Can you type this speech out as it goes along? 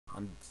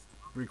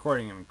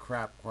recording in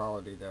crap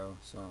quality though,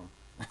 so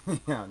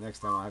yeah, next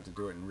time I'll have to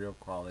do it in real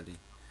quality.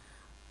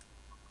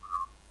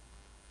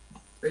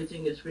 Are you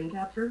taking a screen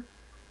capture?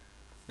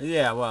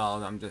 Yeah,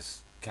 well, I'm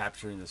just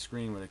capturing the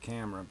screen with a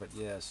camera, but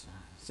yes,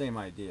 same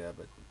idea,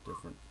 but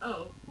different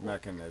Oh, cool.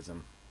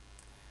 mechanism.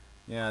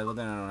 Yeah, well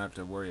then I don't have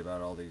to worry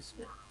about all these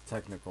Yeah.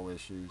 technical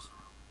issues.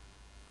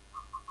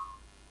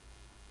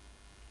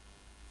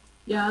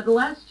 Yeah, the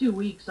last 2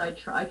 weeks I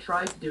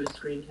tried to do a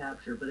screen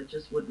capture, but it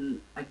just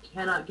wouldn't. I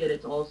cannot get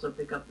it to also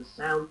pick up the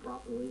sound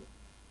properly.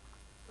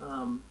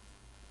 Um,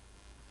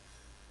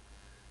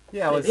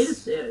 Yeah, and it made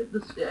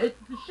let's.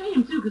 it's a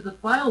shame too because the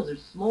files are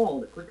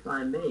small that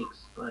QuickTime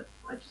makes, but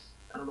I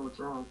don't know what's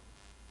wrong.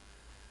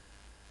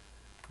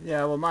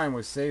 Yeah, well, mine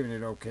was saving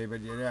it okay, but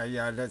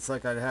yeah, that's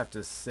like I'd have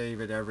to save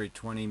it every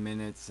 20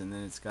 minutes, and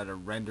then it's got to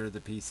render the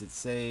piece it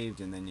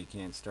saved, and then you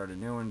can't start a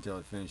new one until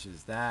it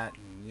finishes that,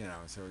 and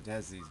so it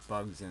has these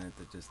bugs in it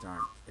that just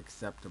aren't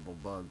acceptable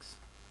bugs.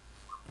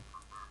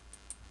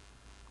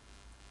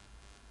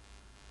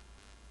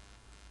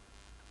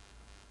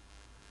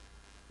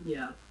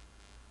 Yeah,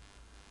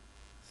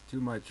 It's too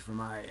much for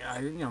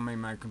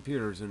my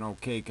computer's an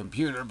okay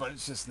computer, but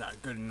it's just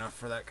not good enough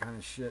for that kind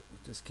of shit.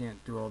 It just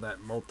can't do all that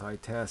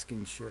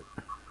multitasking shit.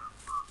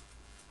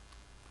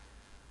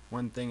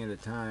 One thing at a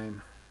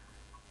time.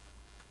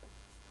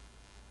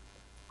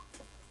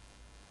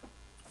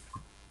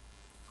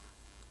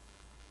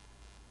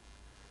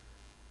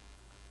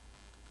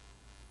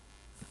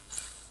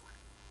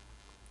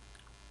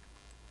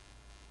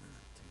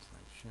 Tastes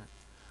like shit.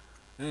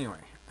 Anyway,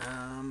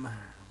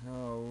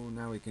 so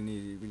now we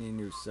need a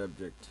new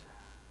subject.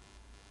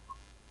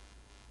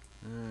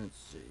 Let's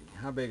see.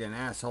 How big an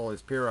asshole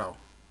is Piro?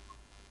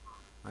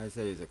 I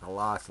say he's a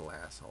colossal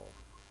asshole.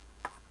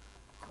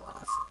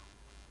 Colossal.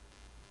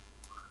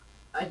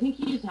 I think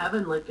he's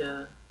having like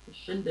a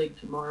shindig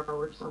tomorrow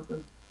or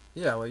something.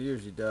 Yeah, well, he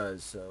usually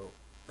does. So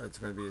that's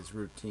going to be his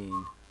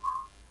routine.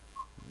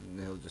 And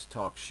he'll just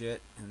talk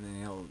shit, and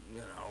then he'll,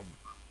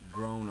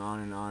 drone on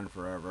and on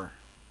forever,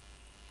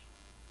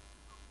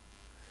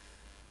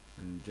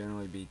 and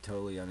generally be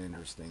totally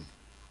uninteresting.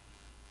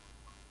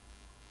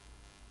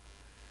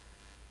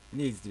 He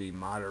needs to be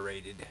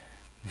moderated.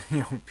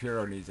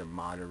 Piro needs a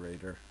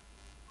moderator.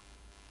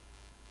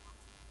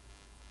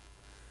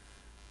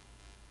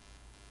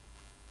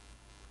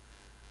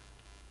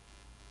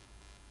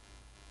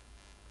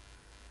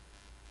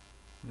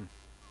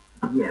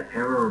 Hmm. Yeah,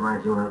 Para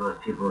reminds me of one of those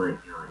people that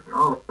you're like,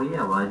 oh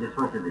yeah, well I just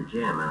went to the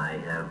gym and I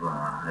have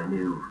a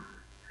new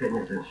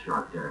fitness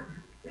instructor,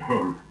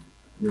 and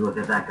you look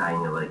at that guy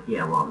and you're like,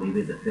 yeah, well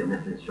maybe the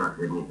fitness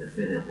instructor needs a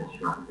fitness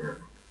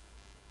instructor.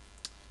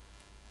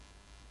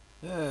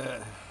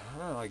 Yeah,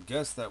 well, I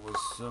guess that was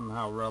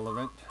somehow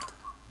relevant.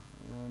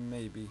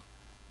 Maybe.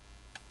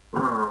 Oh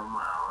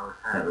wow,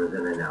 that was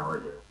an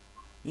analogy.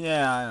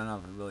 Yeah, I don't know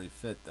if it really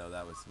fit though.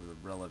 That was the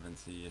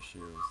relevancy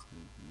issue.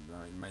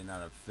 It might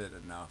not have fit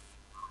enough.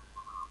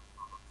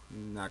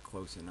 Not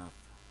close enough.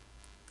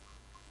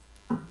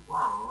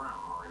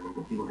 Wow. I mean,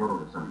 if you can come up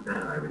with something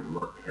better, I would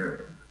love to hear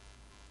it.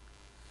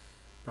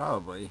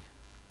 Probably.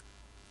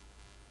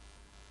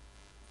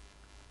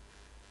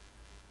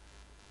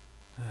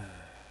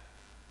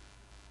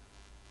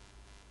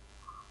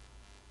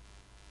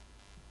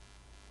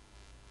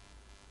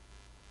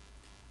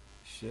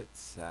 Shit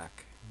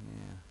sack.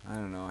 Yeah, I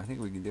don't know. I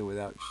think we can do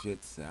without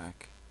shit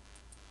sack.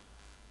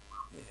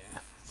 Yeah,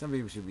 some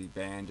people should be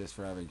banned just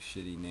for having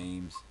shitty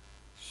names.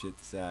 Shit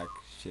sack,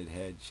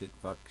 shithead, shit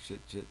fuck,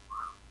 shit shit.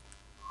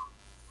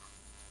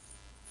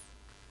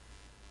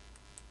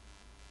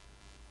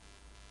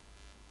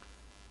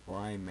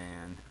 Why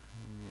man?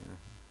 Yeah.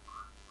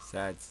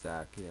 Sad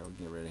sack. Yeah, we'll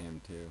get rid of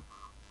him too.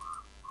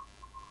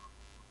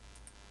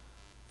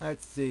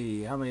 Let's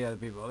see. How many other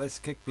people? Let's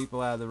kick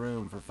people out of the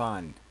room for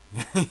fun.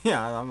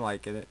 Yeah, I'm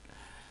liking it.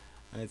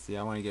 Let's see.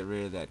 I want to get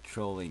rid of that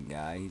trolling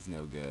guy. He's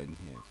no good.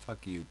 Yeah,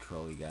 fuck you,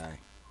 trolly guy.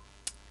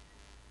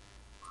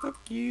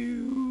 Fuck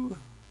you.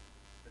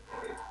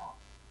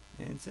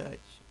 And such.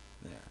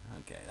 There.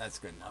 Okay, that's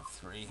good enough.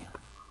 Three.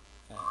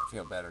 Yeah, I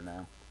feel better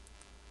now.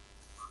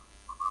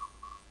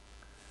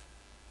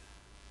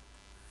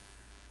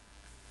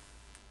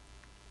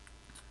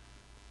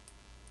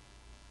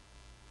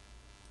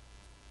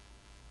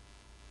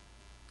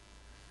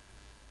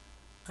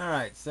 All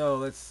right, so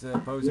let's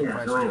pose a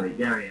Yeah, so question. anyway,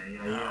 Gary,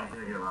 Oh.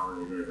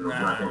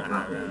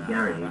 nothing.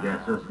 Gary, you guys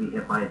supposed to be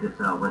hit by this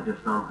winter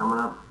storm coming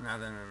up?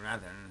 Nothing.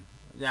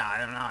 Yeah, I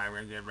don't know. I'm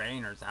gonna get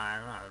rain or something. I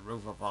don't know. The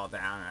roof will fall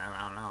down.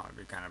 I don't know. It'd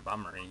be kind of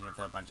bummery if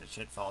a bunch of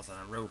shit falls on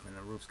the roof and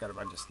the roof's got a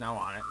bunch of snow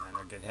on it, and then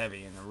it'll get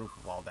heavy and the roof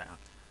will fall down.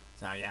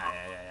 So yeah.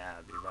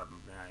 It'd be not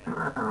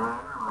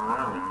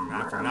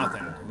for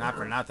nothing. Not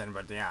for nothing.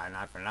 But yeah,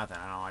 not for nothing.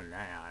 I don't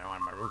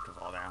want my roof to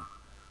fall down.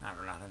 Not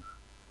for nothing.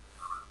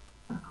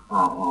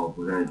 Oh,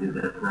 we're gonna do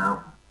this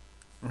now?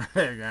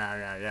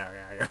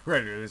 Yeah. We're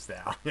gonna do this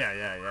now. Yeah.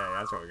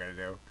 That's what we're gonna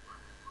do.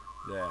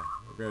 Yeah,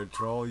 we're gonna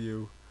troll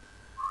you.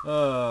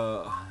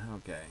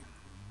 Okay.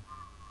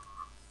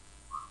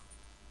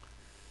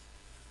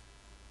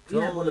 We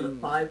had one of the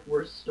Trolling. 5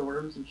 worst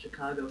storms in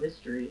Chicago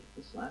history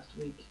this last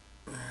week.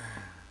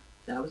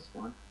 That was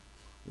fun.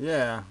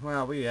 Yeah,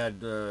 well, we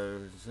had,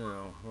 it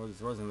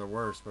wasn't the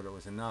worst, but it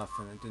was enough,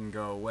 and it didn't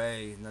go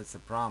away, and that's the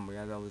problem. We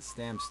had all this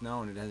damn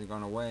snow, and it hasn't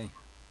gone away.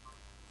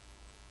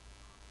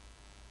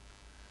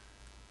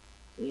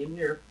 Same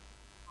here.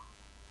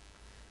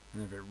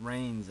 And if it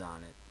rains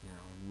on it,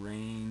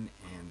 rain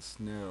and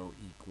snow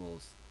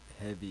equals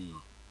heavy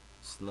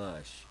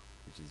slush,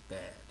 which is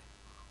bad.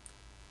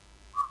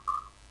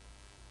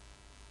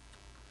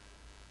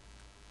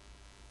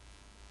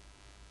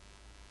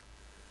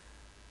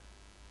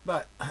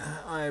 But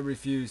I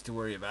refuse to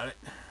worry about it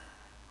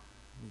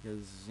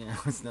because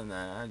it's not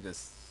that.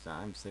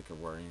 I'm sick of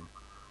worrying.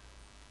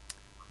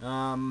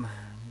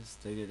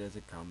 Just take it as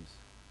it comes.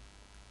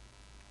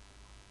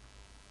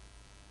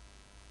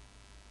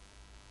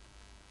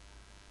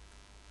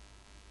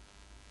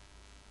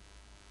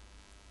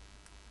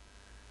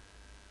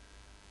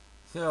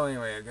 So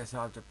anyway, I guess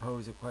I'll have to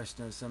pose a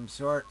question of some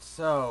sort.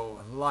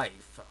 So,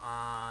 life,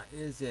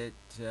 is it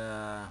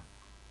a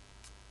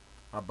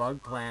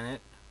bug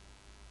planet,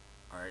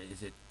 or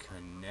is it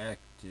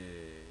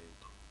connected?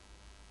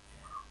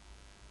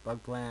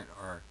 Bug planet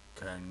or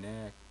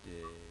connected?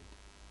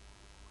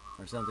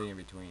 Or something in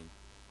between.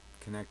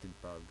 Connected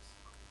bugs.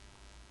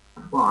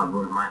 Well,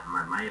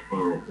 my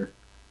opinion is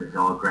it's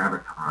all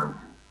gravitons.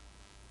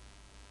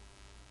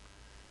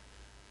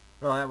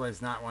 Well, that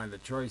was not one of the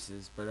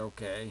choices, but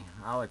okay.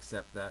 I'll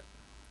accept that.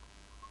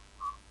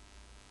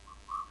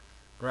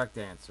 Correct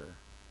answer.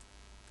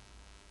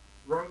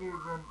 Rather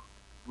than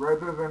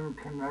rather than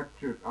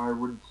connected, I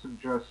would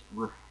suggest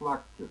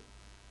reflected.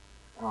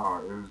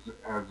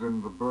 As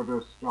in the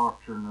Buddhist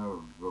doctrine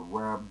of the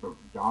web of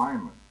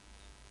diamonds.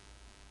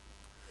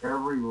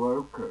 Every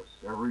locus,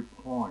 every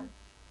point,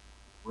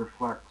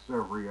 reflects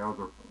every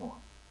other point.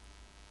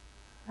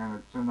 And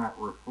it's in that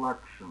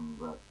reflection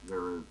that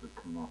there is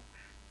a connection.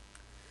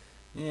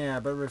 Yeah,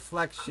 but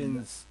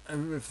reflections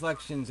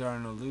are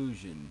an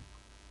illusion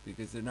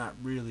because they're not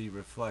really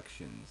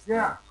reflections.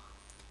 Yeah.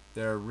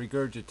 They're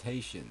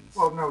regurgitations.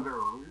 Well, no, they're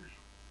illusions.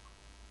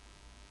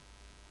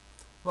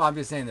 Well, I'm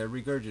just saying they're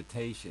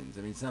regurgitations.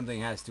 I mean,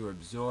 something has to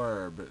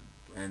absorb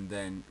and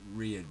then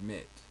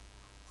readmit.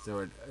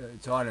 So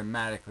it's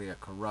automatically a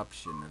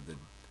corruption of the.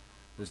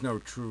 There's no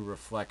true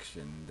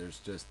reflection. There's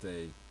just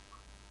a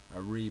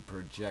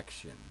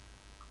reprojection.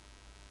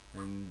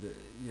 And,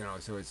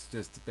 so it's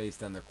just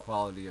based on the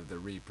quality of the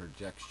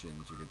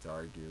reprojections, you could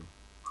argue.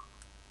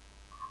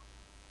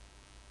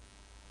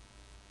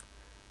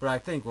 But I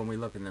think when we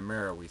look in the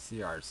mirror, we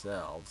see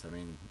ourselves. I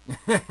mean,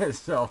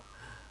 so,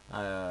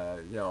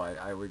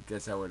 I would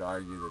guess I would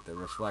argue that the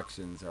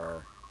reflections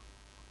are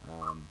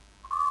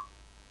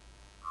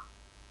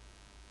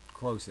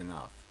close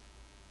enough.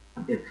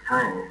 It's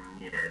kind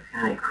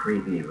of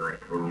creepy.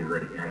 Like when you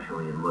like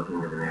actually look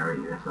into the mirror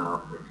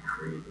yourself, it's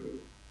creepy.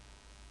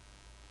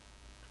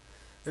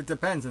 It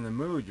depends on the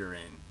mood you're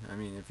in. I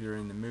mean, if you're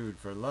in the mood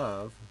for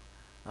love,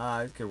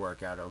 it could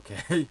work out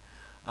okay.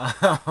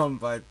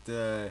 But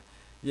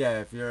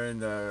yeah, if you're in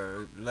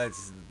the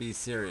let's be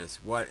serious,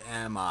 what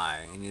am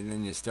I? And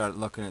then you start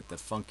looking at the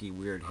funky,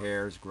 weird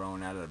hairs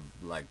growing out of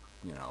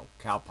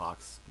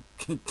cowpox.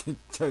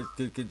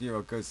 Could give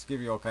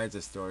you all kinds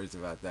of stories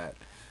about that.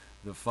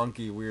 The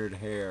funky, weird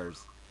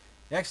hairs.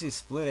 He actually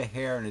split a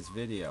hair in his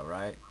video,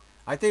 right?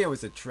 I think it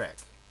was a trick.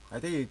 I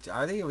think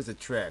it was a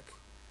trick.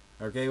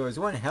 Okay, it was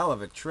one hell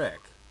of a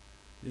trick.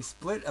 He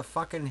split a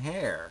fucking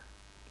hair.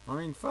 I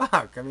mean,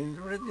 fuck. I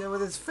mean,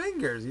 with his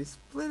fingers. He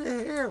split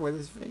a hair with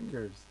his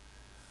fingers.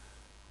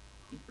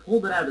 He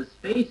pulled it out of his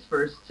face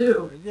first,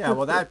 too. Yeah,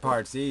 well, that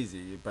part's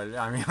easy. But,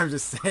 I mean, I'm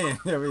just saying,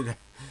 I mean,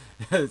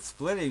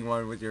 splitting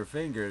one with your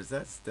fingers,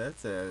 that's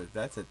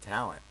a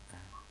talent.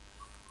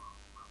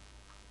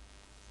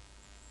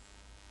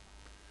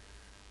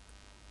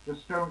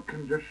 Just don't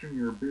condition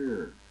your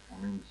beard.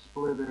 I mean,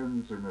 split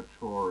ends are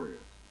notorious.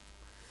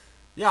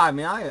 Yeah, I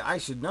mean, I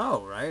should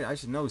know, right? I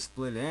should know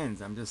split ends.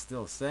 I'm just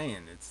still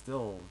saying. It's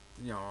still,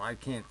 I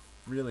can't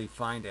really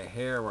find a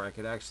hair where I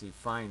could actually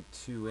find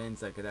two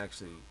ends I could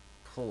actually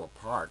pull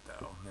apart,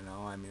 though.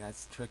 I mean,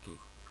 that's tricky.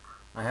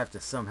 I have to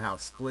somehow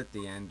split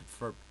the end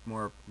for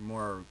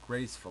more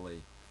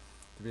gracefully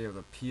to be able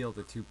to peel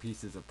the two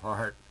pieces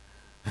apart.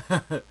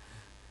 But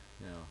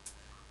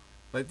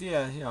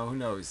yeah, who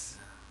knows?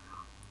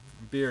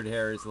 Beard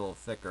hair is a little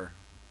thicker.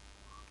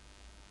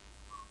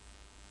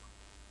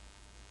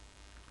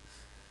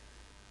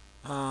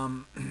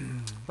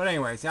 But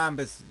anyways, I'm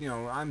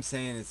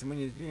saying it's when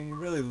you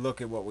really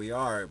look at what we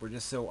are, we're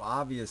just so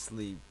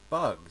obviously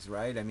bugs,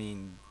 right? I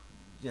mean,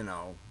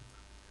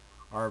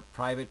 our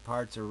private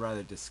parts are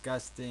rather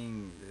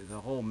disgusting.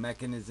 The whole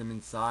mechanism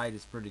inside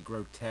is pretty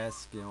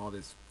grotesque. All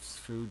this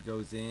food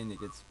goes in, it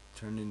gets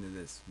turned into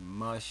this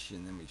mush,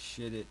 and then we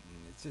shit it,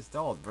 and it's just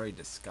all very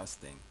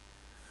disgusting.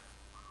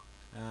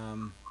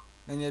 And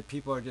yet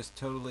people are just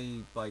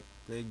totally, like,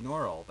 they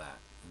ignore all that.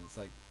 And it's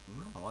like,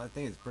 no, I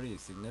think it's pretty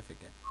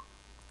significant.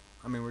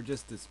 I mean, we're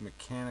just this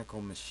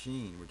mechanical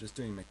machine. We're just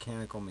doing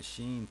mechanical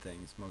machine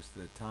things most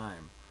of the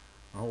time.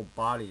 The whole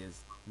body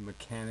is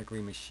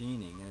mechanically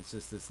machining, and it's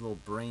just this little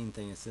brain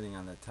thing is sitting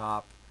on the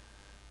top,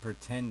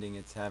 pretending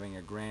it's having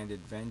a grand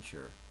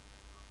adventure.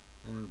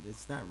 And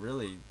it's not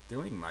really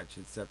doing much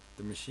except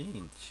the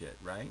machine shit,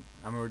 right?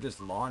 I mean, we're just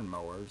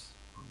lawnmowers,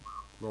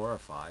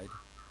 glorified.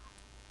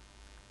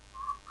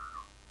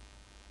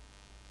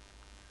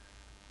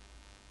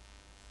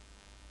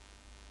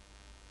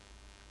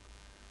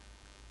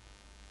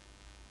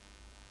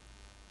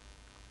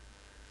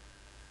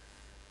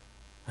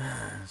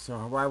 So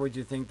why would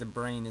you think the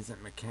brain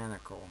isn't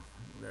mechanical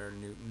there,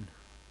 Newton?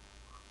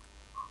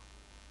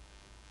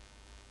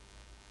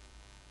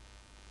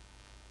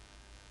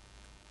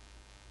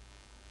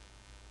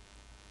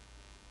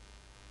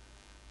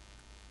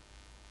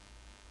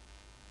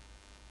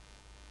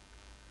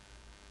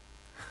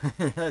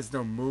 It has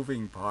no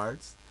moving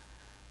parts.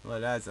 Well,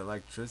 it has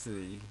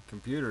electricity.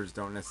 Computers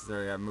don't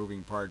necessarily have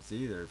moving parts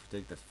either. If you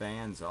take the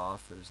fans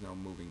off, there's no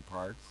moving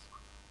parts.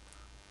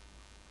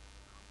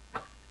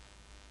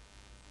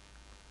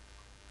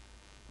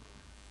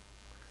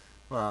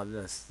 Well,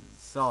 the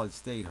solid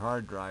state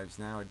hard drives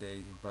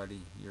nowadays,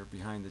 buddy, you're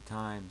behind the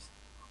times.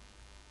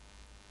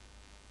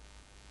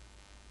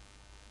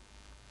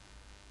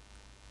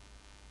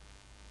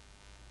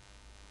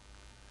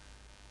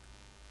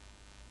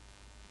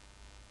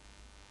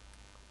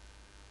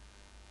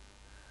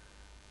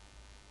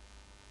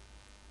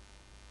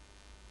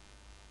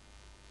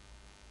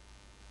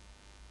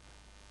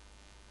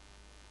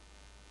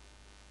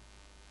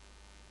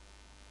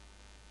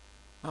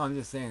 Oh, I'm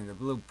just saying the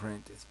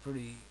blueprint is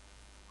pretty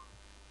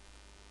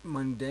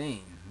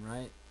mundane,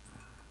 right?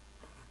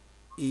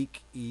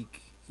 Eek,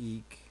 eek,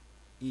 eek,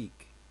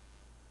 eek.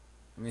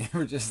 I mean,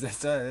 we're just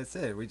that's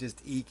it. We're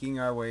just eking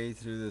our way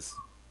through this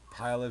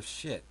pile of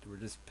shit. We're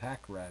just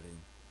pack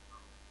ratting.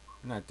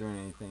 We're not doing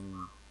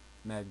anything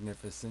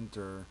magnificent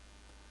or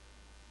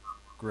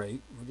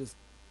great. We're just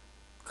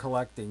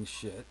collecting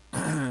shit,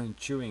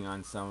 chewing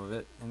on some of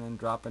it, and then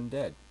dropping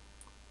dead.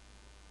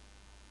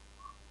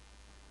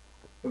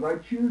 But I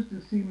choose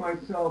to see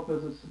myself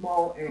as a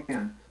small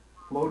ant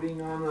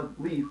floating on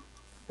a leaf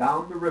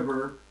down the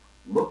river,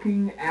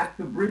 looking at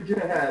the bridge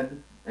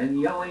ahead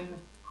and yelling,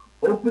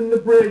 "Open the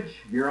bridge,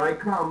 here I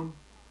come."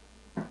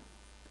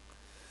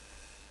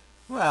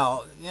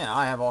 Well, yeah,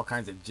 I have all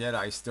kinds of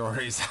Jedi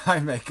stories I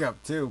make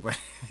up too, but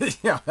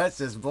that's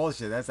just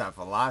bullshit. That's not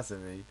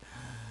philosophy.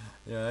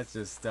 That's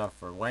just stuff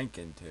for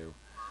wanking to.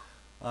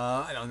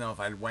 I don't know if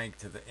I'd wank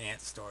to the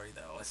ant story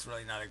though. It's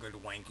really not a good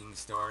wanking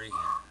story.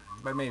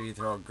 But maybe you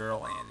throw a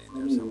girl ant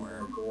in there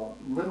somewhere.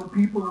 Little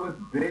people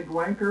with big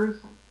wankers,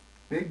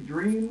 big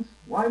dreams,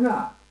 why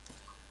not?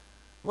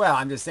 Well,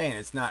 I'm just saying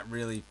it's not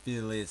really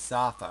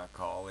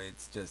philosophical.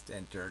 It's just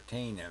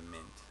entertainment.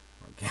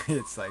 Okay,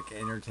 it's like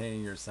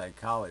entertaining your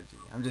psychology.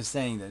 I'm just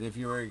saying that if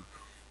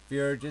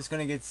you're just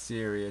gonna get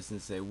serious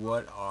and say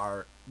what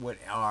are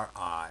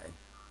I,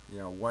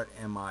 what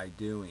am I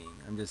doing?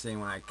 I'm just saying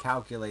when I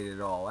calculate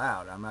it all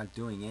out, I'm not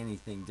doing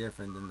anything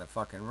different than the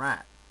fucking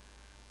rat.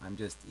 I'm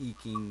just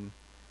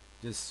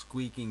just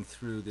squeaking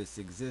through this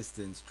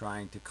existence,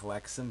 trying to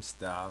collect some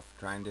stuff,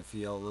 trying to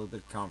feel a little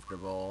bit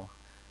comfortable,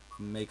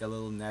 make a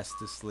little nest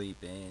to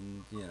sleep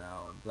in,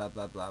 blah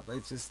blah blah. But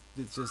it's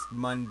just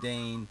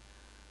mundane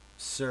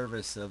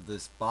service of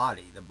this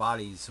body. The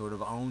body sort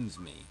of owns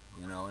me,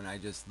 and I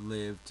just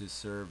live to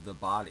serve the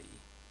body,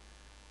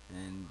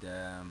 and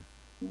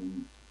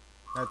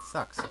that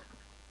sucks.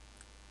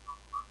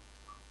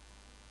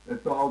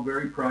 It's all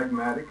very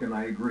pragmatic, and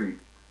I agree.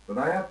 But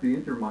I have to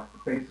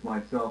interface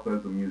myself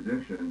as a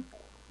musician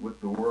with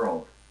the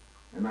world.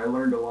 And I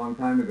learned a long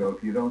time ago,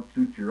 if you don't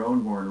toot your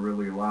own horn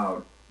really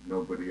loud,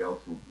 nobody else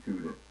will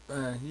toot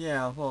it.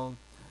 Yeah, well,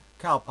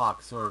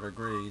 Cowpox sort of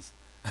agrees.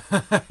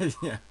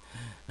 Yeah.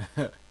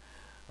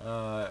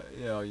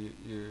 You.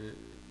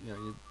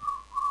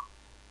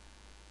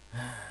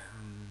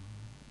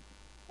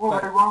 Well,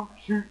 But they won't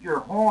shoot your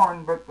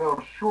horn, but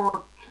they'll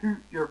sure toot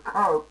your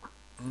coke.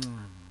 mm,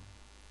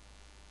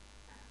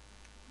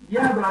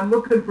 Yeah, but I'm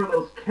looking for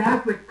those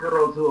Catholic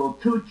girls who will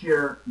toot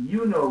your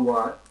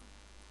you-know-what.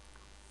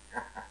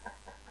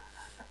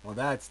 well,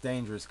 that's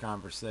dangerous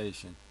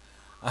conversation.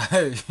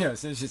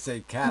 Since you say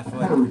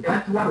Catholic.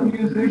 That's what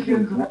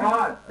musicians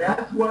want.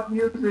 That's what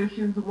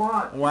musicians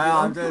want. Well, You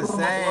I'm don't give just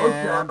them a saying.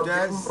 blowjob, I'm give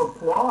just. them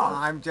applause.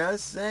 I'm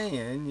just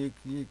saying.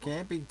 You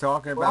can't be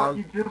talking Well, about.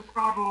 you just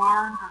gotta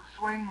learn to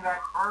swing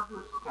that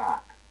burger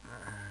stack.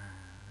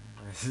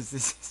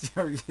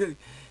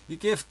 You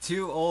give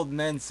two old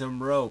men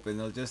some rope, and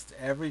they'll just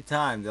every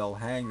time they'll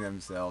hang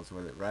themselves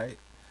with it, right?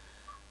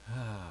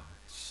 Oh,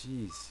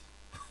 jeez.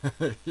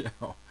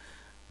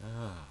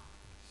 Oh,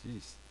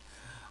 jeez.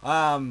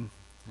 Um,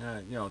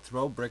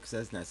 throw bricks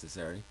as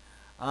necessary.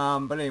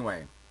 But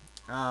anyway,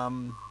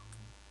 um,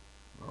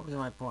 what was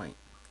my point?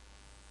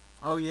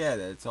 Oh yeah,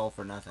 that it's all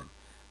for nothing.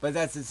 But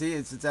it's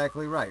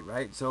exactly right,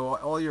 right? So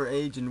all your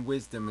age and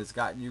wisdom has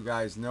gotten you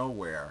guys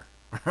nowhere,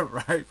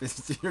 right?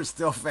 You're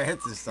still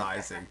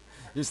fantasizing.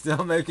 You're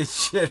still making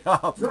shit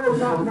up. No,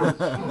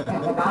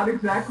 not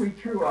exactly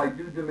true. I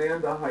do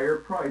demand a higher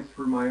price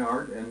for my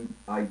art, and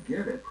I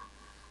get it.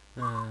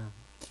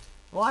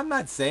 Well, I'm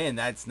not saying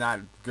that's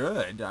not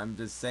good. I'm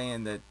just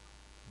saying that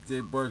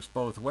it works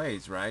both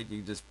ways, right?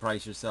 You just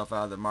price yourself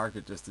out of the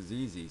market just as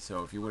easy.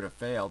 So if you would have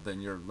failed,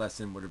 then your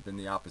lesson would have been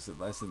the opposite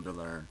lesson to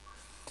learn.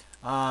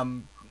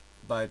 Um,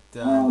 but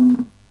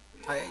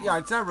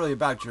it's not really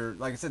about your,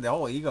 like I said, the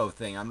whole ego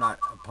thing. I'm not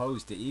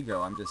opposed to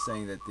ego. I'm just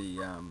saying that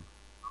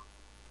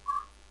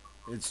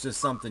it's just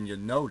something you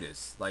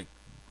notice, like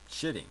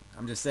shitting.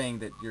 I'm just saying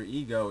that your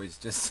ego is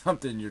just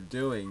something you're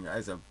doing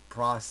as a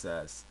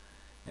process,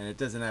 and it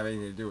doesn't have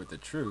anything to do with the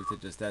truth.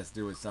 It just has to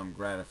do with some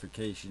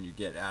gratification you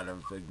get out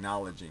of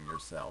acknowledging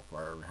yourself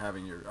or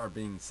or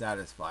being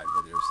satisfied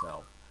with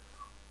yourself.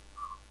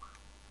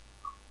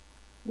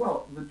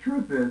 Well, the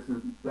truth is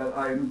that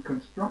I'm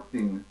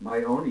constructing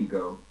my own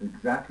ego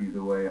exactly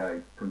the way I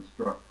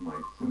construct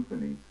my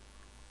symphonies.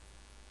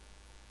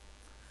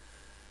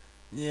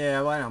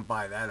 Yeah, well, I don't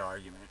buy that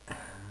argument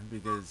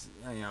because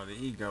the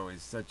ego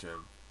is such a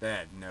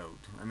bad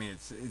note. I mean,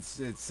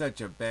 it's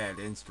such a bad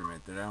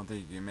instrument that I don't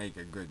think you can make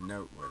a good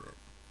note with it.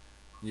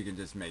 You can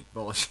just make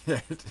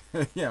bullshit.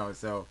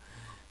 So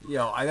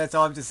that's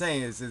all I'm just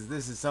saying is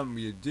this is something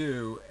you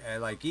do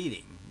like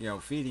eating.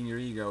 Feeding your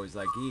ego is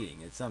like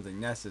eating. It's something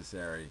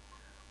necessary,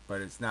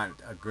 but it's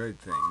not a good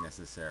thing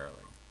necessarily.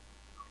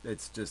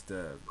 It's just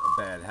a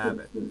bad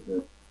habit.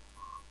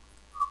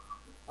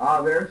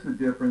 Ah, there's the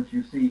difference.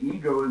 You see,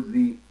 ego is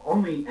the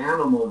only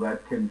animal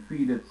that can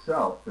feed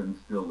itself and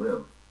still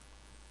live.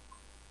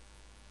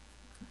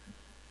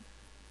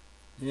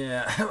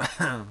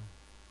 Yeah.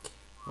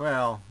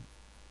 Well,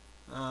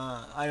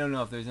 I don't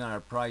know if there's not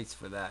a price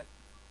for that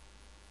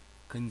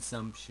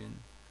consumption.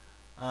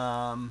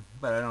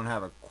 But I don't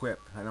have a quip.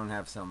 I don't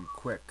have some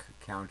quick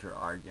counter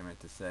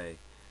argument to say,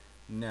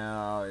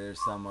 no,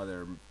 there's some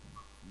other.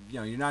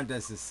 You're not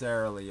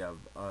necessarily a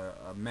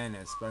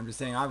menace, but I'm just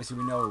saying, obviously,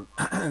 we know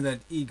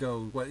that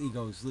what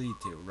egos lead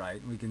to,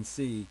 right? We can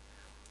see,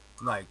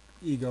 like,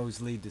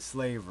 egos lead to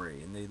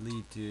slavery, and they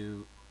lead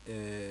to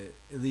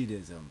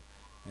elitism,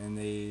 and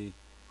they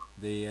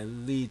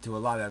lead to a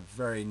lot of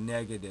very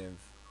negative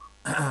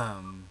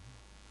um,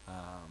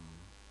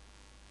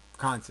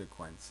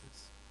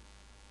 consequences.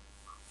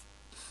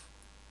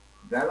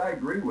 That I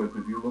agree with.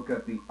 If you look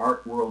at the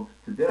art world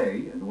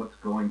today and what's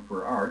going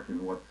for art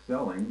and what's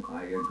selling,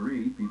 I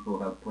agree. People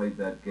have played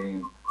that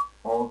game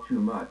all too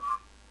much.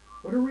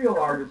 But a real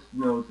artist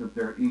knows that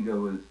their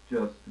ego is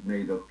just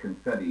made of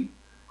confetti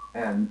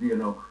and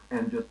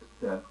just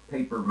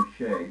paper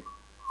mache.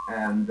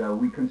 And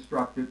we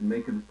construct it and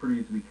make it as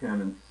pretty as we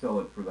can and sell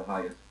it for the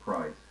highest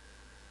price.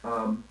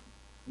 Um,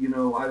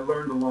 I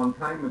learned a long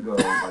time ago,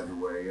 by the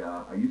way,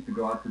 I used to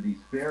go out to these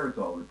fairs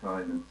all the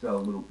time and sell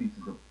little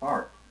pieces of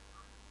art.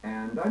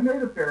 And I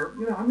made a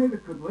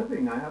good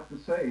living, I have to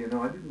say.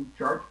 I didn't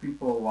charge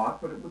people a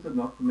lot, but it was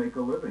enough to make a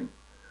living.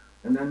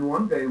 And then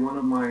one day, one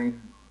of my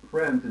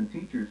friends and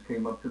teachers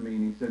came up to me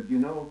and he said,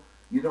 you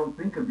don't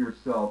think of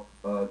yourself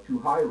too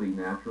highly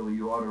naturally.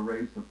 You ought to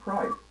raise the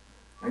price.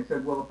 I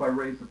said, well, if I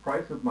raise the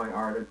price of my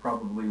art, it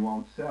probably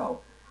won't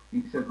sell.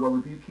 He said, well,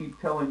 if you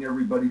keep telling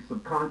everybody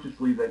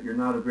subconsciously that you're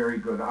not a very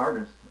good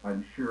artist,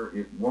 I'm sure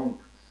it won't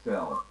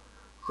sell.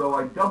 So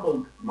I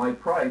doubled my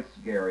price,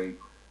 Gary,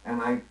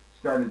 and I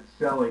started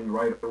selling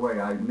right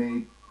away. I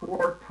made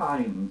 4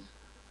 times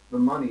the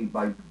money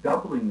by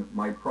doubling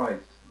my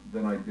price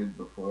than I did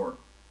before.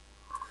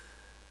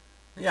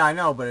 Yeah, I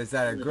know, but is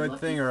that a Really good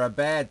thing lucky. or a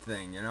bad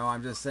thing?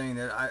 I'm just saying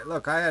that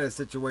I had a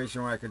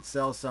situation where I could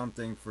sell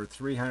something for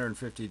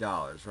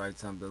 $350, right?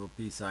 Some little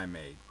piece I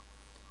made,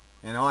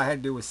 and all I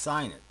had to do was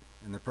sign it,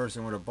 and the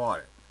person would have bought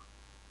it,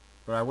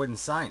 but I wouldn't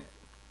sign it,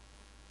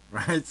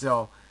 right?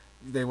 So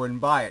they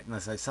wouldn't buy it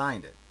unless I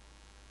signed it.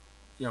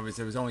 Because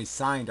it was only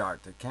signed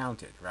art that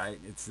counted, right?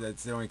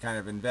 That's the only kind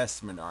of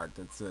investment art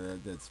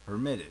that's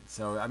permitted.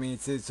 So I mean,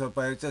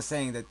 but it's just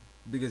saying that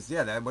because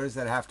what does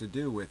that have to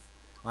do with?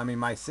 I mean,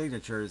 my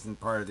signature isn't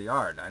part of the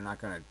art. I'm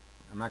not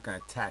gonna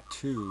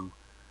tattoo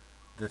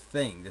the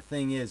thing. The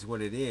thing is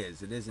what it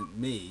is. It isn't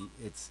me.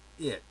 It's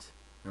it.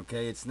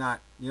 Okay, it's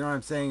not. You know what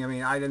I'm saying? I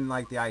mean, I didn't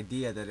like the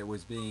idea that it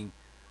was being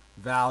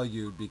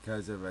valued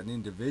because of an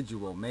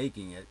individual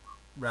making it,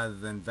 rather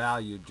than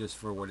valued just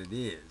for what it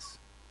is.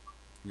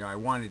 I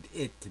wanted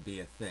it to be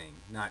a thing,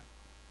 not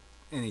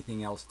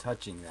anything else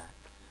touching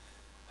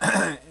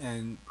that.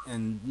 and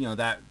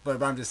that,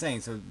 but I'm just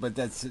saying.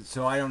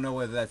 So I don't know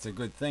whether that's a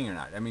good thing or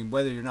not. I mean,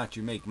 whether or not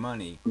you make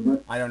money,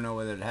 I don't know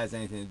whether it has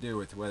anything to do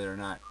with whether or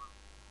not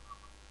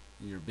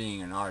you're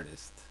being an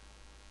artist.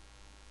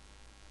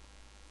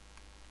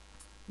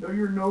 No,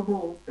 you're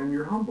noble and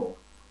you're humble.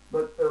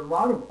 But a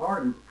lot of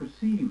art is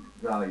perceived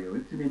value.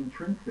 It's an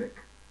intrinsic.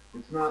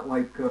 It's not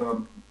like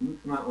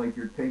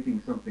you're taking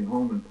something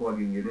home and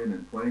plugging it in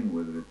and playing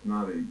with it. It's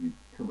not a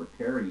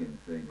utilitarian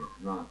thing.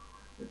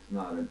 It's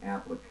not an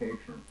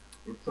application.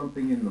 It's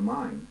something in the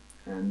mind.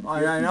 And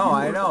I just as know, you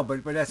I were know,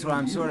 but that's what seeing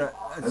I'm you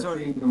as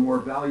sort of. being the more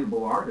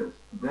valuable artist,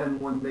 then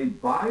when they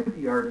buy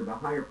the art at a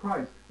higher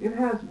price, it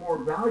has more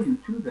value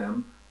to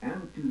them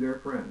and to their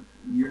friends.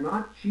 You're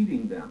not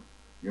cheating them.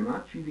 You're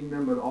not cheating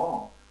them at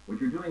all. What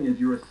you're doing is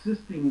you're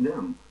assisting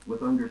them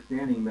with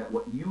understanding that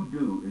what you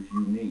do is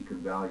unique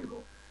and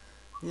valuable.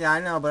 Yeah,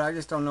 I know, but I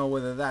just don't know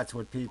whether that's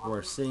what people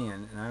are seeing,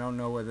 and I don't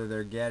know whether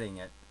they're getting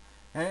it.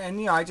 And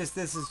you know,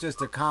 this is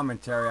just a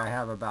commentary I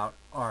have about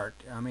art.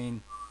 I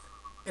mean,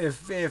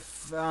 if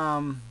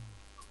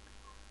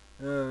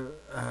uh,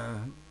 uh,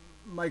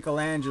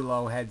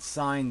 Michelangelo had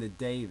signed the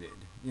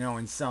David, you know,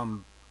 in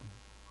some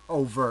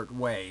overt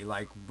way,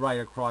 like right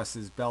across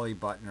his belly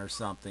button or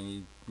something,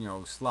 he, you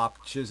know,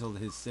 chiseled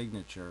his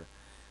signature,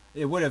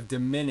 it would have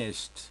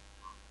diminished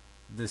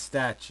the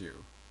statue.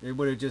 It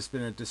would have just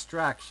been a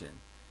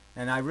distraction.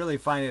 And I really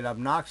find it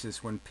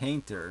obnoxious when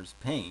painters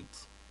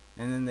paint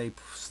and then they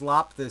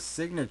slop this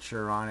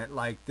signature on it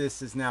like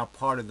this is now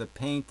part of the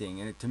painting.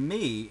 And to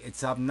me,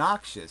 it's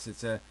obnoxious.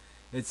 It's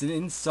an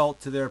insult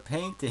to their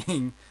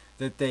painting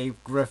that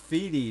they've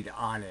graffitied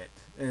on it.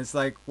 And it's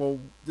like, well,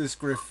 this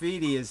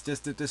graffiti is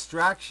just a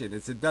distraction.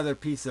 It's another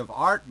piece of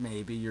art,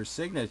 maybe your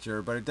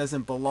signature, but it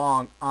doesn't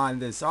belong on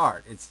this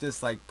art. It's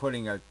just like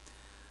putting a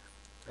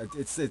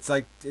it's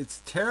like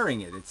it's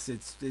tearing it. It's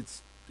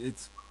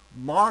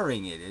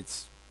marring it.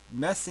 It's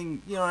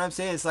messing. You know what I'm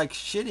saying? It's like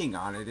shitting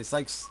on it. It's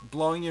like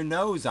blowing your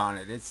nose on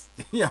it. It's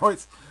you know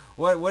it's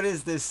what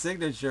does this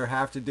signature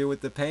have to do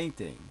with the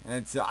painting? And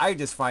it's, I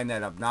just find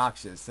that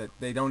obnoxious that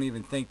they don't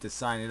even think to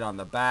sign it on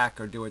the back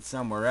or do it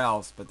somewhere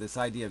else. But this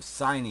idea of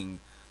signing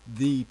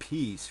the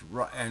piece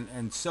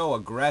and so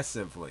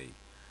aggressively,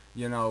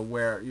 you know,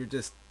 where you're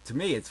just to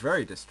me it's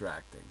very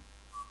distracting.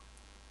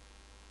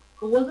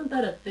 But wasn't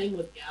that a thing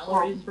with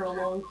Well, galleries for a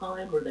long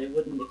time, where they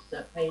wouldn't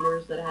accept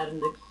painters that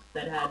hadn't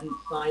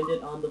signed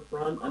it on the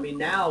front? I mean,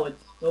 now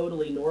it's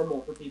totally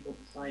normal for people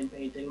to sign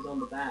paintings on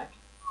the back.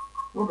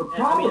 Well, the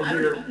And, I mean, problem I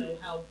don't here, even know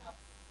how.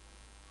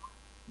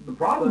 the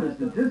Go problem is ahead.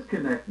 the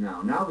disconnect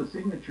now. Now the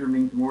signature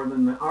means more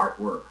than the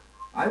artwork.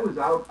 I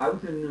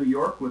was in New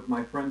York with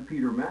my friend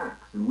Peter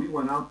Max, and we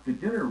went out to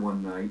dinner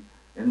one night,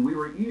 and we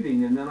were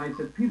eating, and then I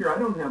said, Peter, I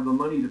don't have the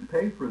money to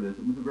pay for this.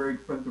 It was a very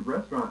expensive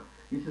restaurant.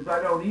 He says,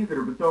 I don't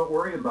either, but don't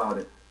worry about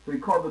it. So he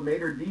called the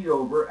maitre d'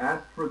 over,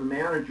 asked for the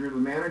manager. The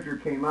manager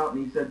came out,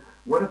 and he said,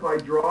 what if I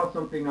draw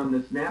something on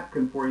this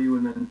napkin for you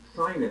and then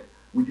sign it?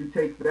 Would you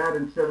take that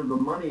instead of the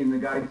money? And the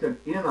guy said,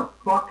 in a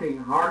fucking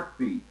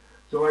heartbeat.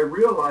 So I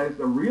realized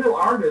a real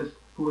artist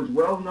who is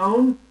well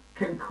known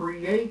can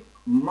create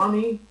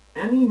money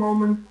any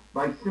moment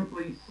by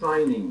simply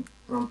signing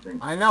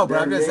something. I know, but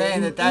Their I'm just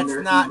saying name that and that's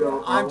their not.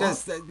 ego I'm are one.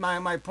 just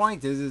my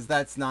point is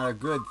that's not a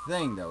good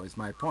thing though. Is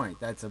my point.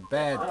 That's a Well,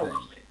 bad I don't thing.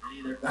 believe that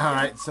either. But All yeah,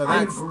 right, so I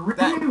that's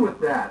that. agree with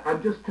that.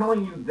 I'm just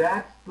telling you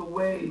that's the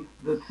way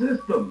the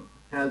system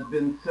has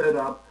been set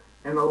up.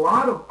 And a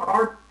lot of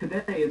art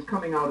today is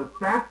coming out of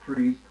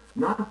factories,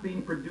 not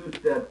being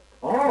produced at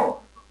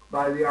all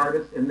by the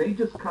artists, and they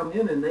just come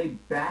in and they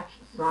batch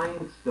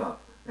sign stuff,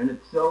 and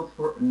it sells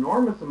for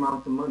enormous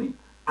amounts of money.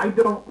 I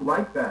don't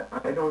like that.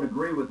 I don't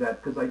agree with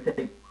that because I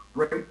take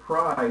great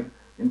pride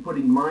in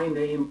putting my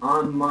name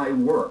on my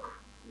work.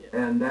 yeah.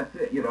 And that's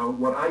it. You know,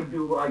 what I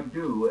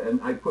do,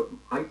 and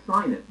I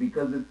sign it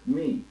because it's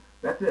me.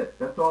 That's it.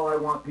 That's all I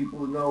want people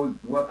to know is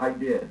what I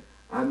did.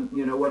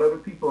 You know, what other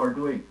people are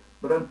doing.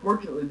 But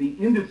unfortunately,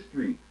 the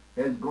industry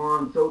has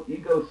gone so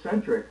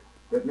egocentric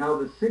that now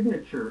the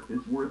signature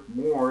is worth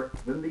more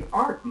than the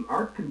art. The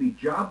art can be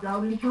jobbed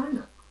out in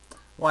China.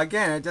 Well,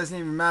 again, it doesn't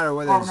even matter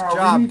whether well, it's now we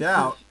jobbed need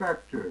out.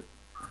 perspective.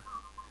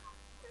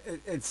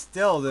 It's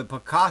still the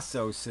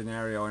Picasso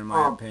scenario, in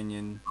my Um,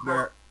 opinion,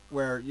 now,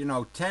 where you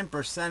know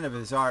 10% of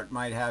his art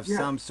might have yeah,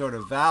 some sort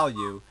of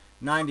value,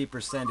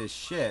 90% is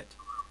shit,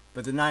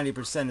 but the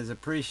 90% is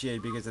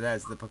appreciated because it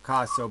has the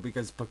Picasso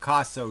because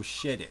Picasso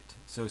shit it.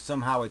 So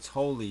somehow it's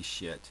holy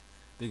shit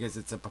because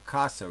it's a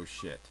Picasso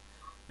shit.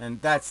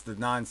 And that's the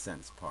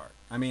nonsense part.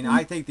 I mean,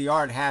 I think the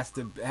art has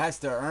to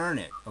earn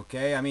it.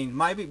 Okay, I mean,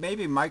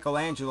 maybe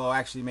Michelangelo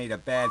actually made a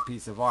bad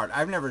piece of art.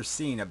 I've never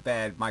seen a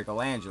bad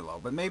Michelangelo,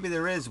 but maybe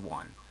there is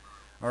one.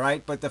 All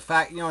right, but the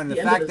fact and the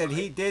The end of fact his that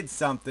life, he did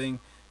something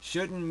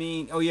shouldn't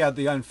mean. Oh yeah,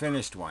 the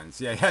unfinished ones.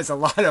 Yeah, he has a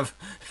lot of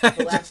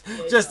the just last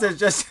PA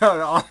just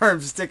an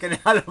arm sticking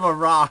out of a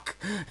rock.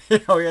 You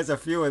know, he has a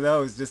few of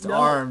those, just No,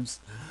 arms.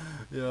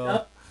 You know,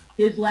 no.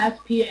 His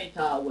last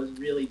Pieta was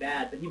really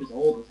bad, but he was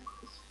old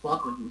as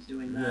fuck when he was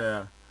doing that.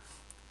 yeah.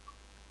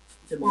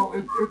 well,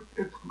 Similar.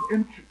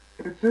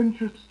 it's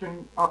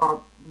interesting.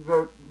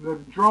 The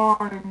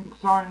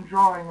sign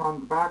drawing on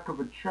the back of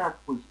a check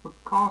was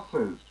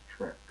Picasso's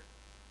trick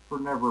for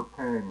never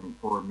paying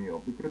for a meal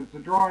because the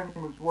drawing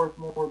was worth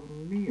more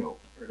than the meal.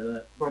 Heard of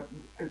that. But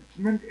it's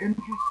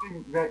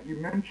interesting that you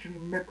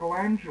mentioned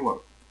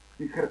Michelangelo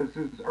because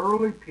his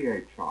early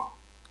Pietà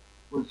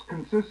was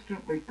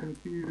consistently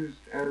confused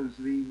as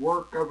the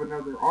work of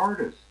another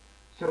artist.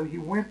 So he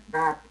went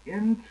back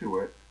into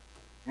it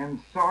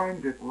and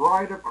signed it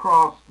right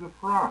across the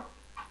front.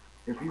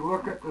 If you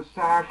look at the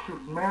Sash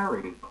of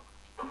Mary,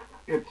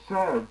 it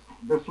says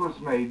this was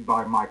made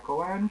by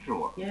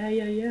Michelangelo. Yeah.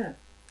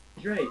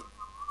 He's right.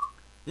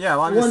 Yeah,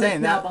 well, I'm The just one that's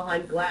saying now that.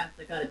 behind glass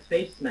that got its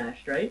face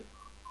smashed, right?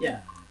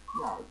 Yeah,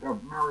 Yeah,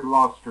 Mary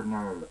lost her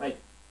nose. right.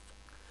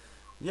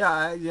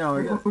 Yeah,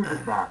 We moved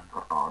it back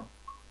on.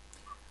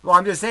 well,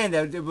 I'm just saying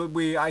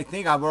that I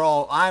think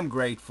I'm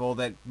grateful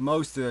that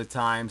most of the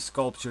time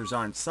sculptures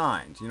aren't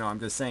signed. I'm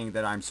just saying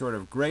that I'm sort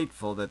of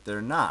grateful that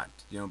they're not.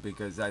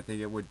 Because I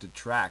think it would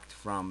detract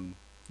from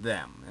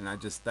them, and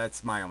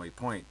that's my only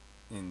point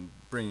in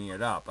bringing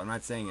it up. I'm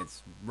not saying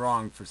it's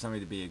wrong for somebody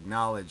to be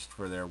acknowledged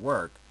for their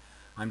work.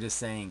 I'm just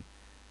saying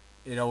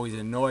it always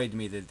annoyed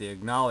me that the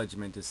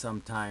acknowledgement is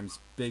sometimes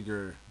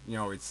bigger.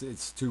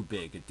 It's too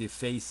big. It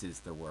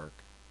defaces the work.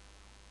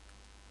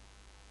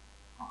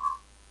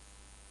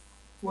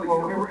 Well,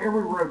 Well,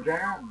 every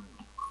Rodin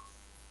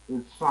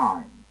is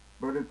signed,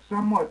 but it's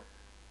somewhat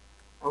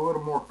a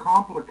little more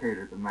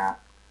complicated than that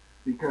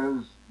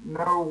because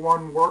no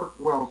one work,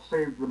 well,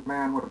 save the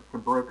man with the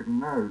broken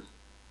nose,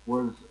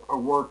 was a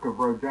work of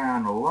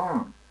Rodin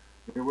alone.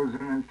 It was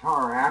an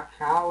entire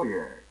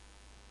atelier,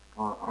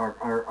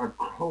 a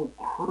whole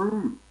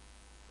crew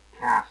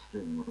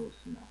casting this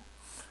now.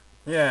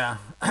 Yeah,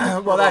 It's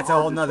well, sort of that's a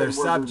whole hard to say nother whether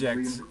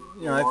subject.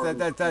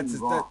 the That's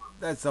involved.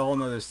 that's a whole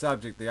nother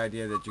subject. The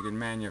idea that you can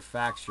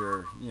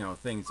manufacture,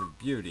 things of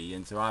beauty,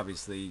 and so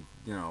obviously,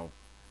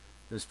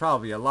 there's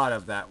probably a lot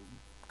of that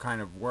kind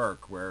of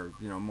work where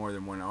more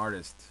than one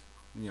artist,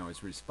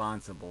 is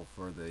responsible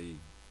for the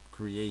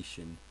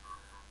creation.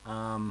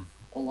 Um,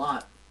 A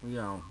lot, you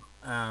know,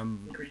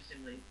 um,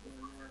 increasingly more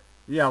and more.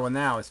 yeah, well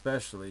now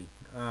especially,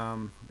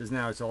 because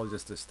now it's all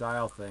just a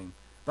style thing.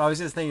 But I was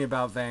just thinking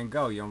about Van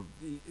Gogh.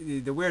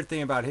 The weird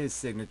thing about his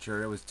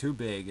signature, it was too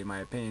big in my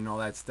opinion, all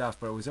that stuff.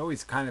 But it was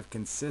always kind of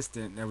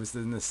consistent. It was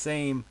in the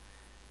same.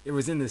 It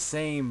was in the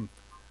same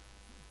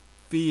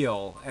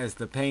feel as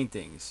the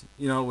paintings.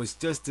 It was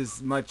just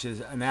as much as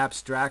an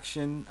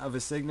abstraction of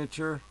a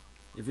signature,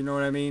 if you know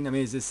what I mean. I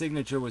mean, his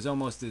signature was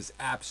almost as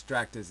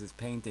abstract as his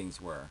paintings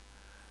were.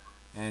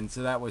 And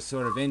so that was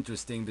sort of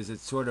interesting because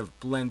it sort of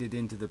blended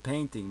into the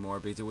painting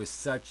more because it was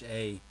such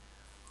a,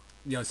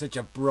 such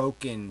a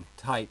broken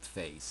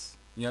typeface.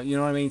 You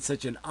know what I mean?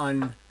 Such an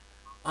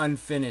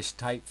unfinished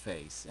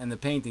typeface. And the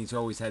paintings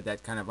always had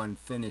that kind of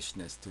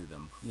unfinishedness to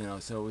them.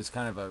 So it was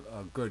kind of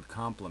a good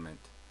compliment.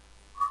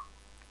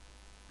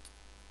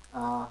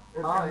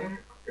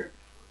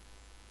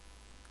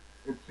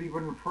 It's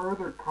even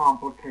further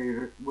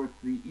complicated with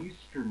the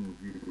Eastern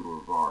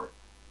view of art.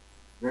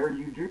 There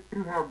you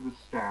do have the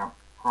stamp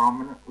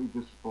prominently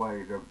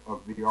displayed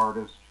of the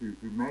artist who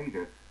made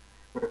it,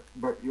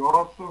 but you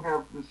also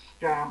have the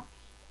stamps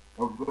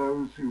of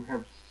those who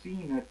have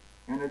seen it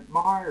and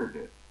admired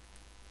it,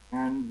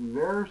 and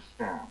their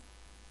stamp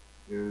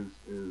is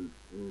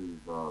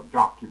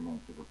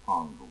documented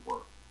upon the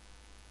work.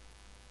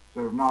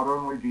 So not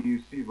only do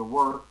you see the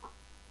work,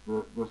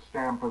 the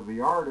stamp of the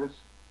artist,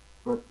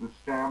 but the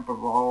stamp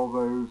of all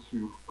those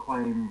who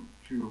claim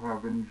to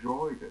have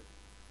enjoyed it.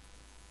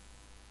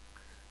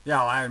 Yeah,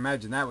 well, I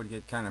imagine that would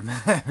get kind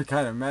of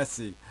kind of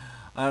messy.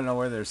 I don't know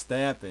where they're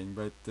stamping,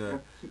 but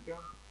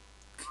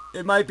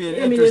it might be an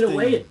I mean, in a interesting.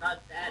 way, it's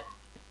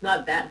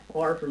not that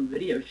far from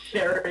video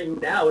sharing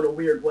now in a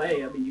weird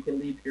way. I mean, you can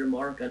leave your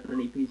mark on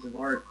any piece of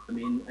art. I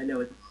mean, I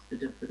know it's the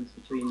difference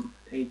between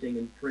painting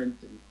and print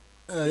and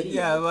video,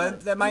 Yeah, well,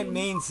 but that I might mean,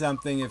 mean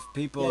something if the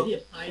people. idea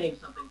of signing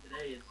something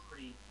today is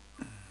pretty.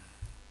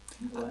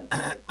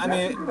 I That's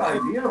mean, a good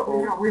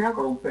idea, we have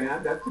old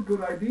fan. That's a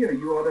good idea.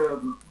 You ought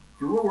to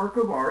do a work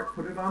of art,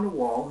 put it on the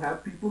wall,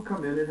 have people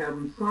come in and have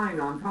them sign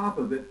on top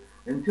of it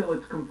until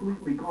it's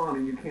completely gone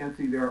and you can't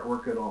see the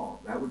artwork at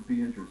all. That would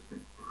be interesting.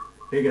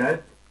 Hey guys.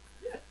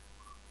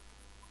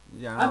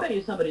 yeah, I no. bet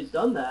you somebody's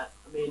done that.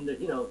 I mean,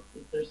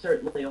 there's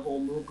certainly a whole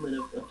movement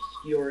of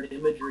obscured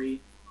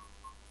imagery,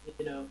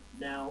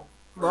 now.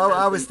 Well,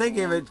 I Has was been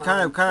thinking of for a it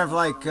long kind of time.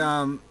 like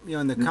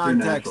in the Mr.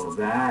 context. Nigel,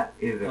 that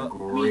is a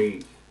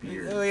great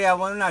beard. Oh yeah,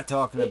 well, I'm not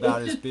talking It's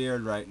about his just-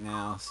 beard right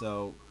now,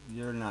 so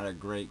you're not a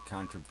great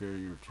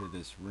contributor to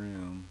this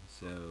room.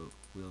 So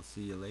we'll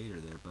see you later,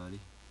 there, buddy.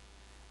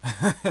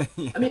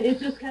 Yeah. I mean,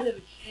 it's just kind of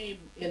a shame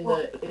in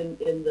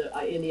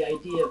the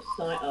idea of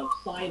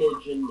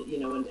signage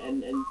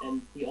and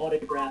and the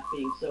autograph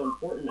being so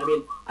important. I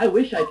mean, I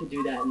wish I could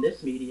do that in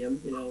this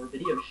medium, or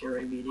video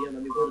sharing medium. I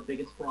mean, one of the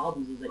biggest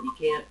problems is that you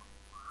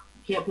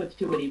can't put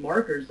too many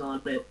markers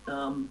on it.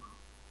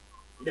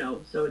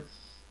 So it's,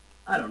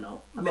 I don't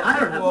know. I mean, I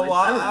don't have Well, my,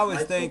 I don't I have was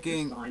my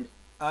thinking- sculptures signed.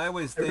 I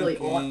was I really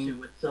ought thinking.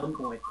 to at some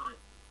point,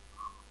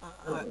 but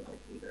I don't know if I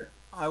can either.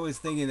 I was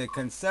thinking that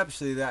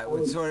conceptually that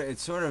would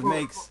sort of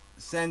makes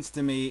sense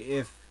to me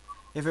if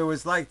it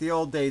was like the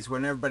old days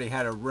when everybody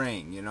had a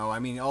ring. I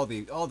mean, all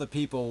the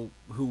people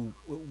who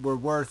were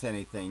worth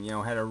anything,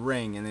 had a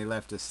ring and they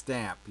left a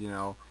stamp.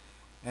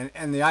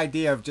 And the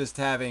idea of just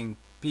having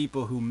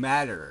people who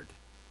mattered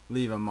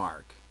leave a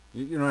mark.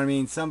 You know what I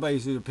mean?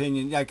 Somebody's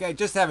opinion, like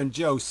just having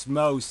Joe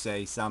Smo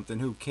say something,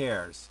 who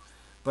cares?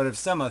 But if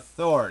some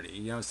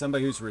authority,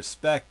 somebody who's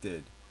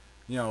respected,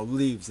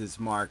 leaves his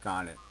mark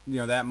on it.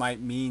 That might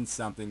mean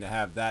something to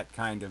have that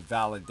kind of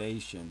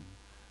validation.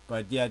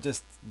 But yeah,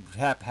 just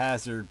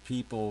haphazard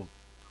people,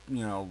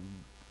 you know,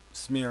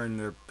 smearing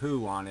their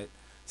poo on it,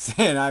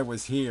 saying I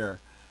was here.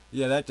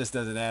 Yeah, that just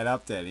doesn't add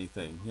up to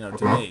anything,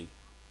 to me.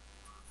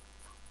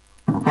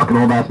 Fucking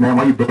old ass man,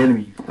 why you banning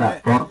me, you Yeah.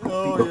 fat fuck?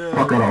 Oh Beat the yeah,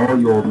 fuck out yeah, of all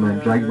you old men,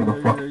 yeah, drag yeah, you yeah,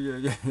 yeah, motherfucker. yeah,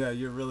 yeah, yeah.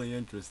 You're really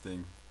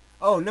interesting.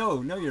 Oh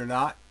no, no, you're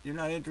not. You're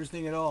not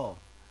interesting at all.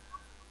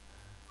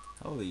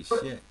 Holy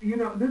But, shit.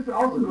 this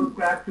also goes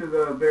back to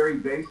the very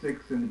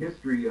basics and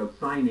history of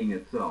signing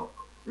itself.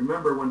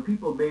 Remember, when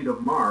people made a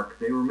mark,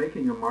 they were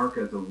making a mark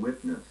as a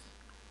witness.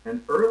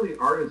 And early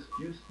artists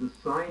used to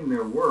sign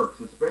their works,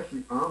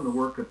 especially on the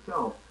work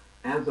itself,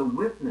 as a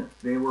witness.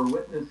 They were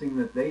witnessing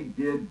that they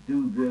did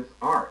do this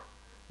art.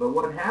 But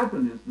what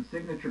happened is the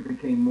signature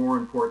became more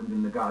important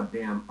than the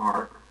goddamn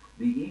art.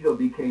 The ego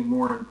became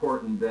more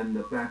important than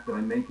the fact that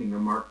I'm making a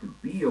mark to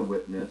be a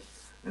witness.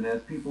 And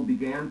as people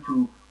began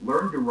to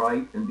learn to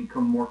write and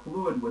become more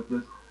fluid with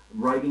this,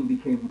 writing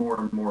became more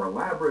and more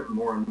elaborate,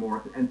 more and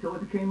more, until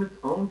it became its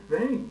own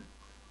thing.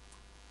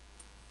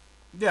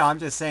 Yeah, I'm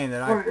just saying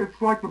that I. But it's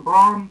like the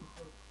bronze.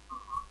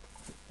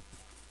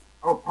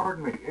 Oh,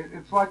 pardon me.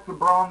 It's like the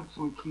bronze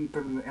we keep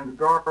in the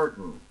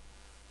garden.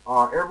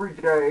 Every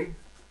day,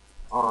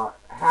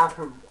 half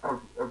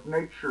of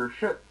nature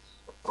shits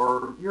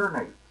or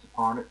urinates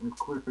upon it,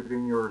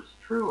 including yours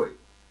truly.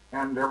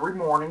 And every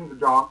morning the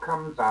dog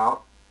comes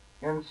out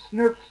and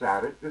sniffs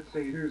at it to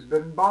see who's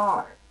been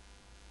by.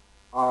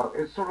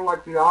 It's sort of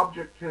like the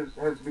object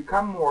has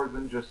become more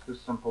than just a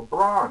simple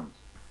bronze.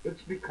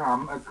 It's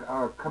become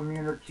a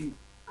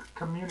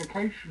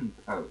communication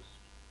post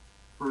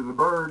for the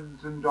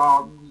birds and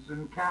dogs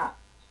and cats.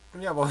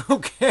 Yeah, well, who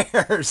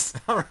cares?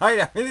 All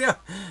right, I mean,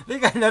 they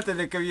got nothing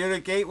to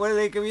communicate. What are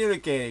they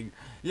communicating?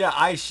 Yeah,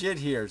 I shit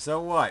here.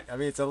 So what? I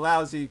mean, it's a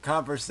lousy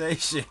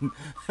conversation.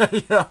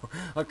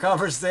 A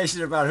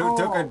conversation about who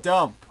took a Oh,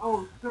 dump.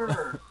 oh,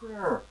 sir.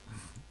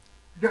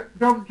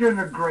 Don't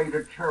denigrate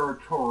a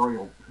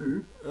territorial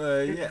poop.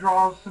 It Yeah,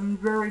 draws some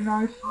very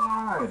nice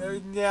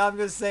lines. yeah. I'm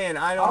just saying.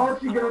 I How don't.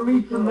 else you gonna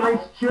meet some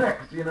nice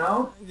chicks?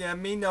 Yeah,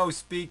 me no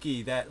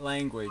speaky that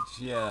language.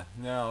 Yeah,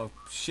 no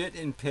shit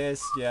and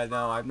piss. Yeah,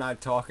 no, I'm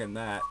not talking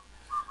that.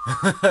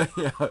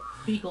 Yeah,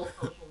 Fecal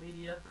social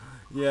media.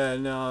 yeah,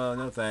 no,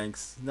 no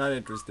thanks. Not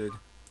interested.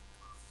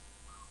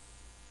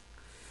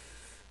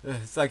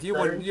 It's like you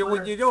Stuttering wouldn't,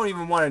 Twitter. you don't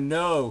even want to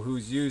know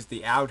who's used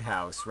the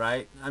outhouse,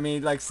 right? I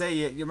mean, like say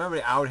you remember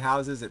the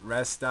outhouses at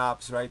rest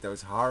stops, right?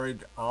 Those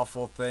horrid,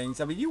 awful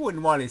things. I mean, you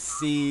wouldn't want to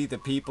see the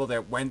people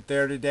that went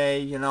there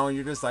today, and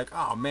you're just like,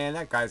 oh man,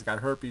 that guy's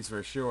got herpes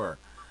for sure.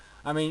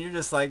 I mean, you're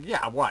just like,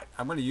 yeah, what?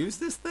 I'm gonna use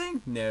this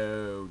thing?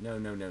 No, no,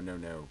 no, no, no,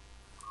 no.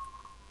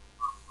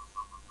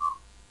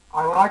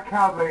 I like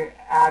how they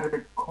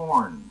added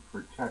corn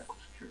for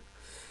texture.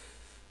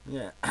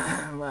 Yeah,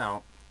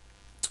 well,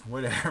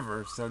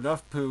 whatever. So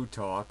enough poo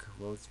talk.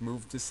 Well, let's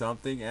move to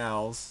something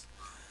else.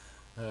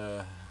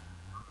 Uh,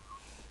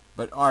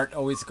 But art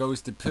always goes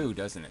to poo,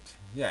 doesn't it?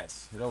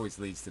 Yes, it always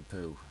leads to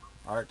poo.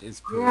 Art is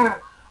poo. Yeah,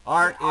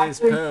 Art I is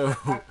think poo.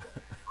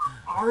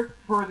 art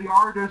for the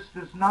artist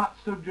is not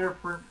so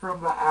different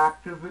from the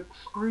act of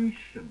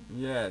excretion.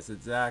 Yes,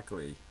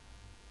 exactly.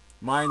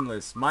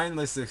 Mindless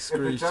If it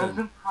excretion.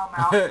 doesn't come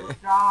out, you'll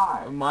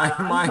die. I'm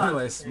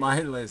Mindless, constipated.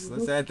 mindless.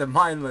 Let's add the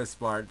mindless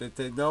part.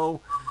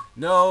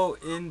 No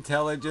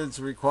intelligence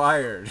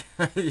required.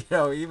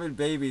 Even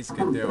babies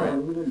can do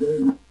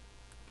it.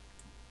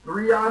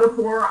 3 out of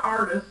 4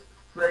 artists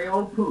say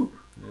oh poop.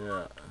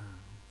 Yeah.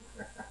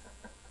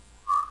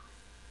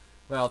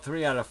 Well,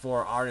 3 out of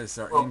 4 artists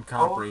are Well,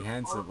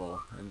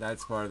 incomprehensible, and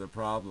that's part of the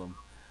problem.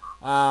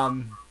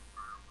 Um,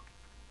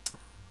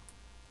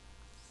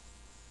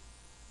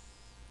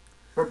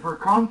 but for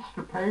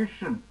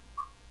constipation,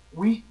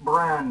 wheat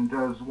bran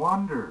does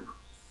wonders.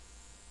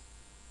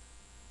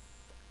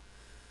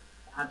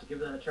 I have to give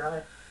that a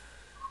try.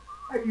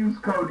 I use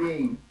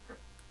codeine.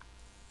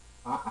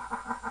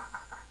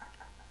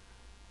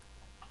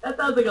 That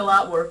sounds like a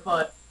lot more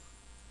fun.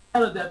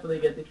 That'll definitely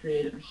get the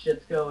creative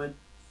shits going.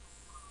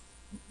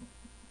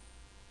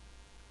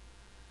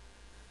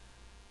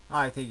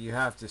 I think you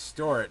have to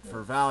store it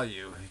for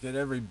value. Get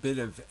every bit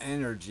of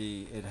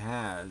energy it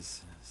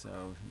has,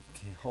 so you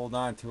can hold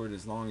on to it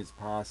as long as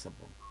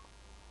possible.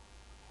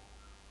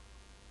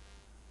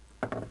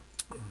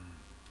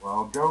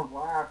 Well, don't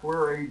laugh.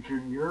 We're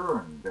aging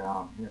urine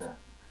down here.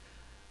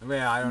 I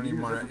mean, I don't You even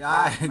use want it to.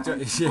 to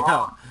pack Yeah,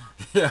 rock.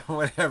 yeah,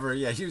 whatever.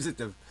 Yeah, use it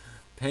to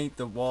paint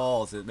the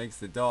walls. It makes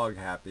the dog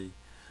happy.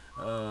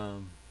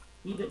 Um,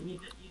 You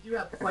do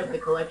have quite the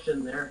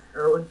collection there,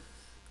 Erwin.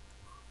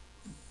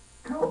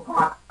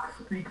 Cowpox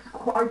speaks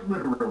quite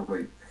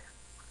literally.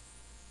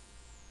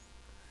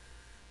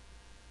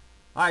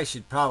 I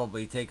should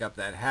probably take up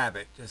that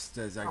habit, just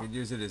as I could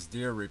use it as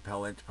deer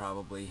repellent.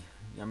 Probably.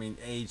 I mean,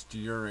 aged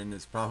urine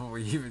is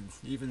probably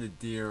even the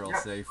deer will Yeah.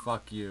 say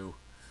 "fuck you."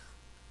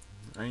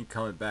 I ain't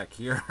coming back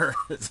here.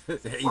 It's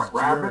aged urine.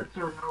 Rabbits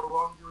are no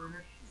longer an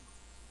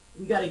issue.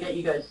 We gotta get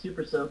you guys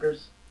super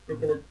soakers.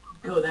 Speaking of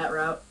go that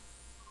route.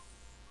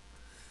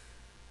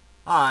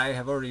 I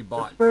have already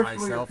bought Especially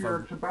if myself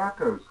you're a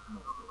tobacco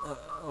smoker.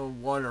 a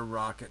water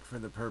rocket for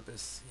the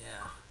purpose.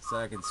 Yeah, so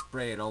I can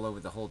spray it all over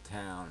the whole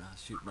town. I'll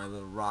shoot my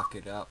little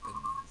rocket up and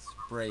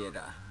spray it.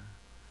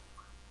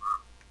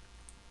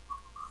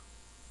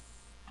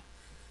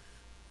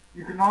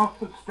 You can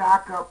also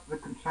stack up the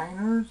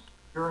containers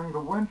during the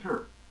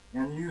winter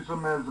and use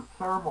them as a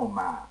thermal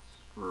mass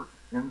for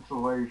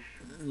insulation.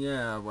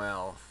 Yeah,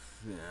 well,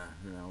 yeah,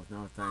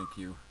 no, thank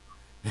you.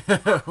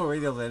 Wait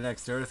till the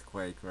next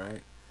earthquake,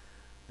 right?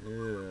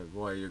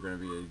 Boy, you're gonna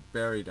be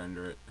buried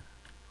under it.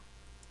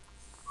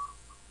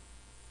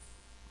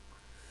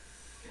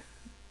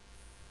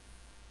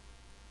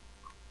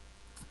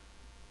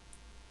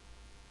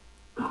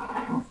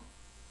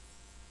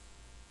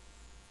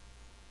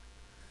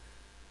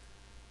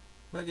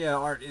 But yeah,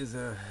 art is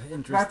a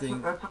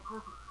interesting. That's a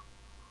perfect.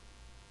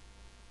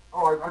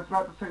 Oh, I was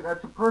about to say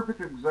that's a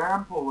perfect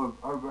example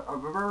of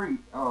a very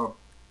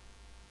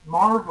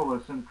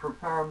marvelous and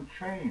profound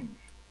change.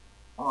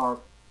 Uh,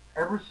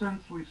 Ever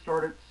since we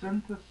started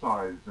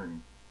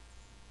synthesizing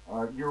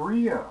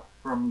urea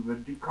from the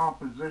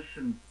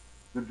decomposition,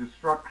 the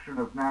destruction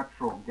of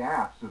natural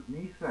gas, of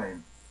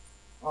methane,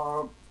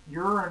 uh,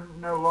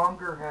 urine no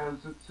longer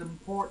has its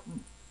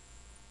importance.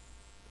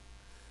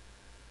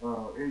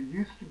 It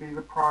used to be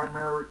the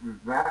primary,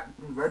 that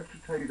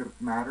vegetative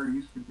matter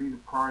used to be the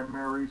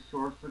primary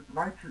source of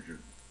nitrogen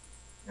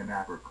in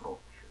agriculture,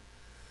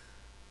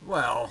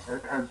 Well,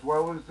 as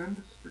well as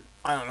industry.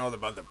 I don't know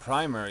about the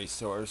primary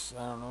source.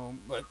 I don't know,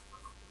 but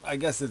I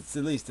guess it's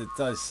at least it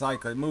does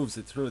cycle. It moves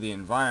it through the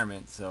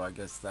environment, so I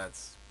guess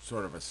that's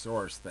sort of a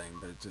source thing.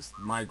 But it's just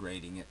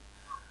migrating it.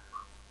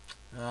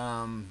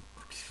 Um,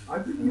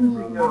 I've been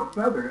using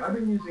I've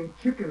been using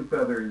chicken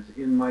feathers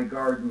in my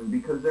garden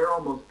because they're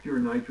almost pure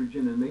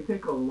nitrogen and they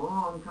take a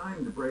long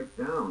time to break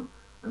down.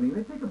 I mean,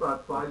 they take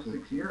about 5,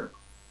 6 years.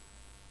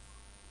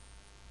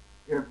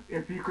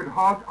 If you could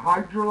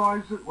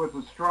hydrolyze it with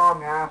a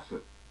strong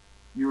acid,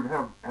 you would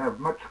have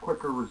much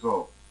quicker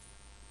results.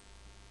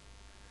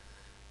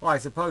 well, I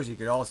suppose you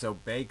could also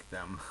bake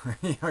them.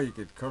 You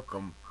could cook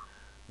them.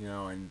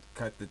 And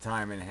cut the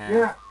time in half.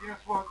 Yeah, yes,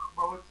 well,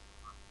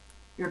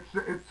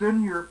 it's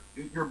in your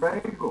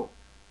bagel.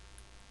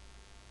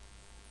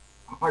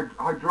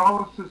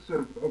 Hydrolysis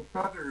of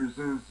feathers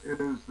is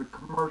the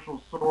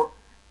commercial source.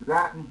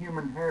 That in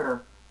human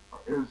hair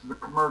is the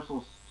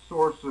commercial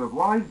source of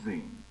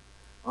lysine,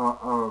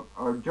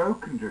 a dough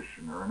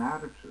conditioner, an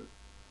additive.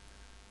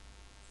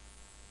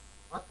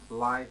 What's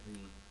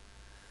lysine?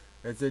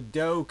 It's a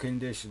dough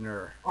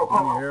conditioner. Oh,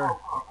 Can you oh, hear?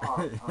 oh,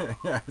 oh, oh,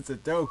 Yeah, it's a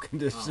dough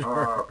conditioner.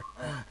 oh.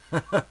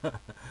 I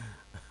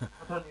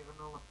don't even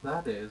know what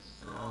that is.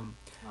 um,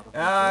 Not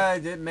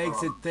a it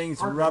makes it things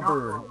Pardon me,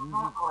 rubber.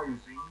 not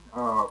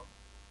lysine.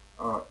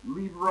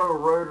 Levo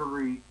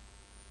rotary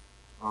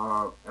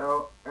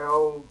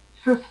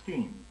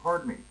cysteine.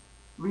 Pardon me,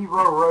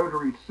 levo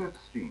rotary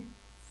cysteine,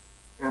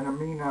 an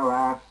amino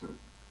acid.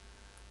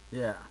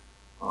 Yeah,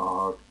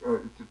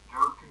 It's a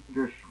dough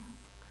conditioner.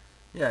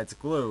 yeah, it's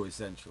glue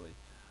essentially.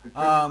 It's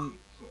Um,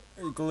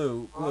 in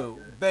glue,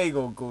 Okay.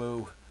 bagel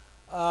glue.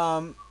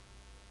 Um,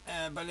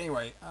 but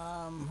anyway,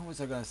 what was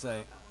I gonna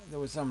say? There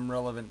was some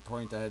relevant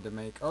point I had to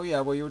make. Oh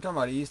yeah, well you were talking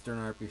about Eastern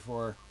art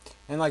before,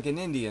 and like in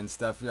India and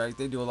stuff, right?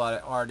 They do a lot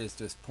of art is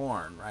just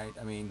porn, right?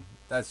 I mean,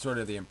 that's sort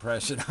of the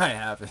impression I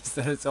have is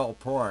that it's all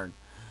porn.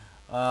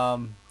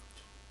 Um,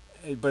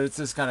 but it's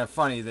just kind of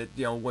funny that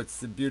what's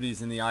the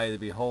beauty's in the eye of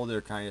the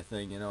beholder kind of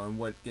thing, and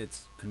what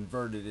gets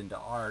converted into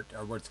art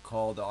or what's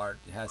called art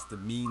has to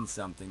mean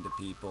something to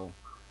people,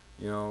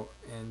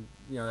 and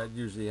that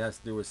usually has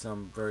to do with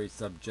some very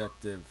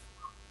subjective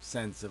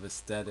sense of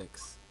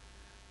aesthetics,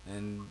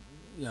 and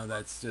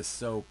that's just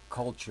so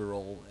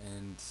cultural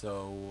and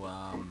so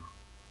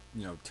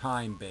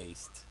time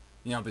based,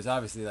 because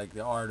obviously like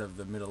the art of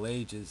the Middle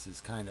Ages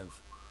is kind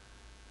of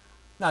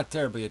not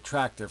terribly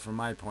attractive from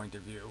my point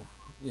of view.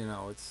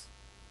 It's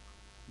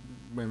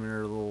women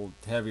are a little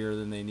heavier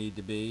than they need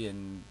to be,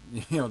 and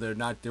they're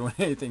not doing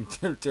anything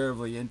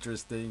terribly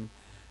interesting,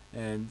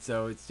 and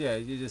so it's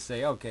you just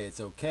say okay, it's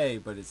okay,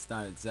 but it's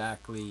not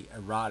exactly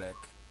erotic.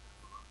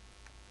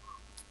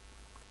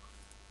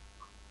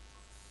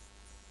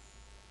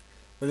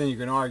 But then you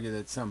can argue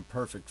that some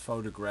perfect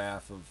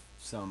photograph of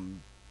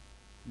some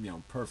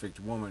perfect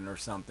woman or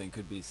something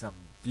could be some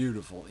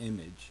beautiful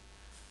image,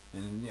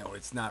 and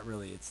it's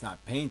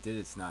not painted,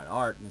 it's not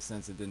art in the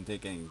sense it didn't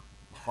take any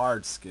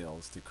hard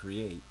skills to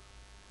create,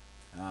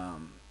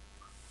 um,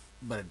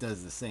 but it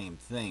does the same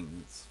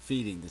thing. It's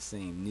feeding the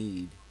same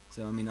need.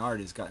 So I mean,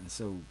 art has gotten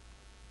so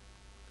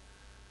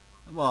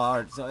well.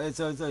 Art, yeah,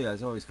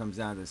 it always comes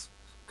down to this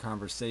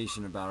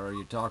conversation about: are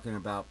you talking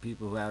about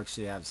people who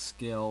actually have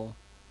skill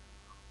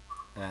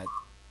at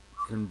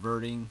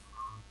converting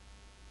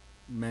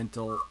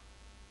mental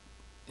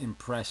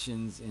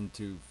impressions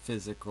into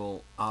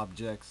physical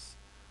objects,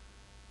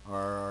 or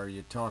are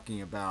you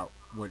talking about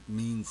what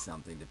means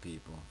something to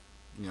people?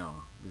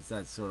 Because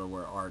that's sort of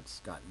where art's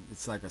gotten.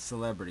 It's like a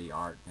celebrity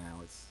art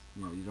now. It's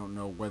You don't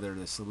know whether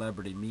the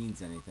celebrity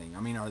means anything. I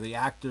mean, are the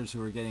actors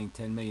who are getting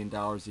 $10 million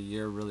a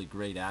year really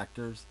great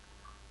actors,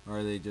 or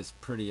are they just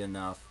pretty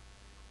enough?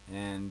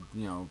 And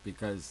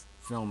because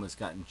film has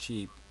gotten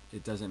cheap,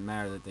 it doesn't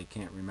matter that they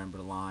can't remember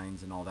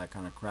lines and all that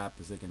kind of crap,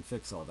 because they can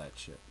fix all that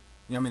shit.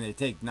 I mean, they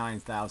take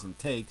 9,000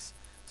 takes,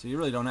 so you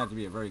really don't have to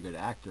be a very good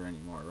actor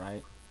anymore,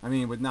 right? I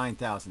mean, with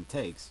 9,000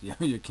 takes,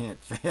 you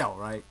can't fail,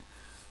 right?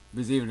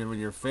 Because even when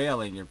you're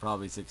failing, you're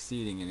probably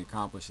succeeding in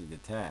accomplishing the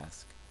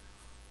task.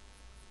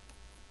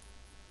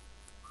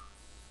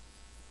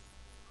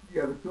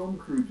 Yeah, the film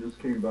crew just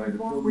came by to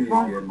film We me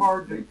find it again.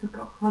 hard They to took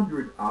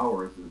 100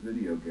 hours of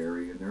video,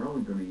 Gary, and they're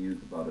only going to use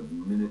about a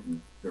minute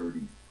and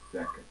 30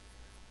 seconds.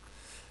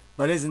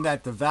 But isn't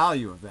that the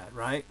value of that,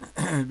 right?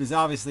 Because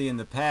obviously in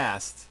the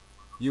past,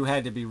 you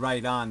had to be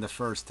right on the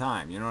first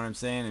time. You know what I'm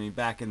saying? I mean,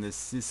 back in the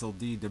Cecil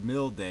D.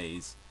 DeMille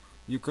days,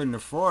 you couldn't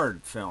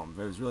afford film.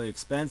 It was really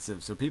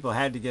expensive. So people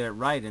had to get it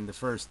right in the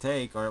first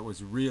take, or it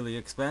was really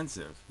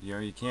expensive.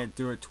 You can't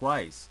do it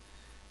twice.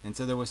 And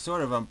so there was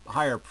sort of a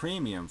higher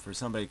premium for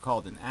somebody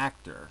called an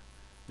actor,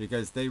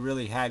 because they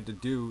really had to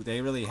do it. They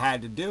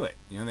had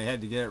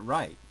to get it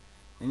right.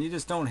 And you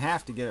just don't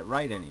have to get it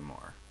right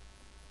anymore.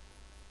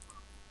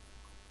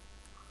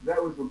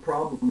 That was the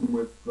problem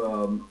with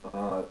Ayn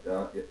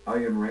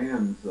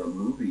Rand's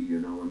movie,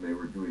 when they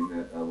were doing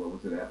that, what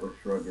was it, Atlas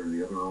Shrugged or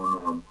the other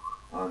one?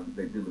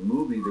 They did the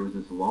movie, there was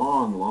this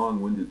long,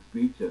 long-winded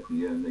speech at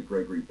the end that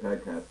Gregory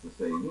Peck has to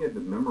say, and he had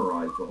to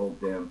memorize the whole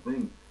damn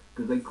thing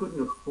because they couldn't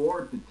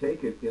afford to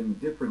take it in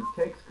different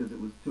takes because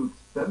it was too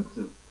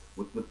expensive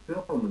with the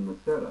film and the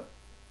setup.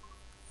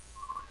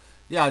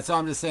 Yeah, so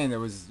I'm just saying there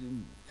was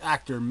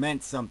actor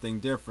meant something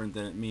different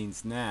than it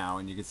means now,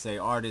 and you could say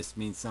artist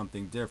means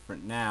something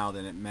different now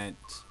than it meant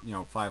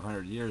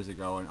 500 years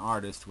ago. An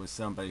artist was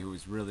somebody who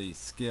was really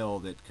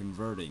skilled at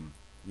converting,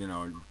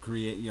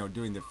 create,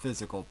 doing the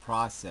physical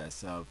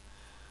process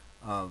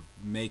of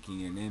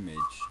making an image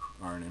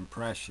or an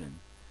impression.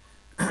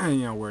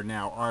 Where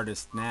now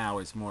artist now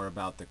is more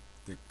about the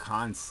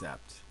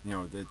concept,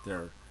 that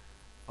they're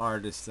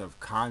artists of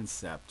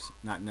concept,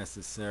 not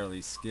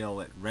necessarily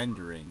skill at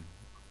rendering.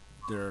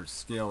 Their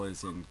skill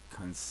is in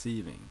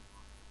conceiving.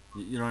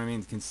 You know what I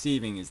mean?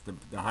 Conceiving is the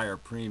higher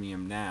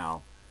premium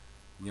now.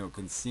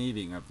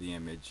 Conceiving of the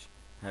image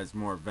has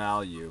more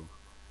value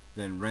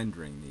than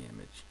rendering the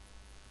image.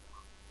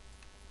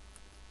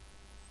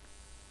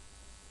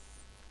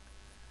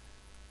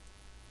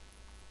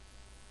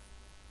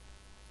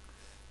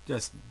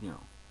 Just, the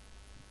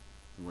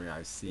way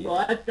I see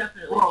Well, it. that's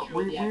definitely Well, true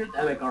in the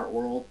academic art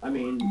world. I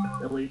mean,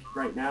 at least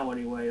right now,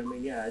 anyway. I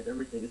mean, yeah,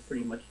 everything is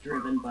pretty much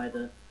driven by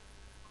the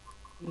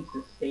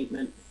thesis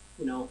statement,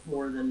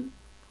 more than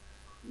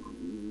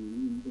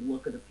the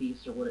look of the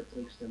piece or what it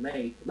takes to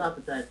make. Not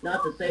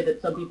to say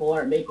that some people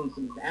aren't making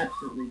some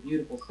absolutely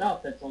beautiful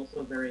stuff. That's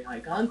also very high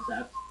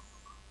concept.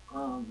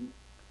 Um,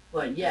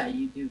 but yeah,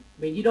 you do.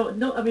 I mean, you don't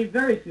know. I mean,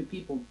 very few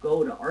people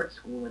go to art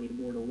school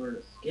anymore to learn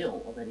a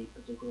skill of any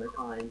particular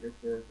kind or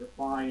to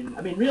refine.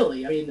 I mean,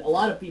 really. I mean, a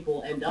lot of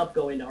people end up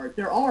going to art.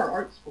 There are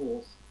art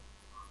schools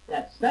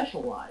that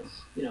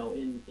specialize,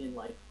 in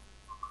like,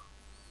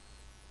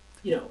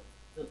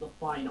 the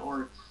fine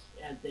arts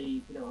as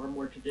they, are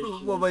more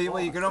traditionally Well, you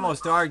taught. can But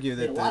almost argue I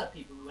mean, that a the lot of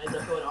people who end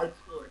up going to art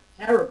school are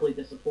terribly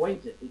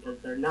disappointed because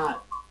they're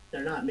not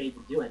made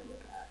to do any of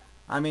that.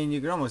 I mean,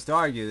 you could almost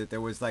argue that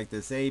there was like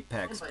this And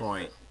apex vice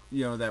point,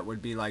 versa. that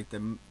would be like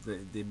the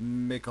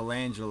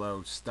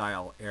Michelangelo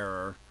style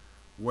error,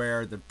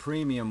 where the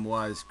premium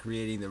was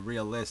creating the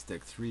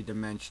realistic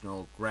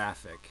three-dimensional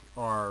graphic,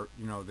 or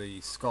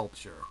the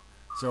sculpture.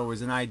 So it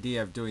was an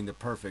idea of doing the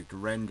perfect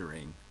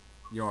rendering,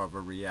 of a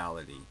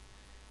reality.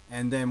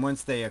 And then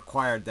once they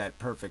acquired that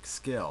perfect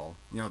skill,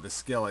 the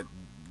skill at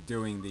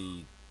doing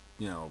the,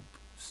 you know,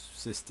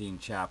 Sistine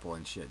Chapel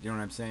and shit. You know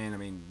what I'm saying? I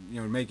mean,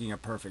 making a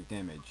perfect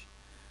image,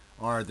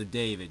 or the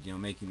David,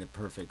 making the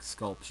perfect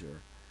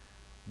sculpture.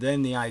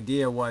 Then the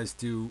idea was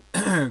to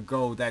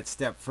go that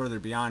step further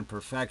beyond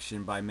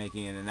perfection by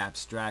making it an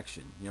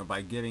abstraction,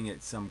 by giving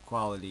it some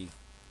quality.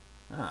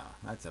 Oh,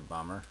 that's a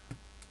bummer.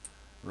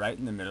 Right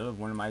in the middle of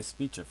one of my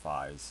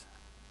speechifies.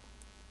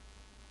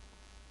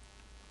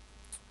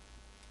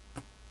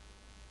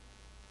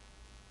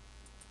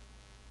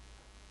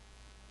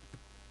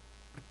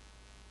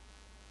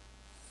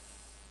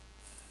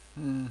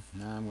 Now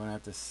I'm going to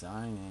have to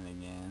sign in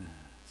again.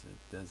 So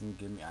it doesn't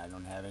give me, I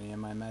don't have any of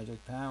my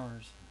magic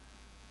powers.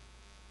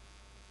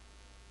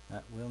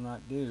 That will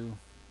not do.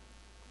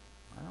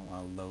 I don't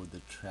want to load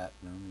the chat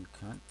room,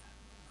 you cunt.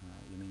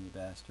 You mean you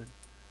bastard?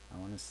 I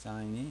want to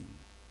sign in.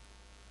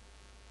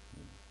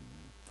 You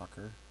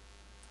fucker.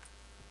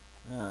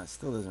 It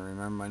still doesn't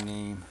remember my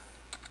name.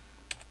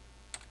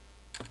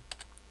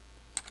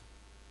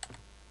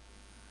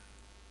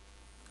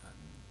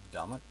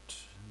 Dumb it.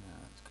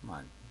 Come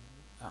on.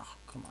 Oh,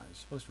 come on. You're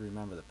supposed to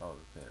remember the poet.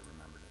 Okay, I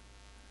remembered it.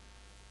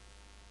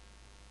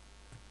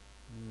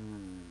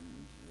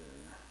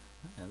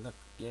 Yeah, look,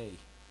 yay.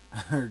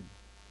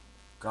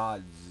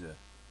 Gods.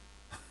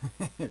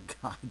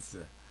 Gods.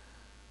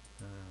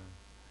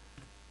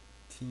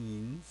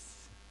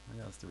 teens.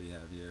 What else do we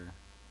have here?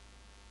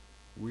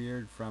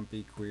 Weird,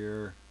 frumpy,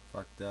 queer,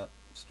 fucked up,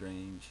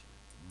 strange.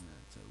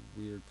 It's a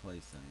weird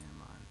place I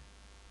am on.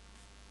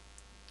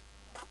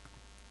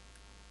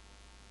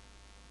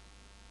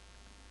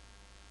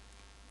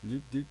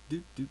 Doop doop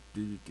doop doop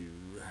doop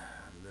doop.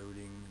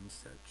 Loading and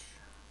such.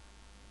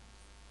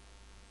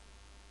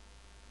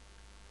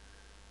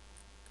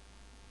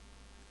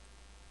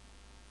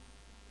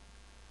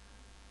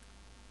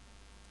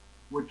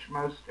 Which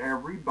most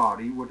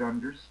everybody would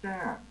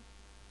understand.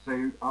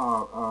 Say,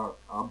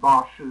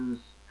 Bosch's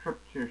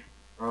triptych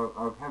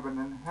of Heaven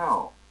and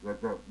Hell,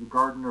 the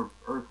Garden of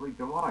Earthly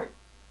Delight.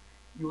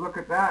 You look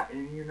at that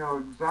and you know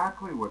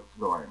exactly what's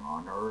going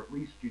on, or at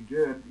least you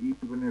did,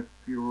 even if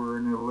you were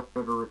an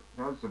illiterate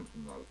peasant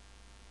in those.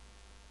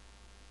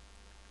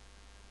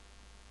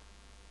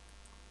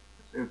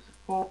 It's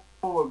full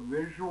of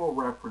visual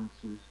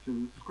references to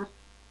the script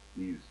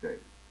these days.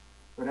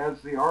 But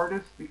as the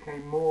artist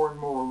became more and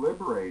more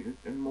liberated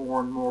and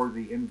more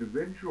the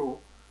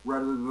individual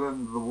rather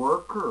than the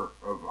worker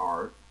of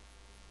art,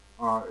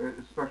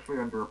 especially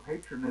under a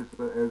patron,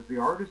 as the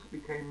artist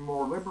became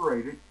more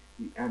liberated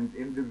and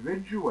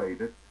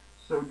individuated,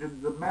 so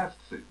did the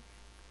message.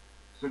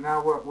 So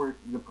now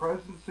the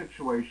present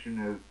situation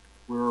is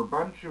we're a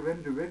bunch of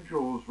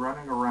individuals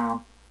running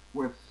around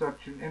with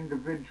such an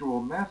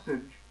individual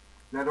message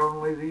that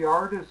only the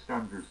artist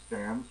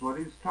understands what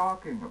he's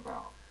talking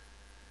about.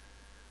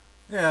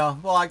 Yeah,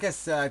 well, I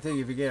guess I think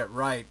if you get it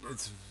right,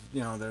 it's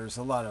there's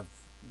a lot of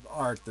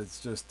art that's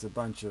just a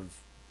bunch of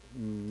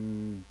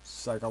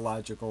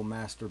psychological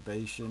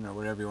masturbation or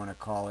whatever you want to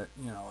call it.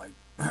 Like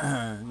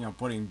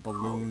putting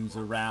balloons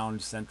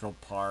around Central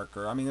Park,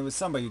 or I mean, there was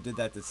somebody who did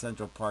that to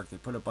Central Park. They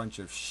put a bunch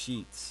of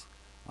sheets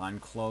on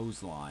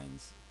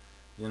clotheslines,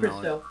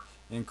 Christo.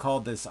 and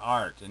called this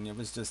art, and it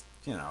was just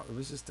it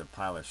was just a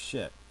pile of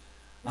shit.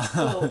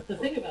 So the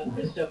thing about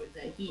Christo is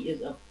that he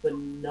is a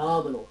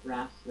phenomenal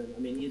draftsman.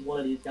 I mean, he's one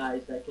of these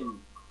guys that can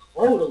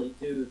totally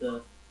do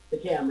the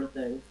camera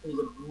thing. He's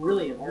a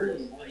brilliant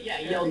artist. But yeah,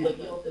 he also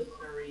does this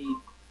very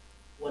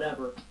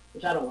whatever,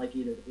 which I don't like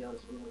either, to be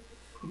honest with you.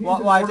 He's Well,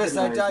 an I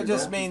organizer, just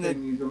that's mean the that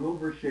thing. He's a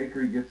mover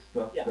shaker. He gets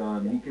stuff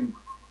done.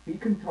 Yeah. He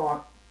can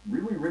talk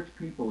really rich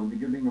people into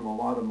giving him a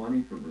lot of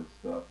money for this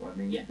stuff. I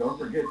mean, don't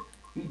forget,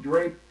 he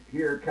draped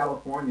here,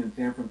 California and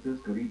San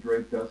Francisco. He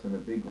draped us in a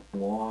big,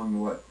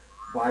 long,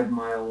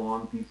 5-mile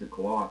long piece of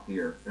cloth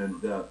here,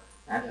 and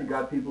actually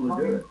got people to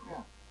do it.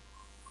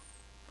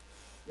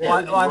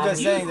 Well, I'm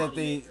just saying that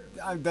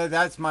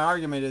that's my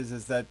argument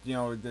is that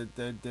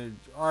the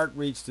art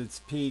reached its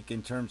peak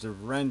in terms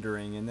of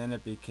rendering, and then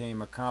it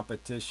became a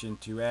competition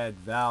to add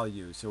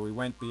value. So we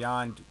went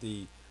beyond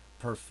the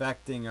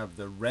perfecting of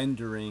the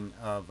rendering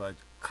of a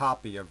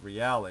copy of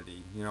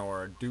reality,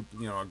 or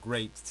a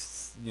great,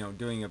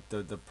 doing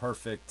the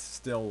perfect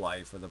still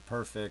life or the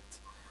perfect,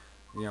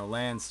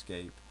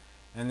 landscape,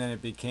 and then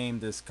it became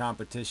this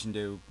competition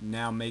to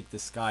now make the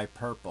sky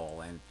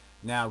purple and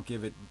now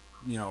give it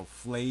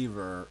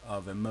flavor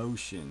of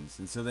emotions.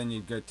 And so then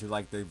you'd go to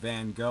like the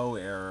Van Gogh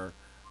era,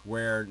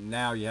 where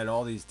now you had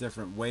all these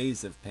different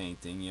ways of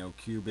painting,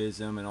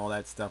 cubism and all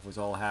that stuff was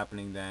all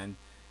happening then.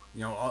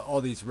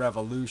 All these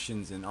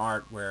revolutions in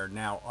art, where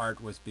now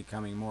art was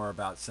becoming more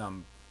about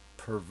some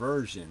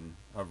perversion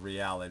of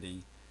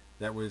reality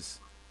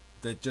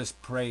that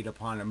just preyed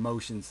upon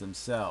emotions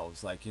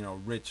themselves, like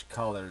rich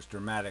colors,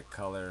 dramatic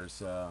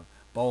colors,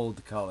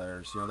 bold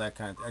colors, that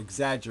kind of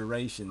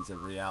exaggerations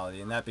of reality.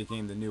 And that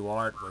became the new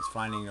art, was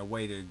finding a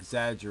way to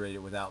exaggerate it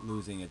without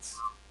losing its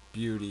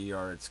beauty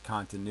or its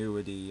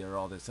continuity or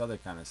all this other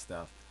kind of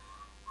stuff.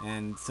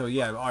 And so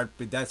art,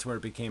 that's where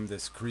it became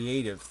this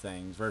creative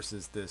thing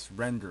versus this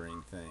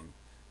rendering thing.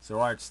 So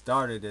art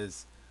started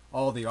as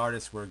all the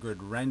artists were good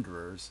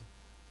renderers,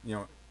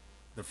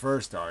 the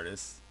first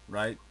artists,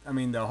 right? I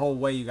mean, the whole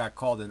way you got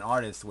called an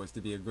artist was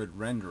to be a good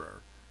renderer.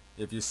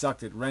 If you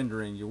sucked at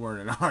rendering, you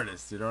weren't an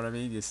artist. You know what I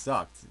mean? You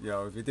sucked.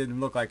 If it didn't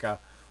look like a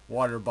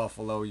water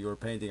buffalo you were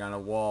painting on a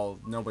wall,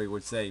 nobody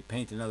would say,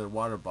 paint another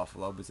water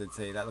buffalo, but they'd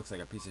say, that looks like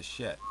a piece of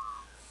shit.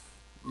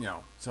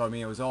 So I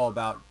mean, it was all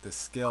about the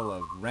skill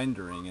of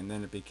rendering, and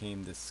then it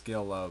became the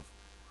skill of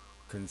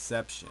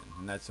conception.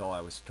 And that's all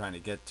I was trying to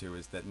get to,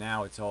 is that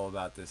now it's all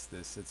about this,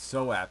 it's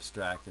so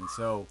abstract and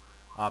so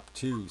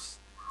obtuse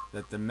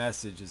that the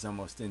message is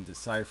almost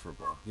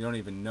indecipherable. You don't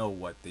even know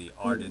what the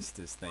artist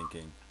is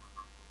thinking.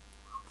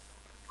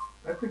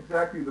 That's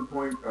exactly the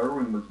point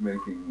Erwin was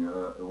making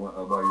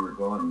while you were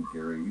gone,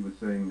 Gary. He was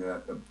saying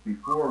that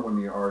before,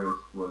 when the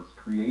artist was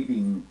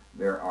creating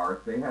their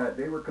art,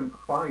 they were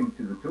confined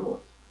to the tools.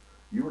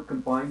 You were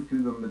confined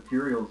to the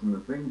materials and the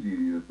things you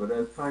used. But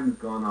as time has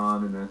gone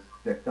on and as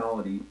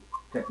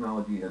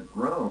technology has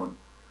grown,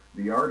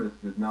 the artist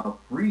is now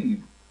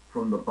freed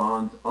from the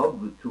bonds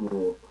of the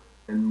tool,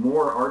 and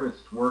more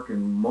artists work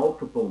in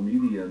multiple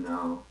media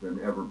now than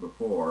ever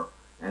before.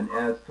 And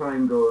as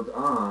time goes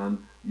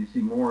on, you see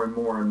more and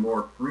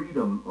more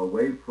freedom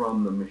away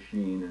from the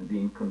machine and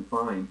being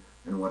confined.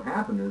 And what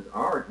happened is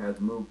art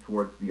has moved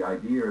towards the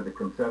idea or the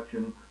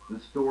conception, the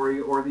story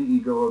or the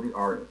ego of the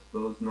artist.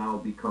 Those now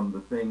become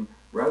the thing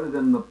rather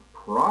than the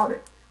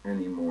product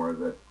anymore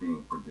that's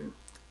being produced.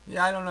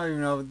 Yeah, I don't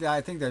know.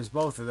 I think there's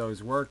both of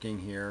those working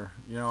here.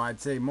 I'd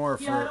say more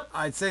Yeah, for.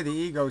 I'd say the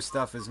ego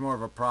stuff is more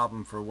of a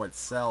problem for what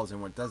sells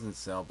and what doesn't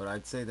sell. But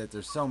I'd say that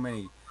there's so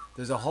many.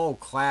 There's a whole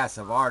class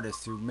of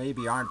artists who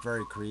maybe aren't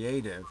very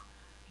creative,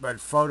 but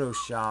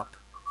Photoshop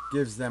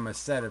gives them a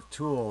set of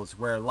tools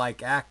where,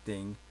 like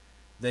acting,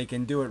 they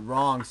can do it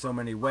wrong so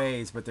many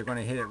ways, but they're going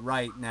to hit it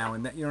right now.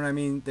 And you know what I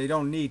mean? They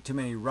don't need too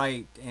many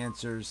right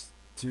answers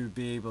to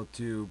be able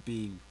to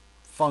be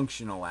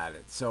functional at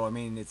it. So I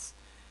mean,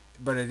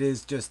 but it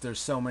is just there's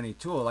so many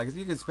tools. Like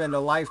you could spend a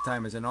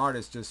lifetime as an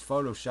artist just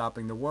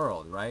photoshopping the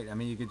world, right? I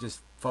mean, you could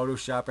just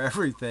Photoshop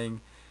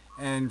everything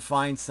and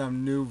find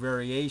some new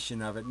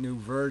variation of it, new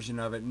version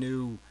of it,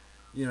 new,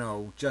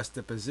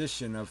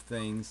 juxtaposition of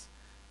things,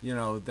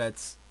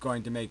 that's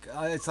going to make.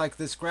 It's like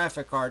this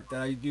graphic art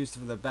that I used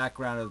for the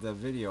background of the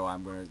video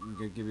I'm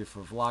gonna give you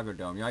for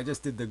Vlogodome. I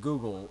just did the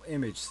Google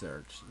image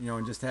search,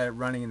 and just had it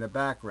running in the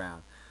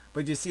background.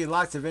 But you see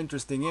lots of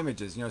interesting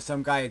images.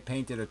 Some guy had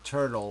painted a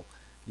turtle,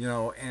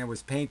 and it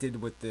was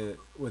painted with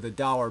a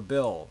dollar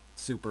bill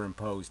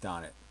superimposed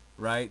on it,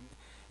 right?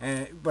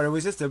 But it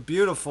was just a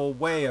beautiful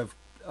way of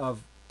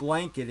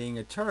blanketing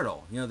a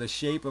turtle. The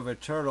shape of a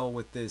turtle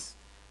with this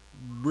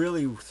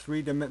really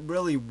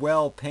really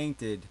well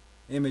painted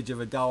image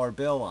of a dollar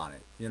bill on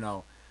it.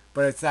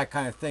 But it's that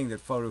kind of thing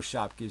that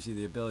Photoshop gives you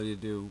the ability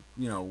to do,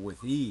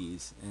 with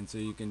ease, and so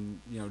you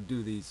can,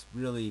 do these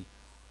really,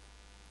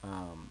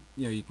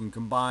 you can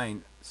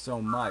combine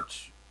so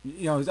much.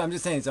 I'm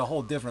just saying it's a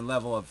whole different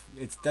level of.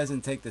 It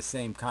doesn't take the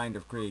same kind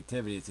of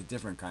creativity. It's a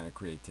different kind of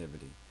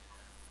creativity.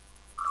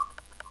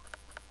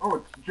 Oh,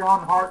 it's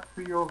John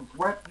Hartfield's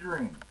Wet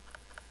Dream.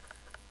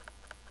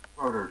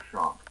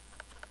 Photoshop.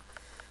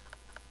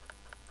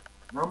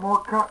 No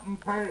more cut and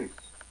paste.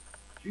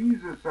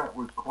 Jesus, that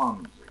was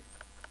clumsy.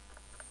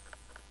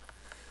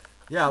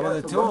 Yeah,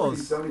 well, the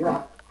Celebrities tools. don't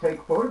even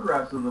take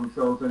photographs of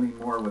themselves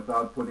anymore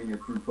without putting it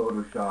through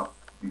Photoshop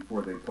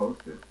before they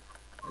post it.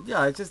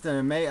 Yeah, it's just an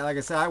amazing. Like I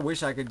said, I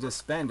wish I could just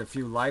spend a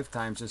few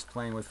lifetimes just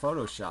playing with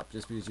Photoshop,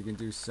 just because you can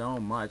do so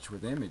much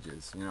with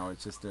images.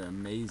 It's just an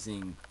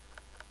amazing,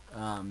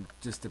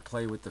 just to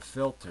play with the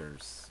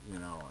filters.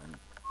 And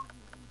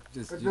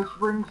just. But this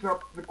brings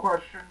up the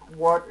question,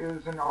 what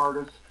is an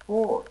artist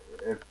for,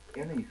 if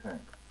anything?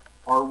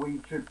 Are we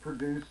to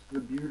produce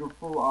the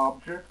beautiful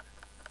object?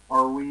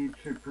 Are we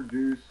to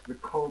produce the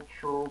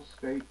cultural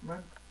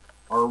statement?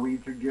 Are we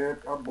to get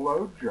a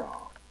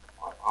blowjob?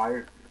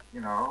 You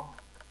know.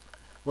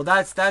 Well,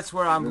 that's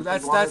where I'm. This is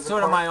That's the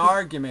sort of my questions.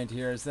 argument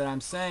here, is that I'm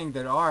saying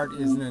that art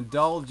is an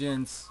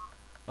indulgence,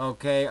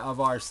 okay, of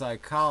our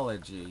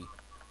psychology,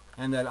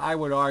 and that I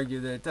would argue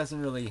that it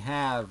doesn't really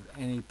have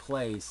any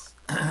place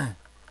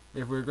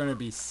if we're going to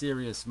be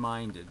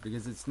serious-minded,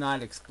 because it's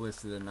not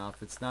explicit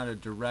enough. It's not a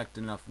direct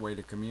enough way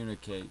to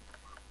communicate,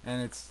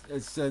 and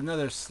it's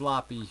another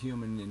sloppy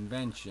human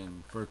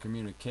invention for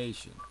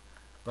communication.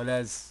 But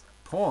as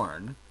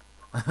porn,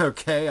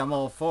 okay, I'm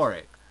all for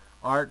it.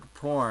 Art,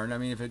 porn. I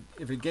mean,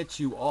 if it gets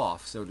you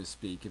off, so to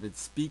speak, if it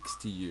speaks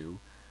to you,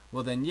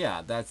 well then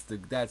yeah,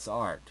 that's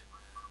art.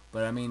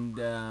 But I mean,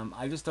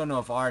 I just don't know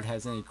if art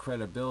has any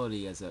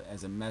credibility as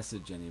a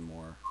message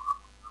anymore.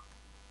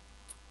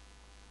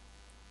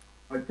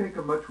 I take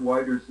a much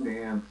wider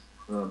stance.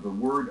 The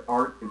word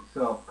art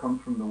itself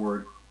comes from the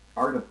word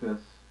artifice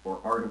or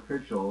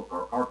artificial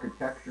or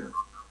architecture,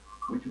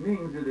 which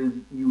means it is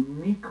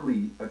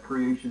uniquely a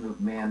creation of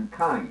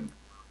mankind.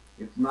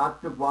 It's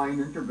not divine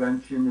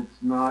intervention.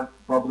 It's not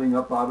bubbling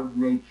up out of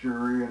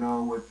nature.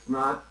 It's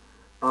not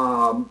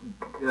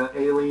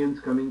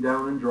aliens coming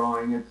down and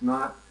drawing. It's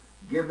not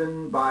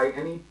given by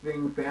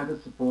anything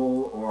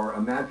fanciful or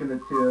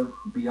imaginative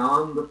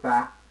beyond the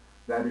fact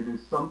that it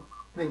is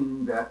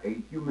something that a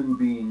human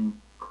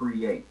being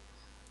creates.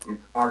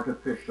 It's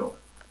artificial.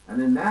 And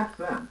in that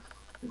sense,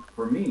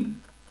 for me,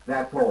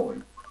 that's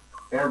holy.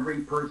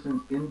 Every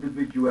person's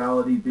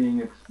individuality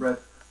being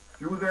expressed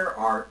through their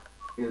art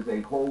is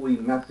a holy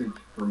message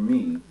for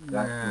me.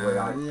 That's the way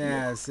I see it.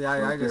 Yeah. See, So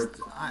I if just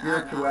there's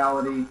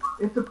spirituality,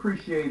 it's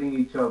appreciating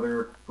each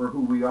other for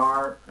who we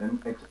are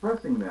and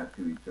expressing that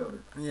to each other.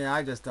 yeah,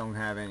 I just don't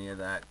have any of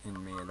that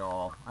in me at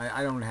all.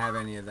 I don't have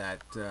any of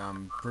that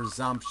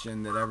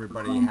presumption that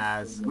everybody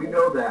has. We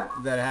know that.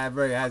 That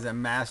everybody has a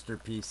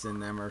masterpiece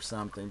in them or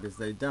something, because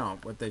they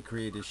don't. What they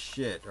create is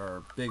shit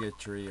or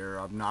bigotry or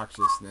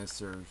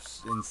obnoxiousness or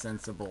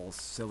insensible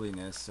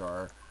silliness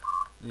or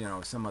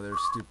some other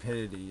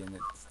stupidity, and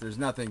there's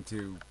nothing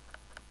to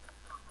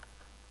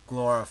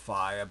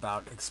glorify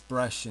about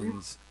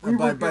expressions. We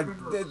were but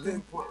given a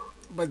simpler,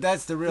 but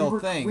that's the real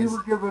thing. we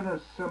were given a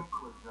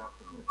simpler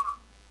definition.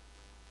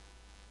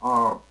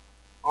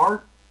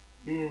 Art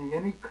being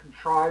any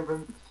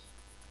contrivance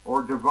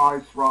or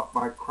device wrought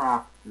by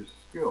craft or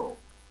skill.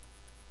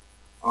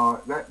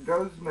 That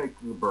does make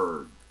the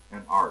bird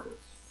an artist.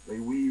 They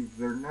weave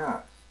their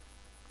nest.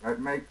 That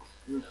makes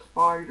the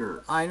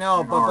spiders. I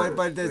know, And but artists,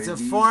 it's they a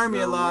need their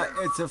formula.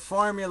 web. It's a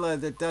formula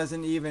that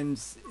doesn't even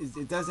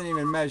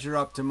measure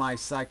up to my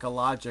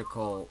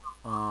psychological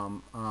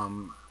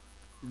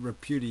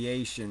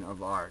repudiation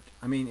of art.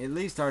 I mean, at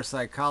least our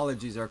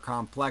psychologies are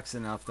complex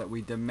enough that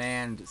we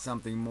demand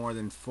something more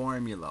than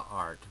formula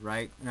art,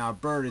 right? Now,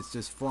 Bird is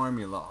just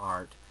formula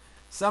art.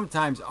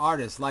 Sometimes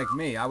artists like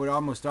me, I would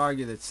almost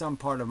argue that some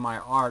part of my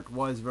art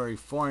was very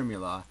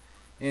formula,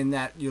 in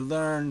that you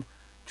learn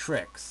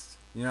tricks,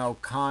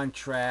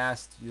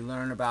 contrast, you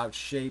learn about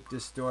shape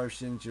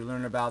distortions, you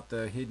learn about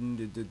the hidden,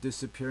 the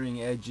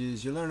disappearing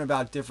edges, you learn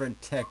about different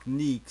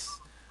techniques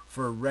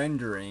for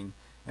rendering,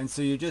 and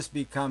so you just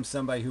become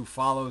somebody who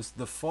follows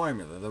the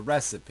formula, the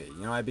recipe.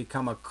 I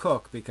become a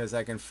cook because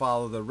I can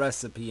follow the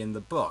recipe in the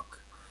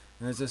book.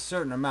 And there's a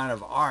certain amount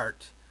of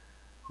art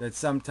that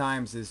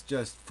sometimes is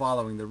just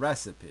following the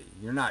recipe.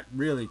 You're not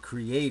really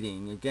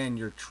creating. Again,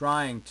 you're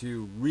trying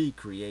to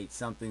recreate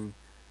something,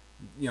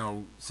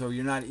 so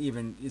you're not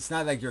even, it's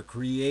not like you're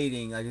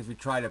creating, like if you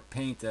try to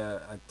paint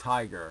a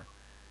tiger,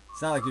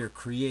 it's not like you're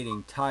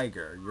creating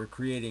tiger. You're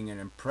creating an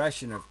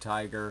impression of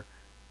tiger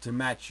to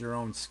match your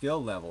own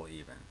skill level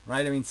even,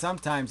 right? I mean,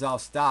 sometimes I'll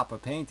stop a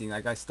painting.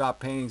 Like I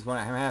stop paintings when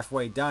I'm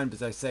halfway done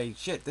because I say,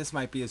 shit, this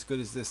might be as good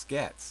as this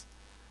gets.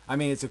 I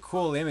mean, it's a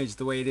cool image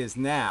the way it is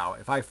now.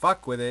 If I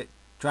fuck with it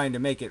trying to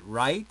make it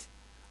right,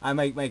 I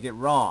might make it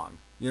wrong,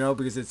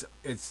 because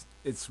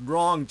it's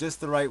wrong just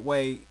the right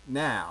way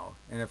now.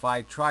 And if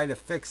I try to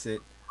fix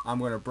it, I'm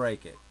going to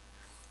break it.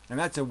 And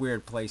that's a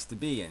weird place to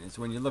be in. It's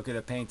when you look at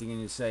a painting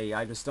and you say,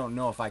 I just don't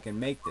know if I can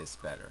make this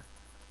better.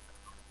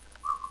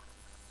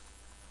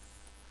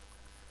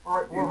 All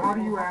right, well, how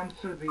do you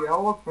answer the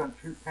elephant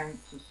who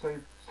paints a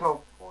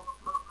self-portrait?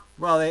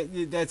 Well,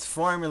 that's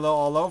formula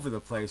all over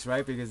the place,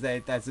 right? Because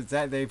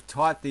they've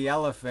taught the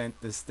elephant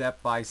the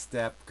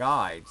step-by-step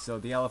guide. So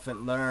the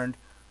elephant learned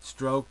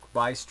stroke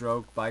by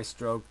stroke by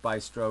stroke by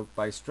stroke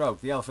by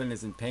stroke. The elephant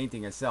isn't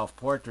painting a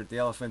self-portrait. The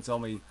elephant's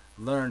only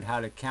learned how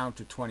to count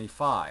to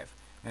 25.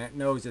 And it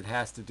knows it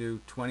has to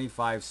do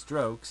 25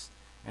 strokes,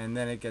 and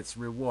then it gets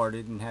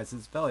rewarded and has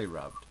its belly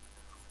rubbed.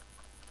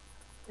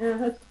 Yeah,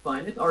 that's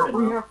fine. It's art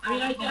We enough. have I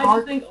mean, I just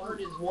art. think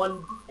art is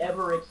one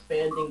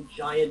ever-expanding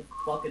giant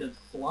bucket of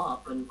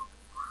slop, and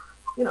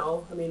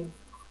I mean,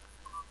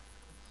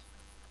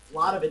 a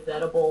lot of it's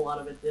edible, a lot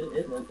of it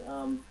isn't.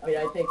 I mean,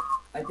 I think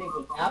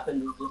what's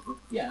happened is just this,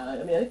 yeah.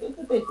 I mean, I think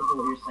it's basically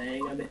what you're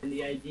saying. I mean,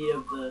 the idea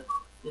of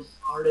this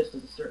artist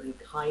as a certain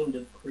kind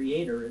of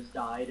creator has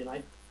died, and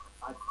I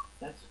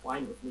that's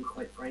fine with me,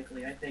 quite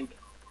frankly. I think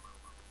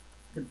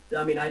the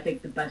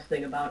best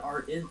thing about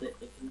art is that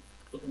it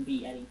can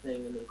be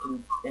anything, and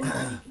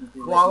anybody can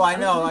do it. Well, I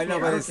don't know, really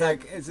but care. it's I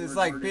don't like care if it's you're an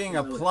like artist, being a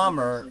although it sounds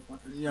plumber. so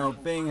fucking special.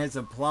 Being as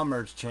a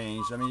plumber's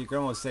changed. I mean, you could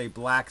almost say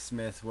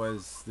blacksmith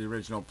was the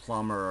original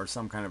plumber or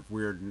some kind of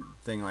weird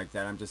thing like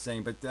that. I'm just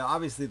saying, but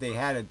obviously they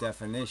had a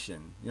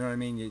definition. You know what I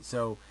mean?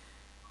 So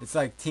it's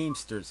like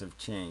Teamsters have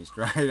changed,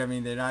 right? I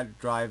mean, they're not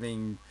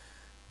driving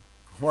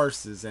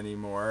horses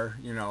anymore.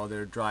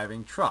 They're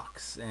driving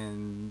trucks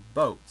and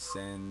boats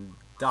and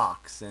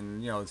docks,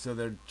 and so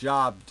their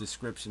job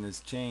description has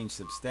changed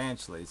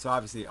substantially. So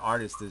obviously,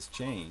 artist has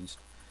changed.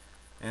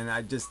 And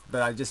I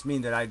just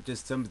mean that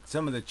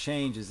some of the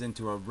change is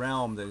into a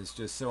realm that is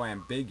just so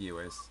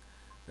ambiguous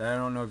that I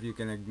don't know if you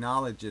can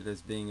acknowledge it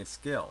as being a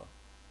skill.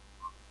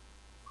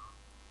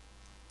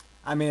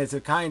 I mean, it's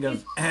a kind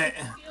of It's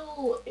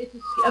a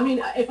skill. I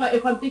mean,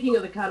 if I'm thinking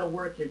of the kind of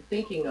work you're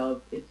thinking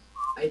of,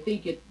 I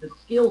think it's the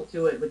skill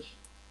to it, which,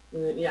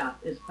 yeah,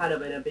 is kind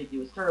of an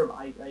ambiguous term.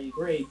 I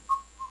agree.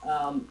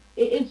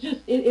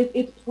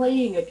 It's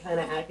playing a kind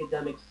of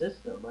academic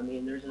system. I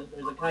mean,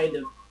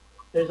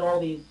 there's all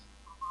these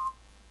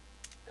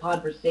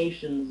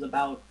conversations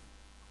about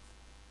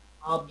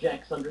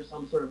objects under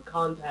some sort of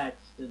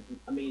context. And,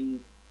 I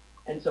mean,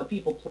 and so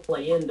people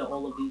play into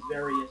all of these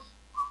various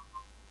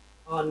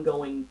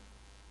ongoing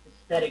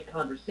aesthetic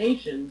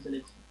conversations, and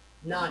it's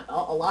not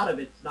a lot of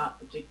it's not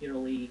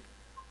particularly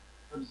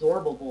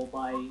absorbable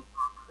by.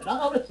 And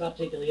all of it's not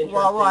particularly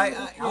interesting or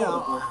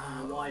palatable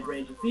to a wide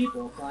range of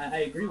people. So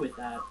I agree with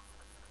that.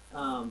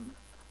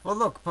 Well,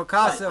 look,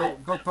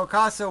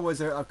 Picasso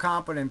was a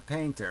competent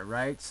painter,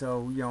 right?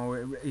 So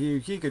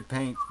he could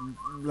paint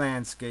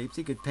landscapes,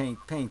 he could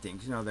paint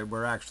paintings, that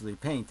were actually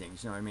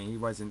paintings. I mean, he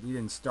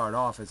didn't start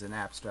off as an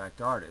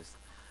abstract artist.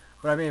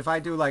 But I mean, if I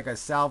do like a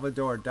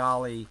Salvador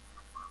Dali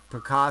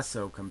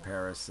Picasso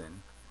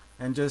comparison,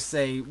 and just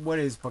say, what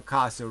is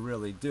Picasso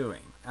really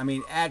doing? I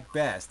mean, at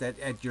best,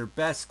 at your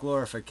best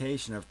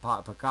glorification of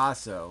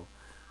Picasso,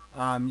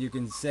 you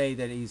can say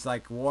that he's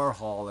like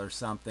Warhol or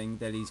something,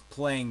 that he's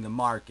playing the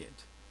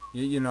market.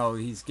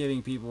 He's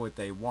giving people what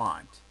they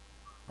want.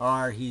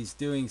 Or he's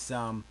doing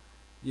some,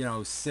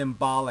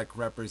 symbolic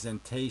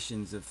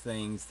representations of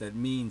things that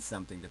mean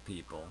something to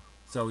people.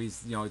 So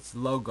it's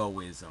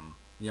logoism,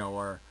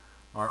 or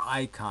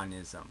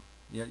iconism,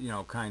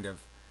 kind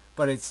of.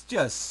 But it's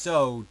just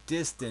so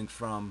distant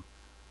from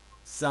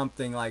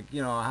something like,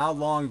 how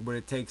long would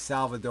it take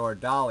Salvador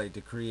Dali to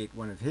create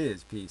one of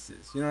his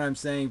pieces? You know what I'm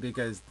saying?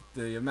 Because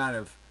the amount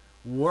of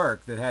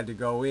work that had to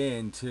go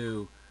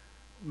into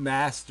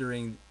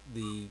mastering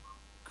the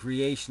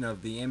creation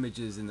of the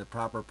images in the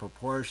proper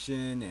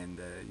proportion and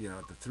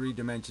the three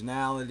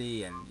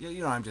dimensionality, and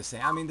I'm just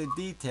saying, I mean, the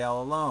detail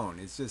alone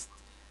is just,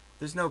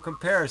 there's no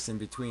comparison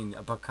between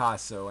a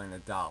Picasso and a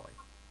Dali.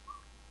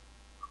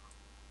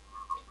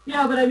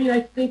 Yeah, but I mean,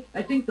 I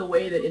think the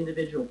way that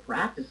individual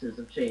practices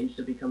have changed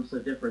to become so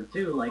different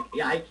too. Like,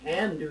 yeah, I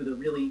can do the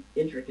really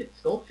intricate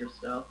sculpture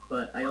stuff,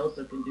 but I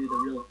also can do the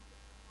real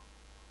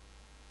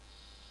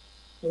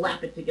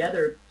slap it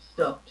together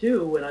stuff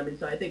too. And I mean,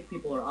 so I think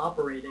people are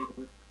operating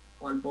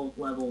on both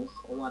levels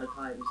a lot of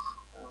times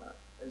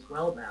as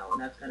well now,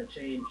 and that's kind of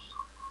changed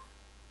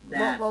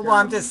that. Well,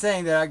 I'm just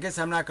saying that I guess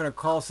I'm not going to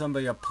call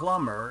somebody a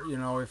plumber,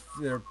 if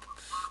they're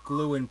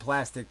gluing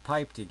plastic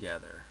pipe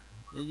together.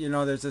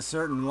 There's a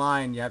certain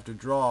line you have to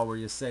draw where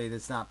you say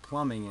that's not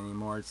plumbing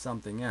anymore; it's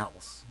something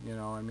else.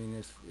 I mean,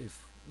 if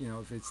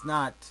it's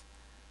not.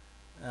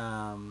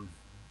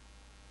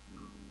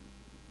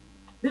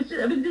 This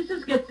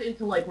just gets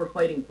into like we're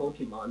fighting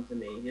Pokemon to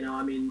me.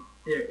 I mean,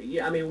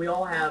 yeah, I mean, we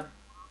all have.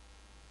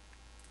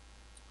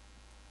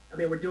 I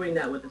mean, we're doing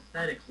that with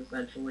aesthetics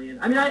essentially, and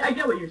I mean, I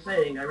get what you're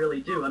saying. I really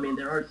do. I mean,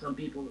 there are some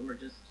people who are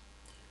just.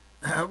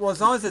 Well, as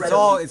long as it's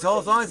all, as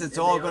long as it's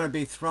all going to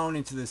be thrown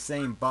into the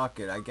same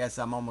bucket, I guess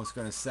I'm almost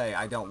going to say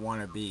I don't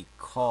want to be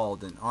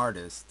called an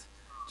artist,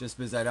 just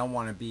because I don't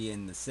want to be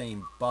in the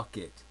same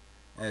bucket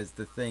as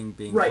the thing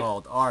being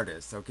called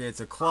artist. Okay,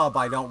 it's a club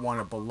I don't want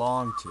to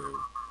belong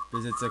to,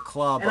 because it's a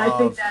club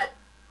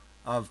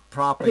of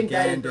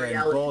propaganda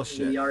and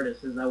bullshit. The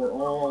artists is that we're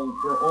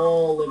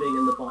all living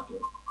in the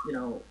bucket.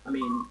 I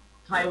mean,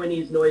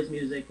 Taiwanese noise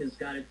music has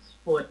got its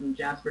foot in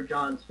Jasper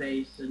John's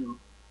face, and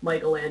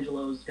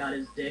Michelangelo's got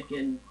his dick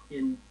in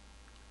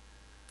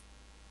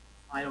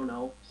I don't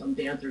know, some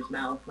dancer's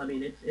mouth. I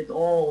mean, it's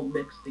all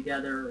mixed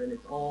together, and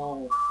it's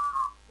all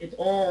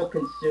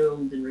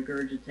consumed and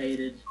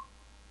regurgitated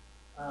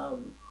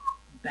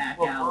back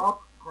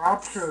out.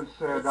 Groucho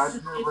said,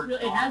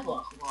 it has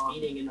lost its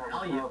meaning and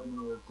value.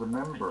 As a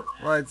member.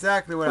 Well,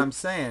 exactly what I'm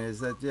saying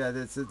is that, yeah,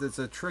 it's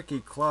a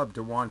tricky club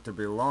to want to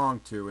belong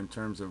to in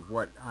terms of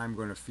what I'm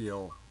going to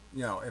feel,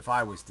 if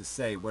I was to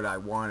say what I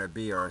want to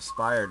be or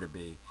aspire to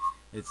be.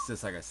 It's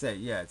just like I say,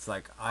 yeah, it's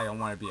like I don't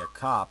want to be a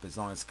cop as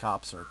long as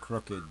cops are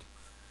crooked,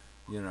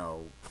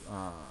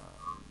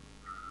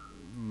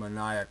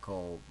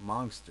 maniacal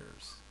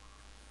monsters.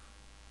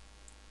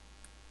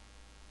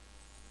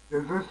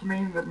 Does this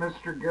mean that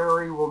Mr.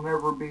 Gary will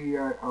never be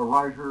a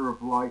writer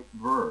of light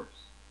verse?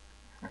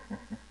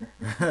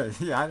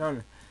 Yeah, I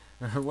don't.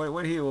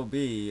 What he will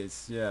be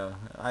is, yeah,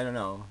 I don't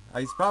know.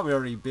 He's probably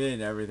already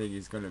been everything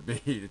he's going to be,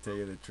 to tell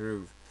you the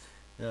truth.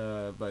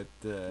 But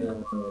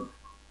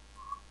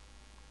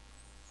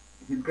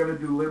he's going to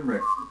do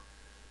limericks.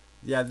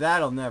 Yeah,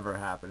 that'll never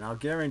happen. I'll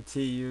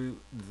guarantee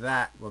you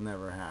that will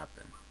never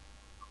happen.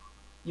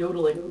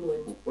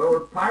 Yodeling.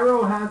 Well, if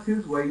Pyro has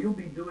his way, you'll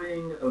be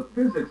doing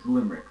physics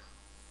limericks.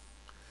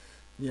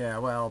 Yeah,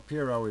 well,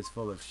 Pyro is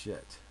full of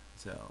shit,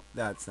 so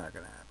that's not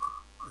going to happen.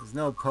 There's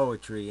no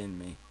poetry in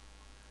me.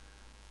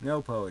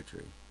 No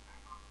poetry.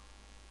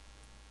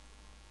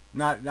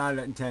 Not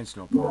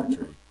intentional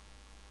poetry.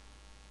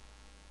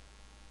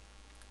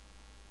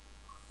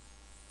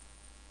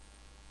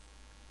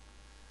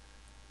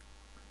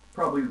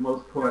 Probably the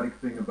most poetic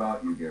thing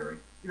about you, Gary.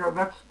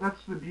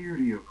 That's the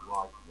beauty of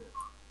life.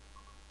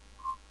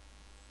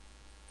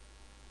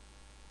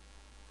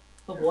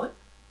 Of what?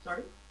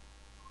 Sorry?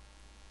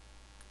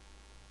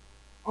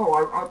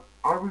 Oh,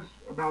 I was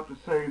about to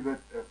say that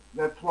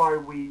that's why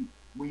we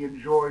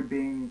enjoy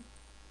being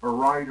a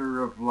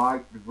writer of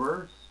light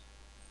verse.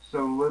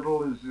 So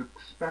little is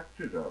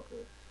expected of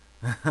it.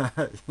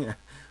 Yeah.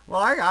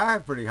 Well, I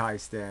have pretty high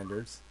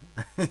standards.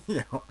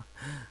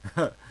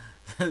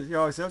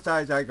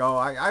 Sometimes I go,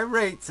 I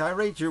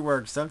rate your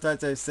work.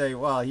 Sometimes I say,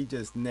 well, he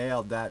just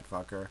nailed that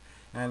fucker.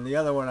 And the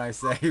other one I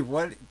say,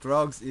 what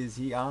drugs is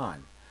he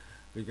on?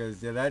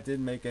 Because that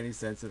didn't make any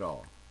sense at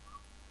all.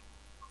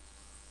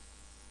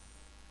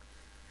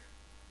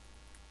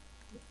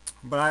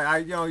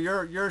 But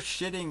you're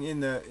shitting in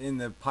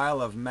the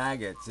pile of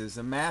maggots is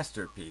a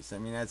masterpiece. I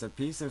mean, as a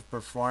piece of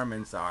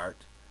performance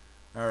art,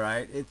 all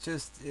right. It's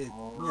just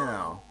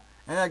and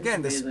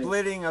again, the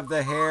splitting of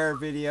the hair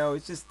video,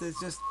 it's just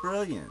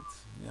brilliant.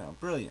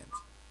 Brilliant.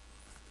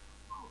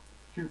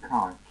 Too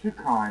kind.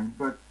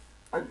 But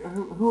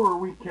who are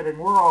we kidding?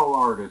 We're all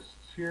artists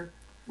here.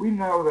 We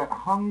know that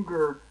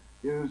hunger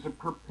is a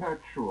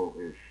perpetual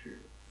issue.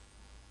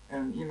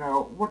 And,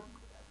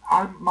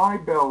 my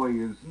belly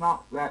is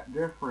not that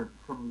different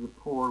from the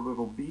poor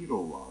little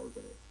beetle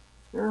larvae.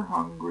 They're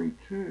hungry,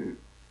 too.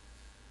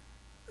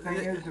 The thing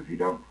is, if you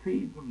don't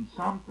feed them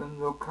something,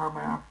 they'll come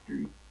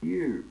after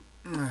you.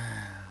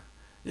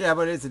 Yeah,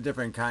 but it's a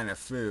different kind of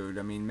food.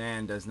 I mean,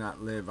 man does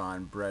not live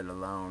on bread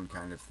alone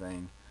kind of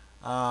thing.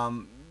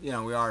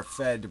 We are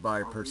fed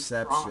by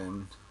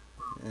perception.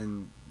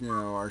 and you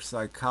know our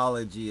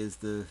psychology is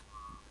the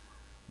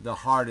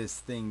hardest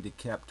thing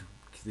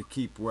to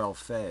keep well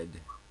fed.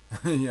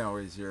 You know,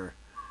 is your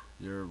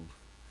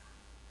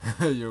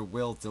your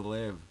will to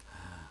live.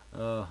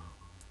 Uh,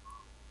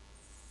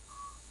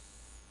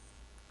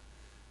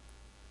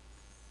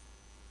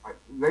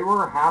 They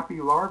were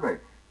happy larvae.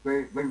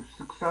 They've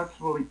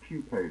successfully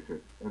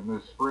pupated. In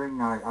the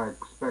spring, I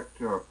expect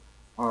the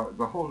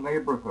whole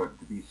neighborhood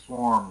to be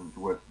swarmed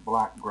with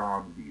black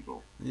ground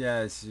beetle.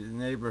 yes, your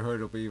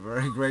neighborhood will be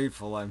very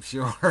grateful, I'm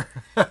sure.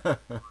 uh,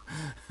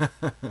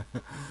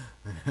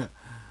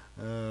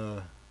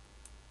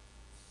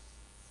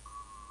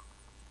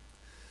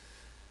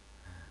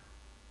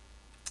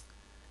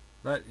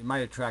 but it might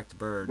attract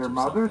birds Their or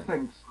mother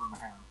something. thinks them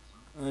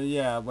handsome.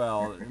 Yeah,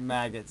 well,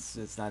 maggots,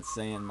 it's not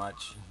saying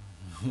much.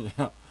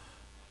 Yeah,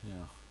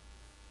 yeah.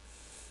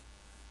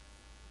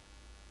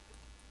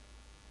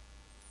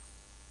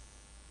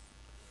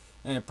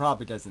 And it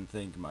probably doesn't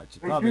think much.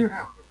 It They do probably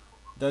have.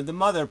 the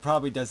mother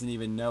probably doesn't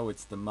even know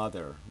it's the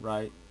mother,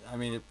 right? I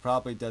mean, it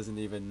probably doesn't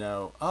even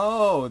know.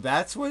 Oh,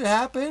 that's what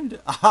happened.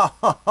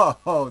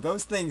 Oh,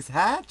 those things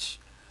hatch.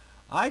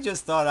 I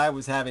just thought I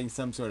was having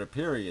some sort of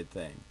period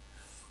thing.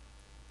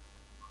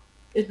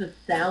 It's the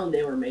sound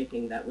they were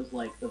making that was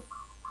like the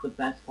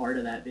best part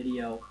of that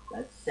video.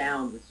 That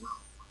sound was just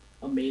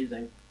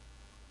amazing.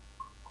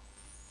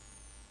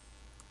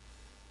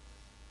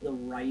 The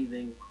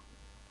writhing.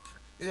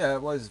 Yeah,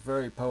 it was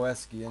very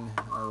Poeskian.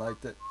 I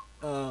liked it.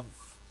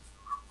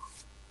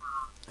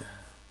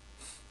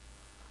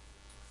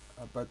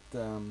 But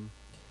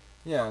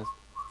yeah.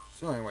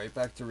 So anyway,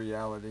 back to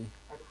reality.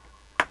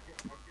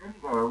 Again,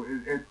 though,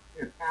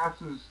 it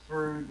passes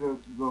through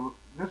the.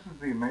 This is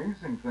the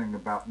amazing thing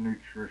about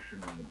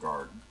nutrition in the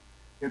garden.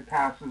 It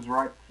passes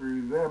right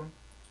through them.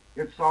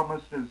 It's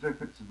almost as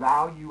if it's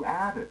value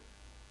added.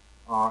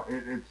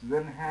 It's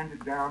then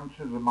handed down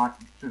to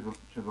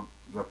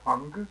the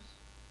fungus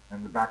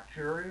and the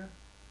bacteria,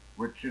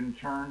 which in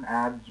turn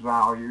adds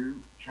value,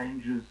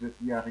 changes it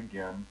yet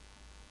again.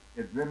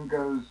 It then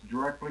goes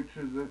directly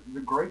to the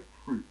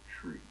grapefruit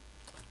tree,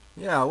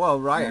 Yeah, well,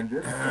 right. and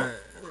it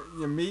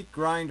Your meat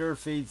grinder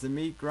feeds the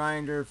meat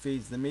grinder,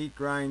 feeds the meat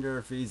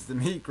grinder, feeds the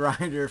meat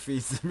grinder,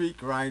 feeds the meat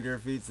grinder,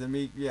 feeds the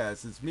meat.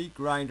 Yes, it's meat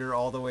grinder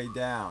all the way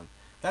down.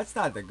 That's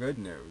not the good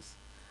news.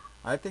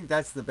 I think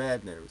that's the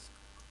bad news.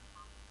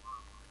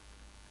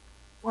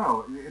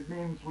 well, it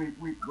means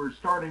we're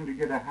starting to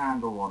get a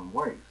handle on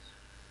waste.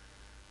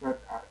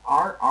 But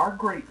our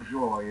great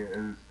joy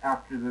is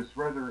after this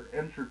rather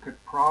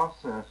intricate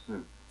process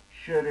of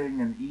shitting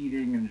and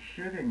eating and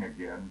shitting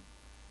again,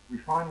 we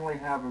finally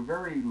have a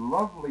very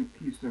lovely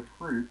piece of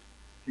fruit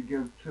to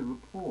give to the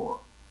poor.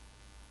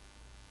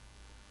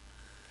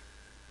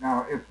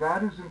 Now, if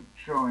that isn't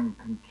showing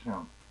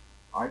contempt,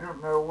 I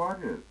don't know what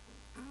is.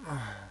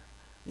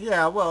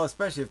 Yeah, well,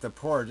 especially if the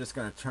poor are just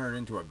going to turn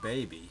into a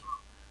baby.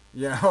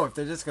 You know, if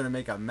they're just going to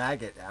make a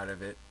maggot out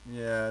of it.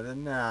 Yeah,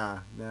 then nah,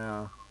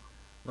 no.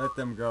 Let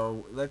them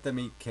go. Let them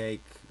eat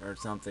cake or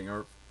something,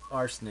 or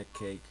arsenic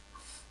cake.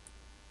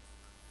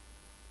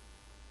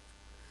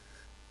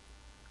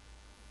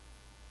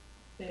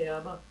 Hey,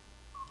 Abba.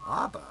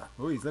 Abba.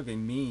 Oh, he's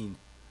looking mean.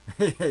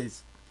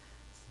 He's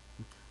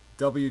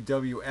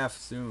WWF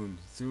soon.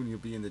 Soon he'll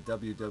be in the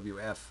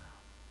WWF.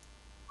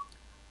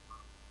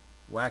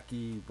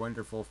 Wacky,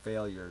 wonderful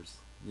failures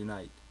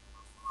unite.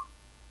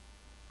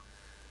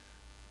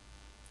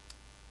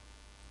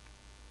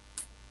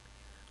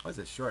 That was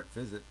a short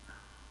visit.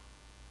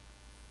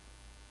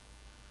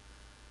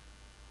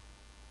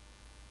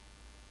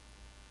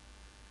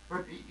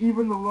 But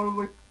even the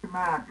lowly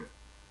maggot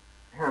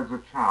has a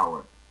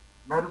talent.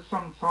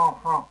 Medicine Sans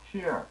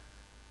Frontières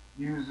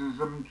uses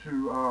them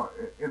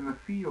in the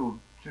field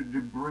to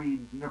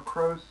debride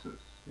necrosis.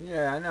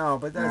 Yeah, I know,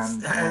 but that's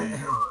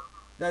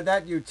And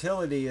that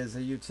utility is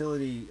a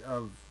utility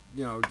of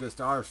just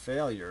our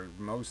failure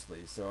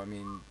mostly. So I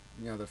mean,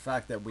 the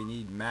fact that we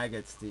need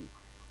maggots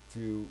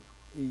to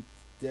eat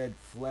dead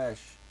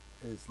flesh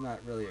is not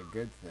really a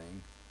good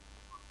thing.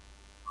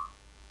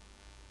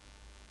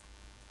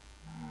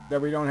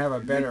 That we don't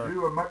have they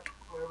do a much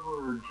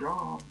cleverer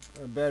job.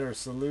 a better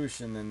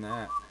solution than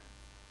that.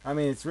 I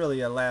mean, it's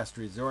really a last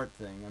resort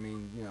thing. I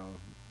mean,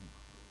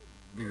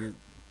 because,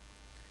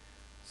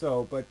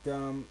 so, but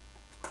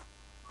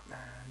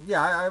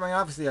yeah, I mean,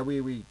 obviously,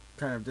 we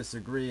kind of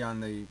disagree on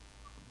the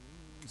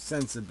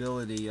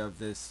sensibility of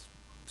this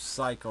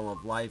cycle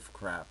of life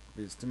crap.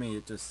 Because to me,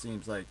 it just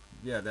seems like,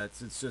 yeah,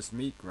 it's just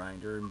meat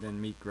grinder, and then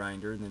meat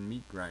grinder, and then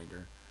meat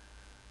grinder.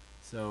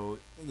 So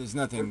there's But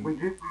nothing. we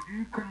do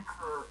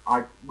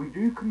concur. We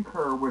do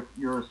concur with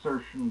your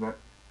assertion that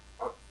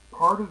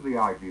part of the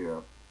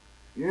idea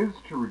is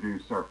to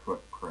reduce our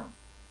footprint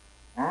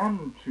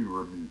and to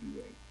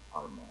remediate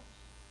our mess.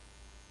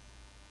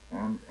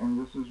 And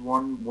this is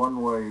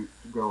one way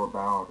to go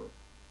about it.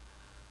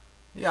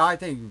 Yeah, I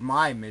think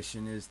my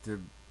mission is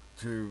to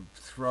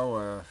throw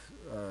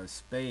a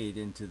spade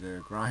into the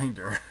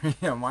grinder.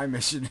 My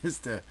mission is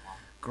to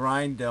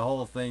grind the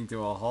whole thing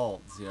to a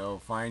halt.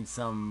 Find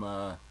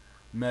some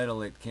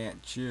metal it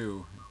can't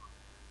chew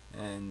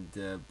and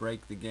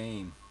break the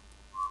game.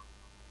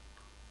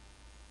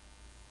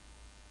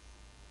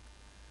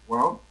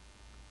 Well,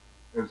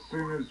 as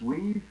soon as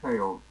we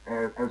fail,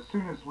 as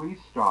soon as we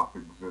stop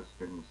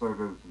existing, so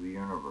does the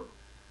universe.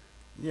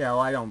 Yeah, well,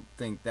 I don't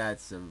think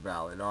that's a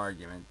valid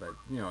argument, but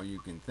you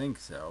can think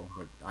so,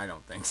 but I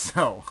don't think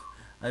so.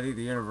 I think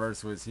the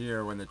universe was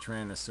here when the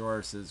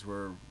Tyrannosauruses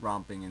were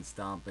romping and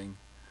stomping,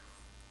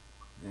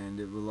 and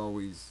it will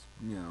always,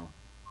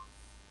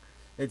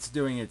 it's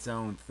doing its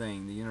own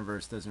thing. The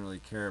universe doesn't really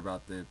care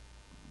about the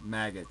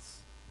maggots,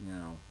 you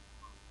know,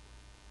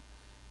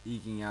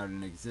 eking out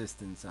an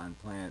existence on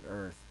planet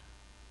Earth.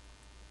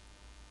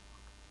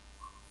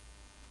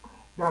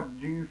 Now,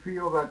 do you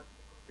feel that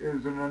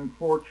is an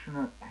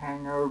unfortunate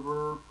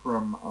hangover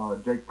from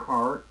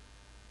Descartes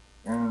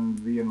and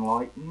the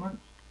Enlightenment,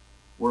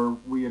 where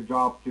we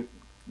adopted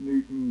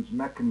Newton's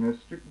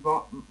mechanistic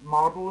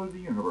model of the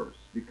universe?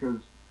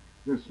 Because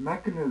this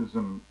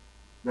mechanism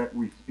that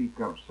we speak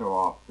of so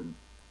often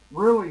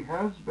really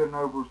has been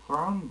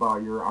overthrown by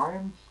your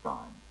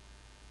Einstein.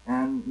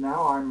 And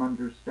now I'm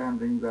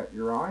understanding that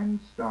your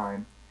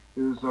Einstein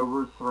is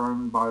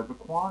overthrown by the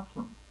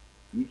quantum.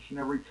 Each and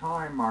every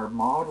time our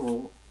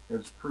model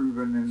has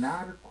proven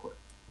inadequate.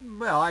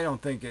 Well, I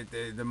don't think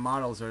the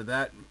models are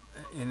that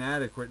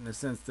inadequate in the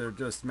sense they're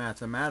just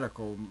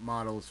mathematical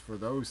models for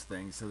those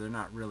things, so they're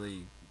not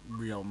really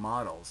real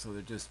models. So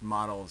they're just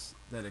models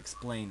that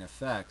explain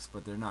effects,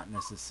 but they're not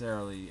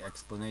necessarily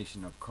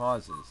explanation of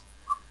causes.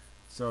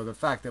 So the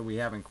fact that we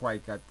haven't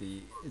quite got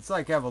it's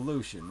like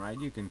evolution, right?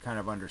 You can kind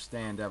of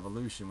understand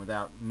evolution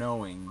without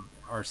knowing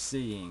or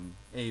seeing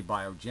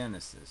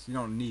abiogenesis. You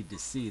don't need to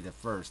see the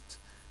first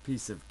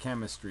piece of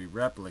chemistry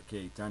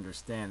replicate to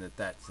understand that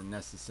that's a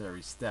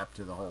necessary step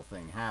to the whole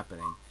thing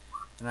happening.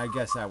 And I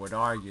guess I would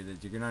argue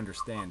that you can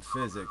understand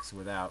physics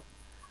without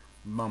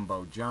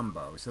mumbo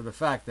jumbo. So the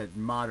fact that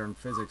modern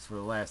physics for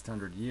the last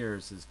 100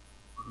 years is,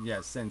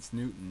 since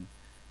Newton,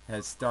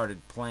 has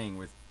started playing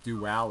with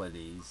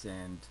dualities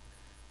and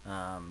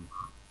um,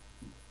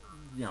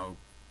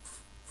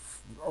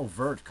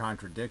 overt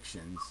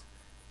contradictions,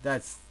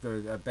 that's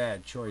a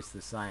bad choice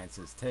the science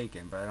has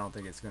taken, but I don't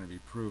think it's going to be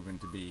proven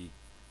to be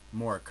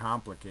more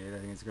complicated. I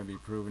think it's going to be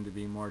proven to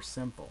be more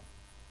simple.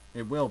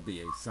 It will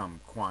be some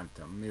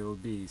quantum. It will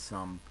be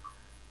some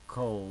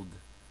cold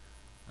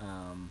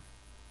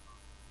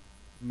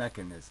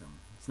mechanism.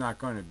 It's not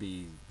going to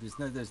be.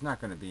 There's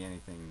not going to be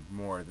anything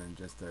more than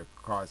just a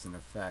cause and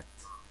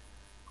effect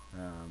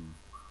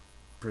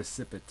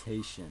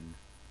precipitation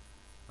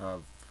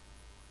of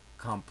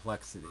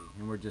complexity,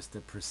 and we're just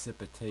a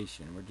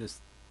precipitation. We're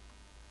just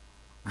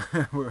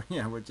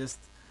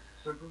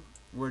So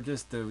we're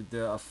just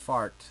a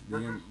fart.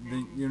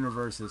 The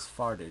universe is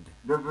farted.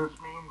 does this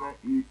mean that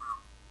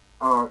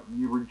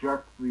you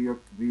reject the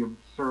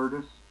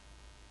absurdist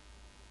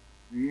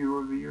view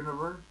of the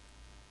universe?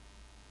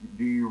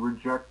 Do you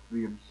reject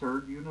the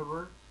absurd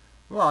universe?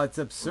 Well, it's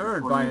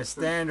absurd by a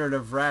standard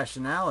of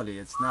rationality.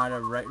 It's not a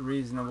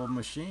reasonable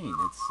machine.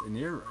 It's an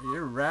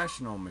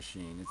irrational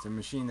machine. It's a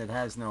machine that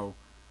has no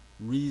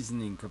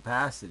reasoning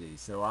capacity.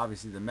 So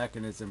obviously the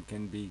mechanism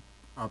can be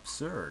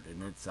absurd,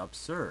 and it's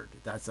absurd.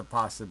 That's a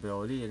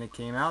possibility, and it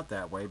came out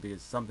that way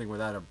because something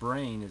without a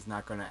brain is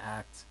not going to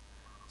act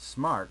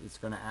smart. It's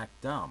going to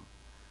act dumb.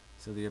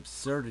 So the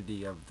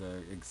absurdity of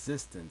the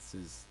existence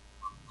is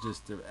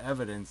just the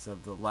evidence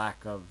of the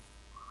lack of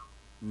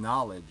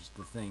knowledge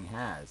the thing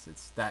has.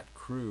 It's that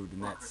crude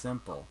and that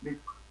simple.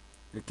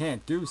 It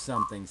can't do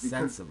something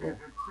sensible.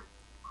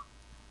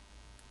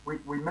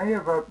 We may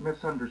have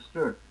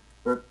misunderstood,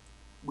 but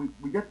we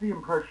get the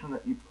impression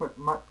that you put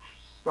much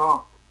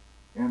stock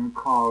in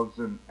cause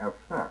and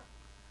effect.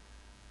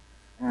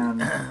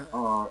 And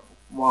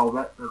while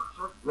that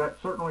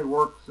certainly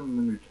works in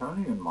the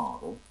Newtonian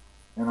model,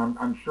 and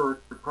I'm sure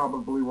it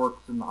probably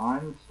works in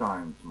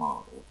Einstein's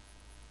model,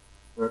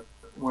 but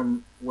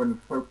when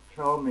folk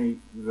tell me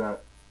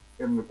that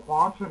in the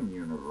quantum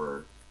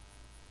universe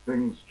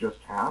things just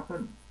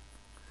happen.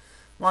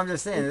 Well, I'm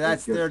just saying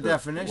that's their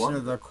definition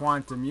of the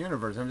quantum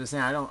universe. I'm just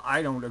saying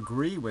I don't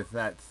agree with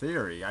that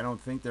theory. I don't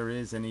think there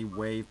is any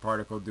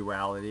wave-particle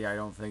duality. I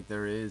don't think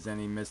there is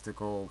any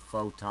mystical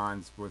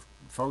photons. With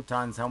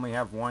photons only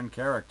have one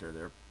character.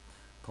 They're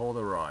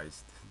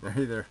polarized. They're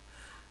either,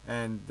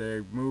 and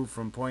they move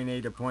from point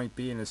A to point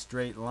B in a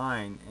straight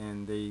line,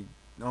 and the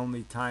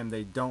only time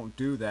they don't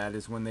do that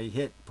is when they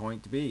hit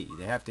point B.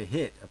 They have to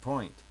hit a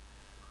point.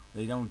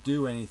 They don't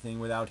do anything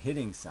without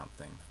hitting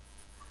something.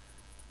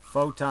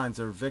 Photons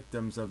are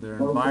victims of their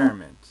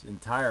environment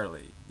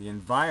entirely. The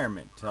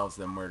environment tells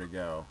them where to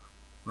go,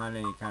 not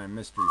any kind of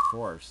mystery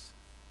force.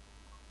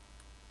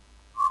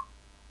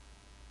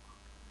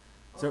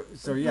 So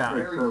yeah.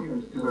 So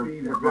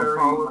if I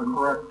follow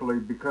correctly,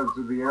 because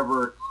of the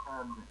ever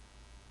expanding.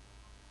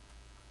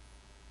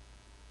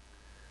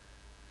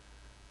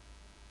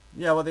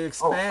 Yeah, well, the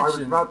expansion. I was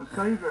about to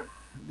say that.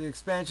 The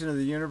expansion of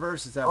the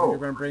universe, is that what you're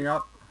going to bring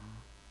up?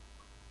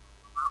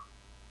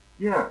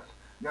 Yes.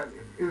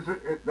 Is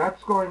it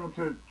that's going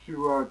to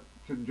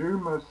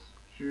doom us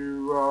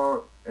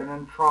into an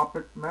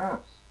entropic mess.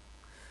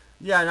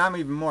 Yeah, and I'm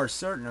even more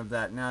certain of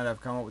that now that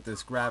I've come up with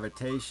this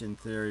gravitation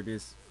theory,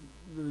 because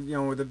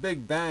with the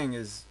Big Bang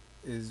is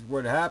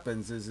what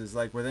happens is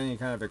like with any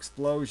kind of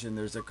explosion,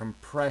 there's a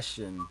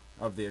compression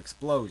of the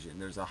explosion.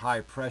 There's a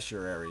high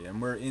pressure area,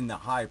 and we're in the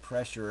high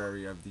pressure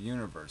area of the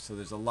universe. So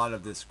there's a lot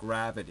of this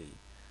gravity,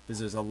 because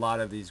there's a lot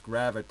of these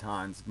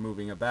gravitons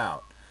moving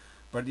about.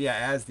 But yeah,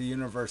 as the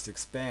universe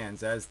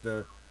expands, as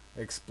the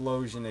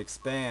explosion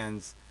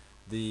expands,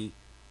 the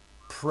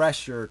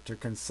pressure to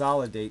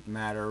consolidate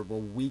matter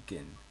will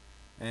weaken.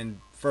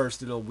 And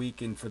first it'll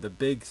weaken for the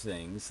big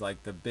things,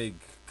 like the big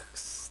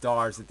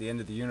stars at the end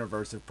of the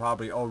universe have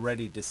probably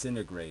already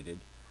disintegrated,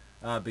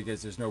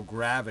 because there's no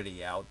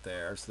gravity out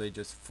there, so they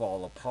just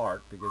fall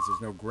apart because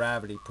there's no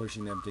gravity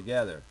pushing them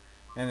together.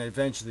 And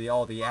eventually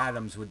all the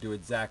atoms would do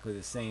exactly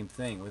the same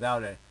thing.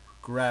 Without a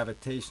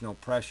gravitational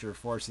pressure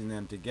forcing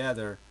them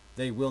together,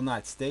 they will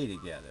not stay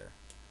together.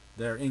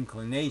 Their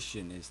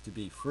inclination is to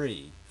be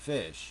free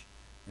fish,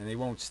 and they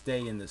won't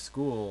stay in the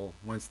school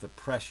once the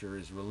pressure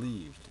is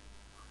relieved.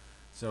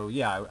 So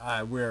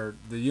yeah, where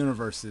the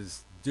universe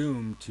is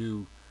doomed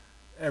to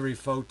every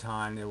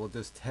photon, it will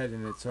just head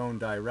in its own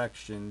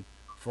direction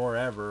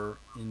forever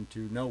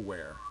into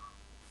nowhere.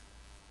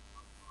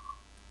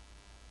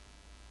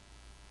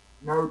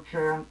 No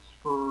chance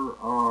for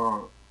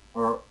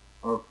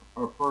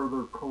a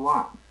further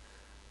collapse.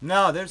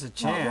 No, there's a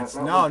chance.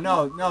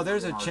 No,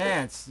 there's a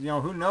chance.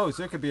 Who knows?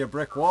 There could be a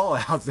brick wall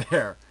out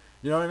there.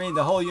 You know what I mean?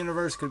 The whole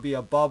universe could be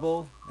a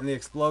bubble, and the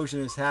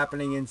explosion is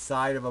happening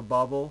inside of a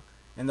bubble,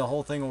 and the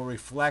whole thing will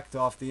reflect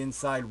off the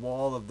inside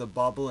wall of the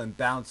bubble and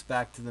bounce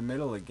back to the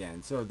middle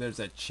again. So there's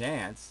a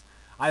chance.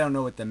 I don't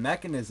know what the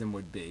mechanism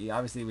would be.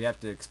 Obviously, we have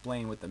to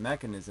explain what the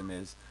mechanism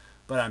is,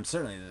 but I'm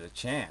certainly there's a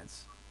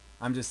chance.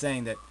 I'm just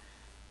saying that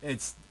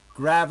it's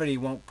gravity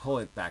won't pull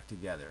it back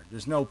together.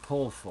 There's no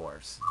pull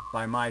force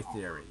by my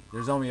theory.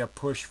 There's only a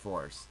push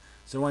force.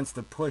 So once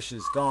the push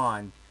is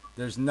gone,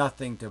 there's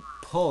nothing to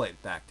pull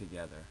it back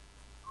together.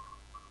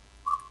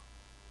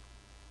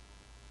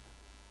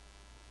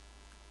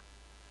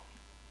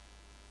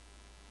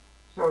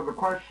 So the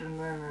question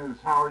then is,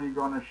 how are you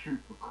going to shoot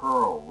the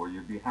curl? Will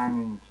you be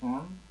hanging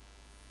 10?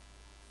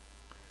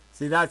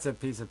 See, that's a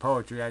piece of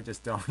poetry I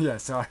just don't. Yeah,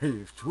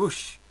 sorry.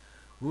 Whoosh,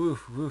 whoosh,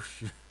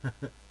 whoosh,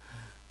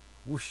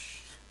 whoosh.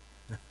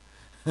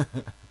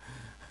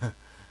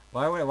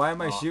 Why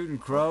am I shooting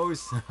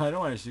crows? I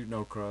don't want to shoot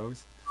no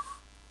crows.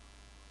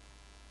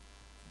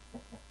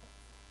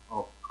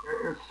 Oh,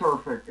 it's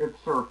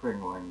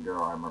surfing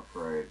lingo, I'm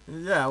afraid.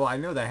 Yeah, well, I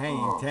know the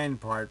hanging 10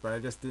 part, but I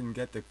just didn't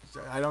get the.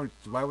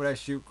 Why would I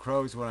shoot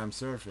crows when I'm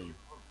surfing?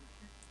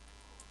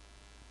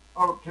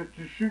 Oh, to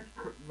shoot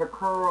the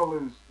curl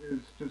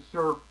is to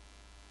surf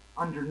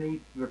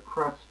underneath the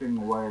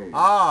cresting wave.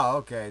 Oh,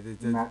 okay.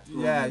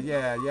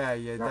 Yeah.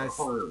 That's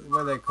What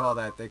do they call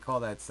that? They call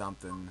that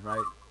something,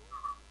 right?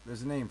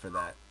 There's a name for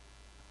that.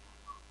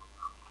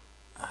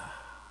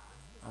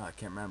 Oh, I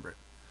can't remember it.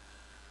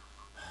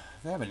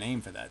 They have a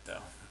name for that,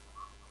 though.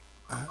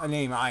 A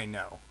name I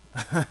know.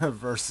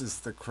 Versus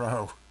the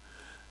crow.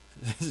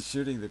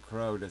 Shooting the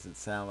crow doesn't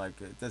sound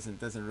like it.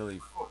 Doesn't really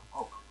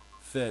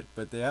fit,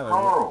 but they have a.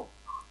 Curl.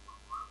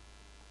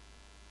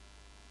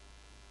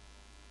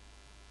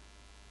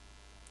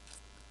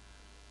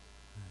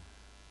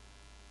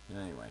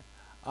 Anyway,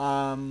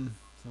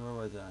 so where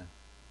was I?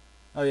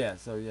 Oh yeah,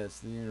 so yes,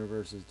 the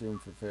universe is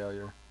doomed for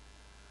failure.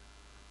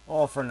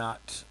 All for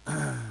naught.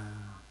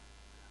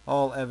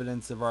 All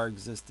evidence of our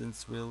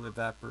existence will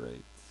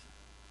evaporate.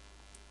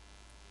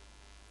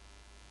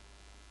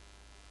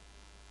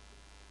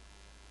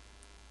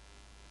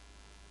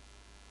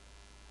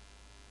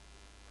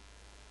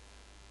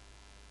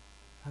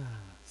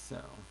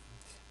 So,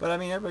 but I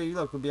mean, everybody,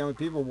 look,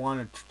 people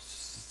want to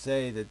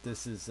say that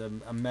this is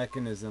a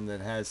mechanism that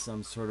has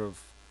some sort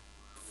of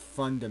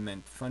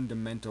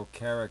fundamental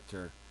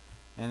character.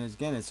 And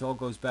again, it all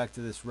goes back to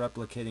this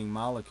replicating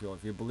molecule.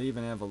 If you believe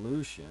in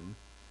evolution,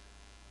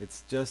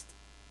 it's just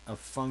a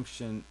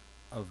function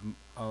of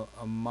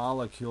a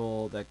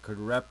molecule that could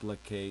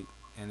replicate,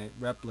 and it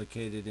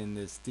replicated in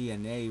this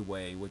DNA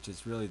way, which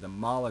is really the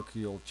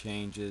molecule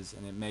changes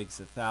and it makes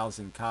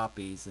 1,000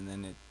 copies, and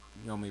then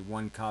only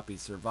one copy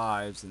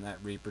survives and that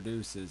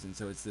reproduces. And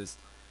so it's this,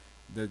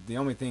 the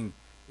only thing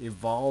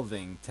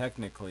evolving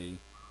technically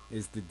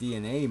is the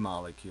DNA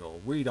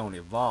molecule. We don't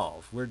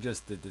evolve. We're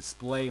just the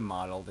display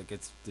model that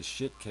gets the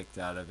shit kicked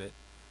out of it.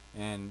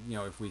 And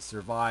if we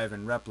survive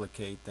and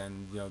replicate,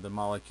 then the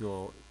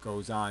molecule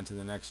goes on to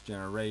the next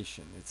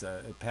generation. It's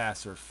a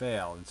pass or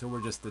fail. And so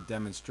we're just the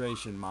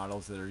demonstration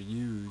models that are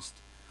used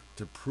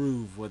to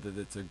prove whether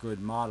it's a good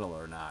model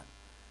or not.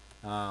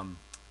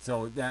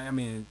 So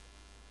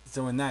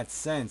in that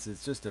sense,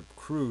 it's just a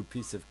crude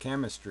piece of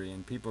chemistry,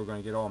 and people are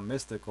going to get all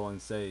mystical and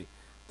say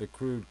the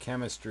crude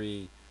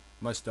chemistry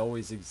must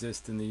always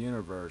exist in the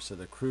universe, or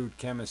the crude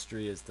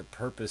chemistry is the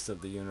purpose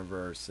of the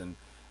universe, and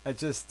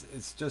it's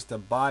just a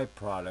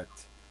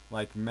byproduct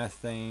like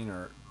methane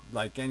or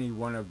like any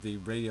one of the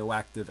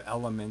radioactive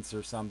elements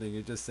or something.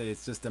 You just say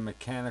it's just a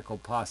mechanical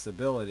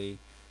possibility.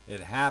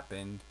 It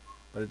happened,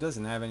 but it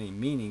doesn't have any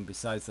meaning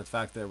besides the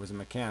fact that it was a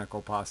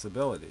mechanical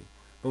possibility.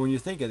 But when you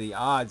think of the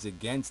odds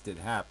against it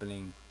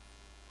happening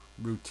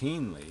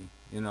routinely,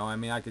 I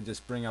mean, I could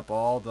just bring up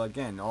all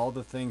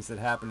the things that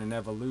happen in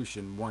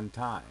evolution one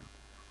time.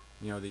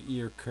 The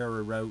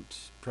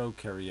eukaryote,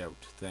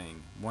 prokaryote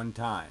thing, one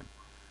time.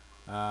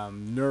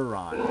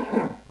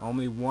 Neuron,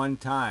 only one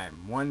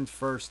time, one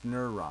first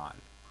neuron.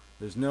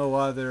 There's no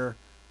other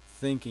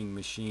thinking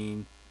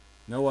machine,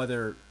 no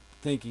other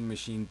thinking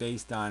machine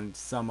based on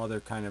some other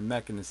kind of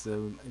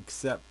mechanism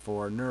except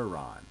for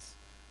neurons.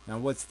 Now,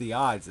 what's the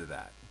odds of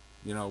that?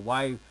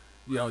 Why,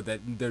 that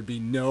there'd be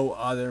no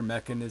other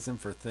mechanism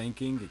for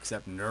thinking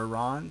except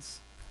neurons?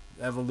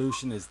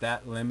 Evolution is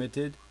that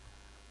limited,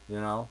 you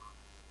know?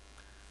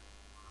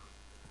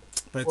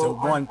 But it's a Well,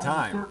 one I'm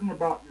time. certain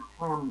about your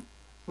term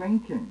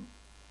thinking,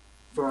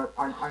 but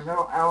I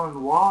know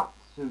Alan Watts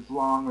has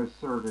long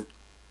asserted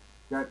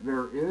that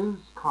there is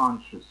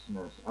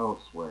consciousness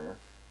elsewhere.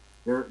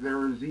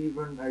 There is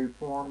even a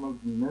form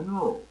of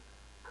mineral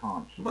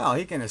consciousness. Well,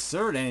 he can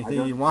assert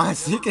anything he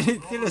wants. He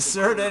can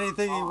assert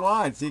anything he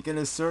wants. He can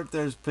assert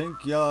there's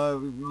pink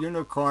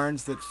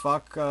unicorns that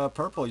fuck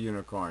purple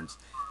unicorns.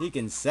 He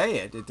can say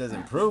it. It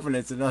doesn't prove it.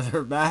 It's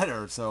another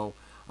matter. So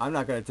I'm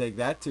not going to take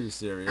that too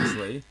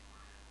seriously.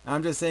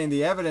 I'm just saying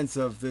the evidence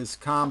of this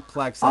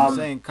complex. I'm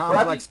saying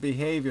complex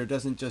behavior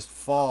doesn't just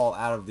fall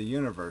out of the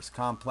universe.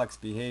 Complex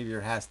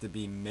behavior has to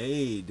be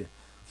made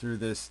through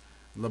this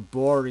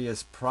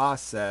laborious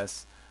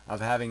process of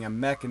having a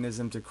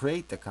mechanism to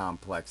create the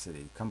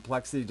complexity.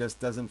 Complexity just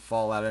doesn't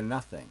fall out of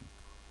nothing.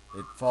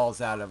 It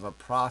falls out of a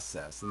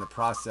process, and the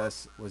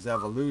process was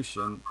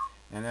evolution,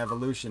 and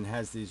evolution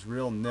has these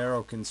real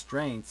narrow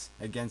constraints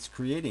against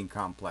creating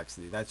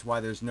complexity. That's why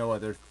there's no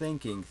other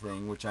thinking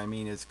thing, which I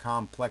mean is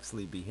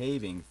complexly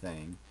behaving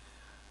thing,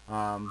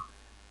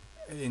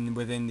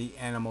 within the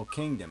animal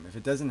kingdom. If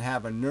it doesn't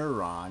have a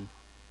neuron,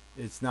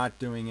 it's not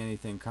doing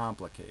anything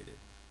complicated.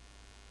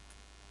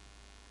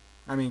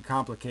 I mean,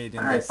 complicated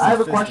and Alright, I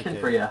have a question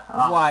for you.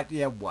 What?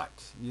 Yeah,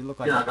 what? You look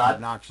like an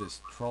obnoxious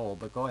troll,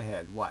 but go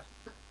ahead. What?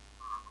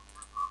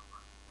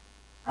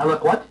 I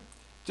look what?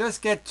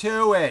 Just get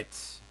to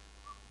it.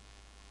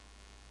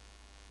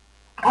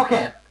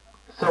 Okay,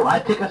 so I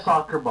take a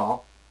soccer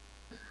ball,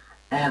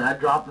 and I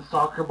drop the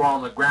soccer ball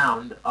on the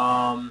ground.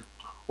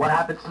 What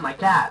happens to my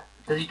cat?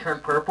 Does he turn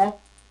purple?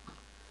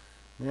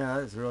 Yeah,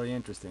 that's really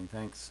interesting.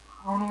 Thanks.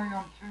 Only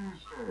on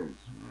Tuesdays.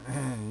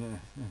 Yeah,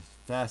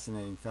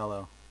 fascinating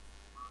fellow.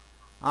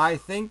 I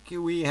think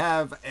we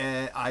have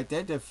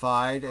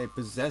identified a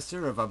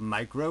possessor of a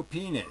micro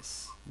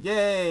penis.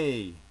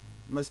 Yay!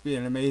 Must be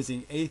an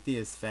amazing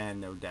atheist fan,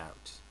 no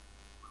doubt.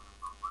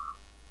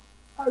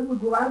 I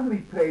would gladly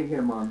pay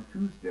him on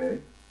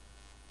Tuesday.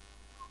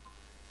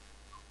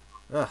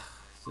 Ugh,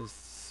 it's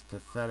just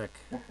pathetic.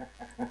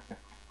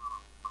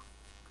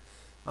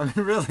 I mean,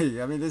 really.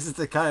 I mean, this is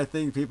the kind of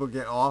thing people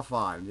get off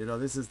on.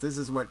 This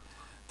is what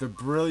the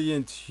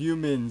brilliant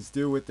humans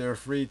do with their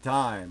free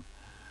time.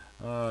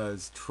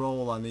 Is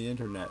troll on the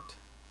internet.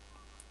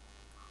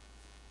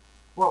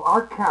 Well,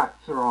 our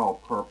cats are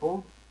all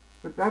purple,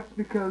 but that's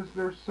because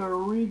they're so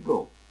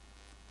regal.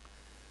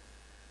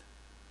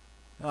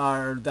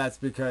 Or that's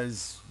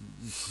because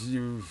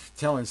you're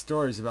telling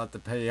stories about the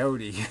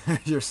peyote.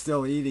 You're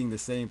still eating the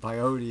same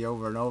peyote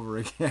over and over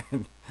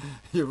again.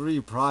 You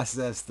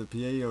reprocess the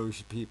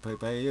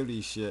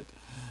peyote shit.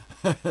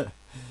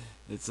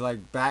 It's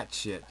like bat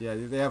shit. Yeah,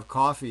 they have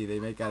coffee they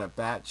make out of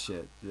bat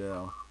shit,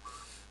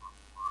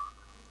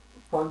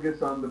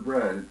 Fungus on the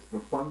bread. It's the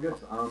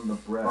fungus on the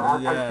bread.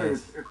 Well,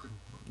 yes.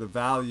 The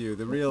value,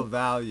 the real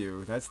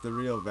value. That's the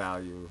real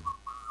value.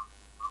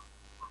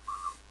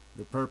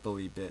 The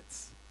purpley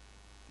bits.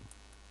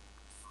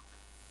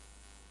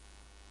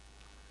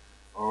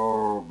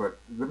 Oh, but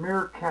the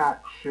mere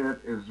cat shit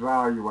is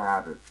value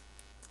added.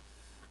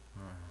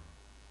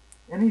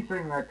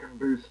 Anything that can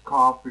boost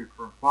coffee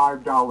from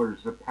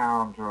 $5 a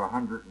pound to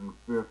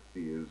 $150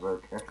 is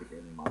okay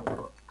in my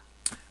book.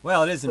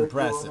 Well, it is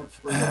impressive.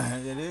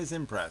 It is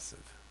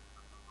impressive.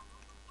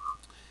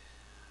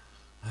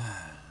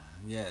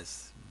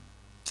 Yes.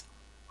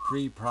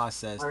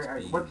 Pre-processed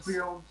beans. What's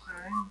the old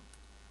saying?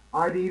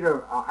 I'd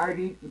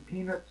eat the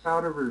peanuts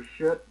out of her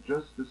shit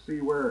just to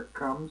see where it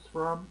comes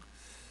from.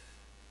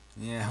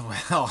 Yeah,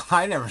 well,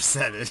 I never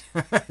said it,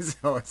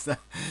 so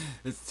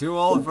it's too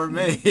old for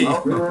me.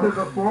 Welcome to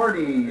the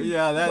 40s.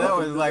 Yeah, that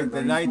was like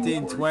the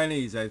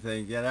 1920s, I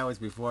think. Yeah, that was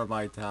before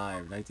my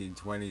time.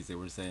 1920s, they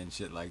were saying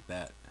shit like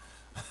that.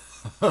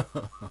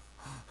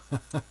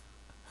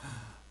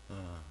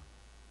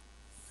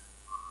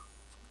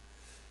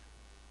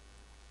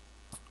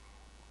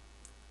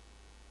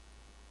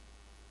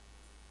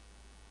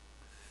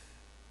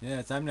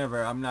 Yes, I'm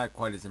not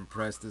quite as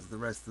impressed as the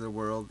rest of the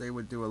world. They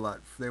would do a lot.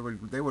 They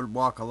would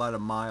walk a lot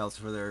of miles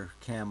for their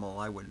camel.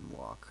 I wouldn't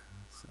walk.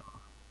 So.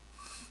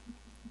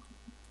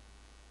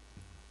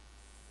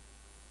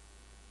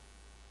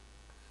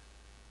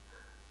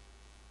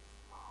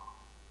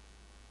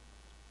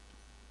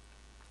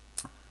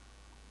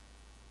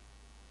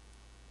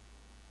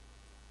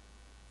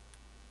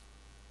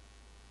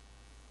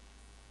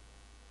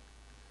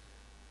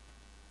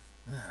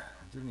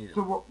 do need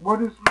So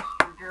what is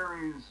Mr.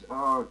 Gary's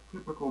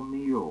typical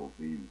meal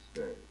these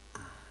days?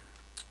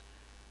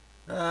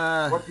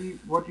 What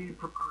do you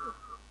prepare?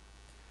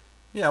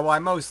 yeah,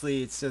 well,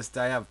 it's just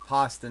I have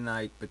pasta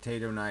night,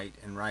 potato night,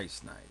 and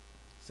rice night.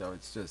 So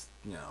it's just,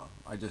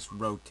 I just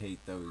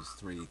rotate those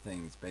three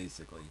things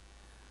basically.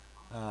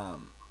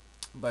 Um,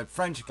 but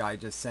French guy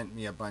just sent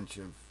me a bunch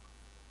of,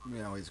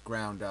 his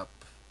ground up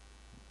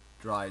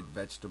dried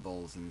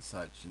vegetables and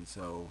such, and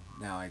so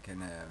now I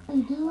can add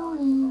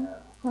some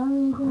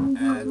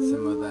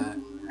of that.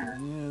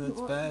 Yeah,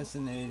 that's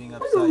fascinating.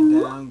 Upside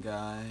down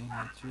guy.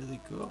 That's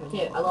really cool. I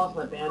can't. I lost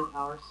my band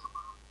powers.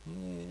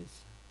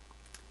 Yes.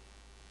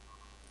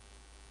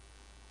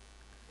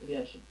 Maybe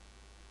I should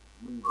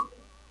move it.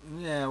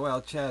 Yeah,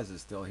 well, Chaz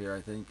is still here, I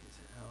think.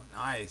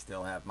 I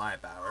still have my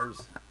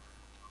powers.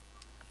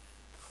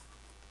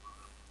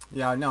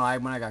 Yeah, no,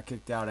 when I got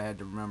kicked out, I had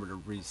to remember to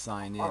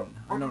re-sign in.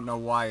 I don't know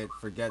why it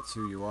forgets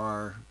who you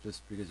are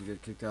just because you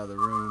get kicked out of the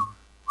room.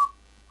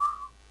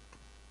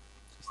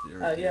 Just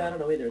irritating. Yeah, I don't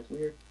know either. It's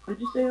weird. What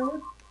did you say,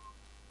 Owen?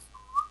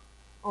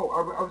 Oh,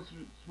 I was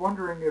just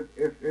wondering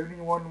if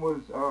anyone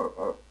was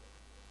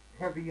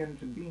heavy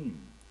into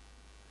beans.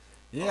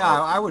 Yeah,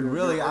 I would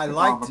really, I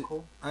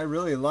economical.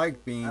 really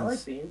like beans. I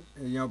like beans.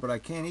 But I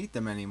can't eat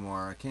them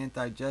anymore. I can't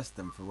digest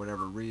them for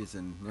whatever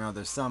reason.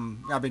 There's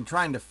some, I've been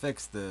trying to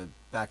fix the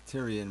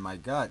bacteria in my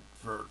gut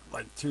for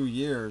like 2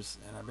 years,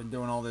 and I've been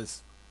doing all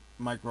this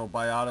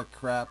microbiotic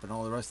crap and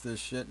all the rest of this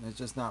shit, and it's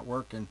just not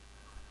working.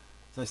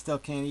 So I still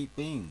can't eat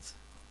beans.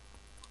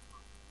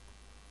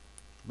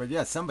 But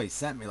yeah, somebody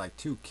sent me like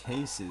 2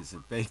 cases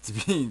of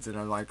baked beans, and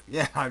I'm like,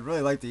 yeah, I'd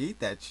really like to eat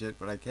that shit,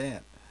 but I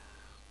can't.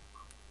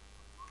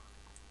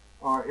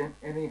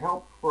 Any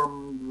help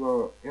from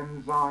the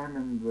enzyme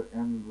and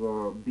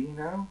the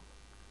Beano?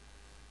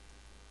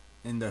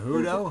 In the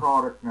There's a Hudo?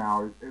 product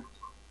now.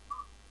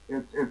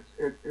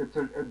 It's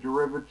a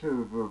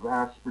derivative of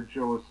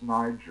Aspergillus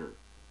niger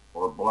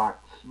or black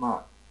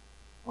smut.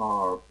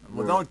 Well,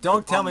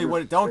 don't tell me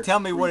what it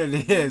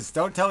is.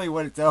 Don't tell me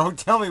what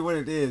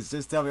it is.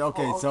 Just tell me.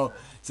 Okay, so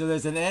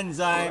there's an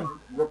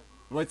enzyme.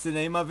 What's the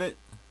name of it?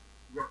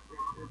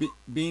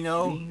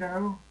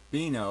 Beano.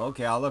 Beano.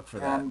 Okay, I'll look for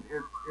that. And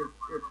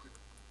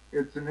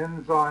it's an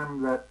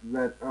enzyme that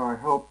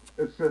helps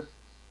assists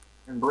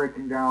in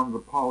breaking down the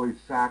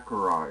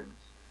polysaccharides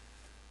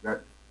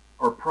that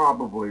are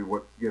probably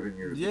what's giving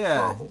you the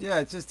trouble. Yeah,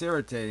 it's just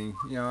irritating.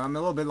 I'm a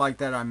little bit like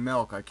that on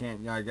milk. I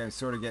can't. I'm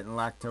sort of getting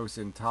lactose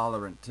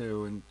intolerant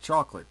too, and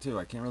chocolate too.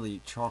 I can't really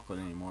eat chocolate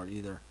anymore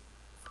either.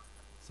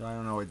 So I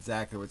don't know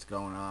exactly what's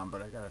going on,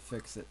 but I gotta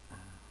fix it.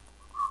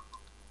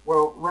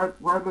 Well,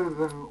 rather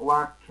than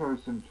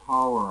lactose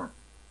intolerant,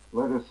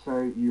 let us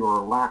say you are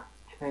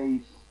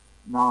lactase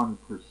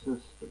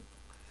non-persistent.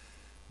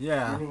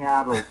 Yeah. Many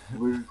adults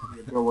lose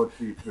the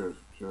ability to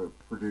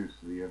produce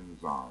the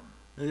enzyme.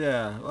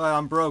 Yeah, well,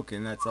 I'm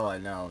broken. That's all I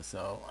know.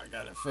 So I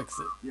gotta fix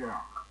it.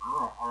 Yeah.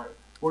 All right.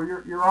 Well,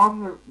 you're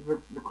on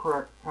the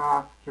correct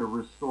path to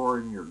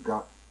restoring your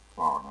gut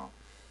fauna.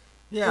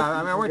 Yeah, I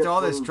mean, I went to all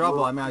this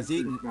trouble. I mean, I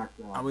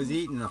I was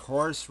eating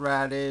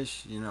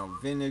horseradish,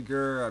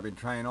 vinegar. I've been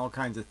trying all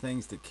kinds of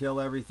things to kill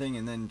everything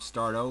and then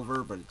start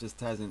over, but it just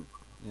hasn't.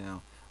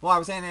 Well, I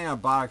was on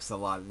antibiotics a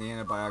lot, and the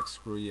antibiotics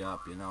screw you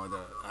up.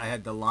 I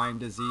had the Lyme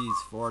disease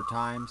 4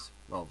 times.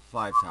 Well,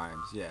 5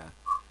 times, yeah.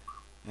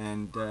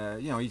 And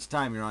each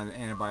time you're on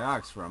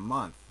antibiotics for a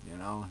month.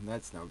 And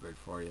that's no good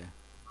for you.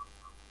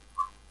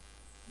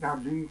 Now,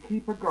 do you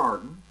keep a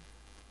garden?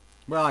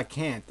 Well, I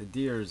can't. The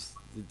deers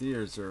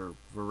are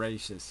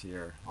voracious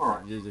here. All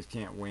right. You just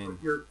can't win.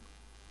 You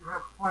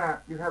have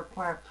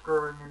plants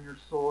growing in your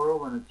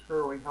soil, and it's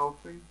fairly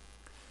healthy.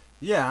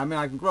 Yeah, I mean,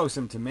 I can grow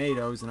some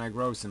tomatoes and I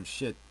grow some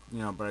shit,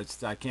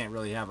 but I can't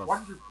really have a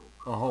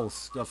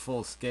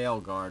full scale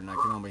garden. I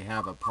can only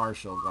have a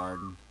partial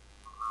garden.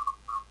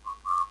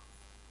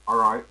 All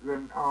right,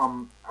 then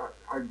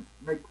I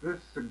make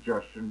this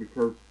suggestion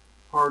because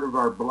part of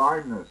our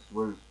blindness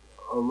was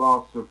a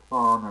loss of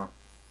fauna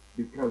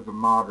because of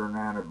modern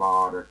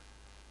antibiotics,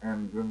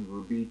 and then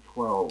the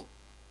B12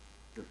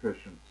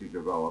 deficiency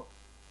developed.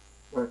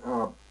 But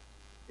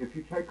if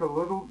you take a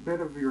little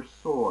bit of your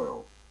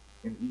soil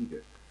and eat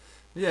it.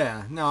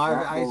 Yeah, no,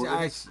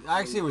 I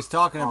actually was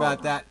talking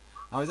about that.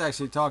 I was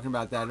actually talking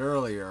about that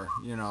earlier,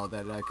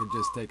 that I could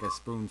just take a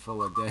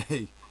spoonful a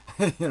day,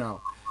 I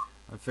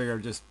figure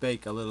just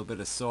bake a little bit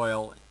of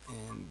soil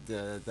and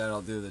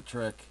that'll do the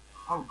trick.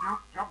 Oh,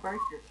 don't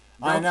bake it.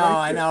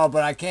 I know,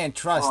 but I can't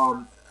trust,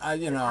 It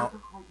doesn't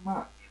take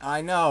much. I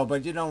know,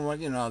 but you don't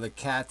want, the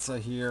cats are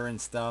here and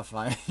stuff.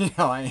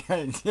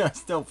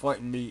 Still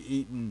pointing me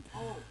eating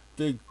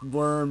big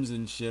worms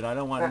and shit. I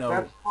don't want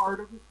That's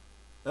part of it.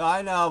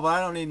 I know, but I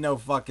don't need no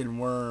fucking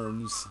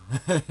worms.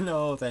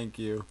 No, thank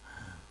you.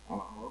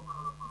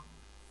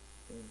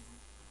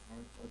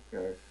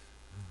 Okay.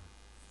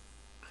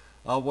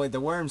 Oh wait,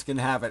 the worms can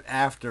have it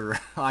after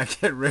I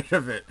get rid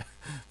of it,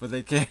 but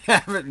they can't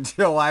have it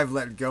until I've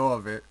let go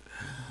of it.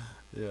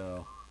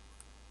 Yeah.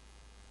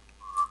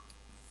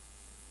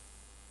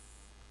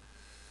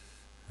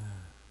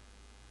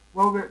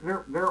 Well,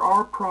 there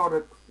are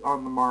products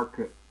on the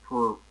market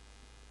for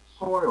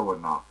soil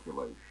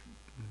inoculation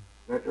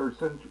that are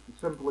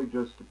simply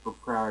just a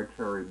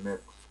proprietary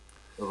mix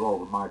of all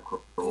the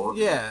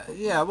microorganisms.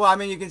 Yeah. Well, I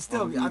mean, you can And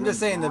still. I'm even just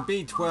saying the that,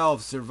 B12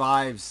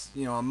 survives,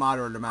 a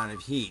moderate amount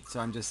of heat. So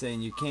I'm just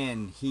saying you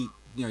can heat,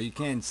 you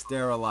can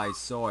sterilize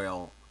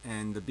soil,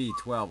 and the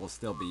B12 will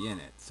still be in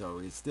it. So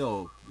it's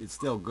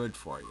still good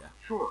for you.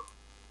 sure.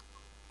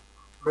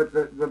 But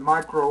the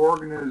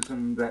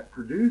microorganism that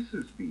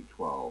produces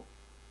B12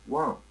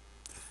 won't.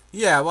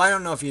 Yeah. Well, I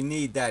don't know if you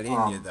need that in you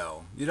Um,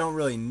 though. You don't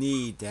really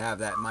need to have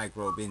that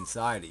microbe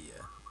inside of you.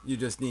 You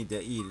just need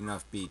to eat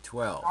enough not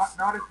B12s.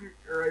 not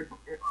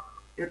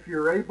if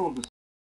you're able to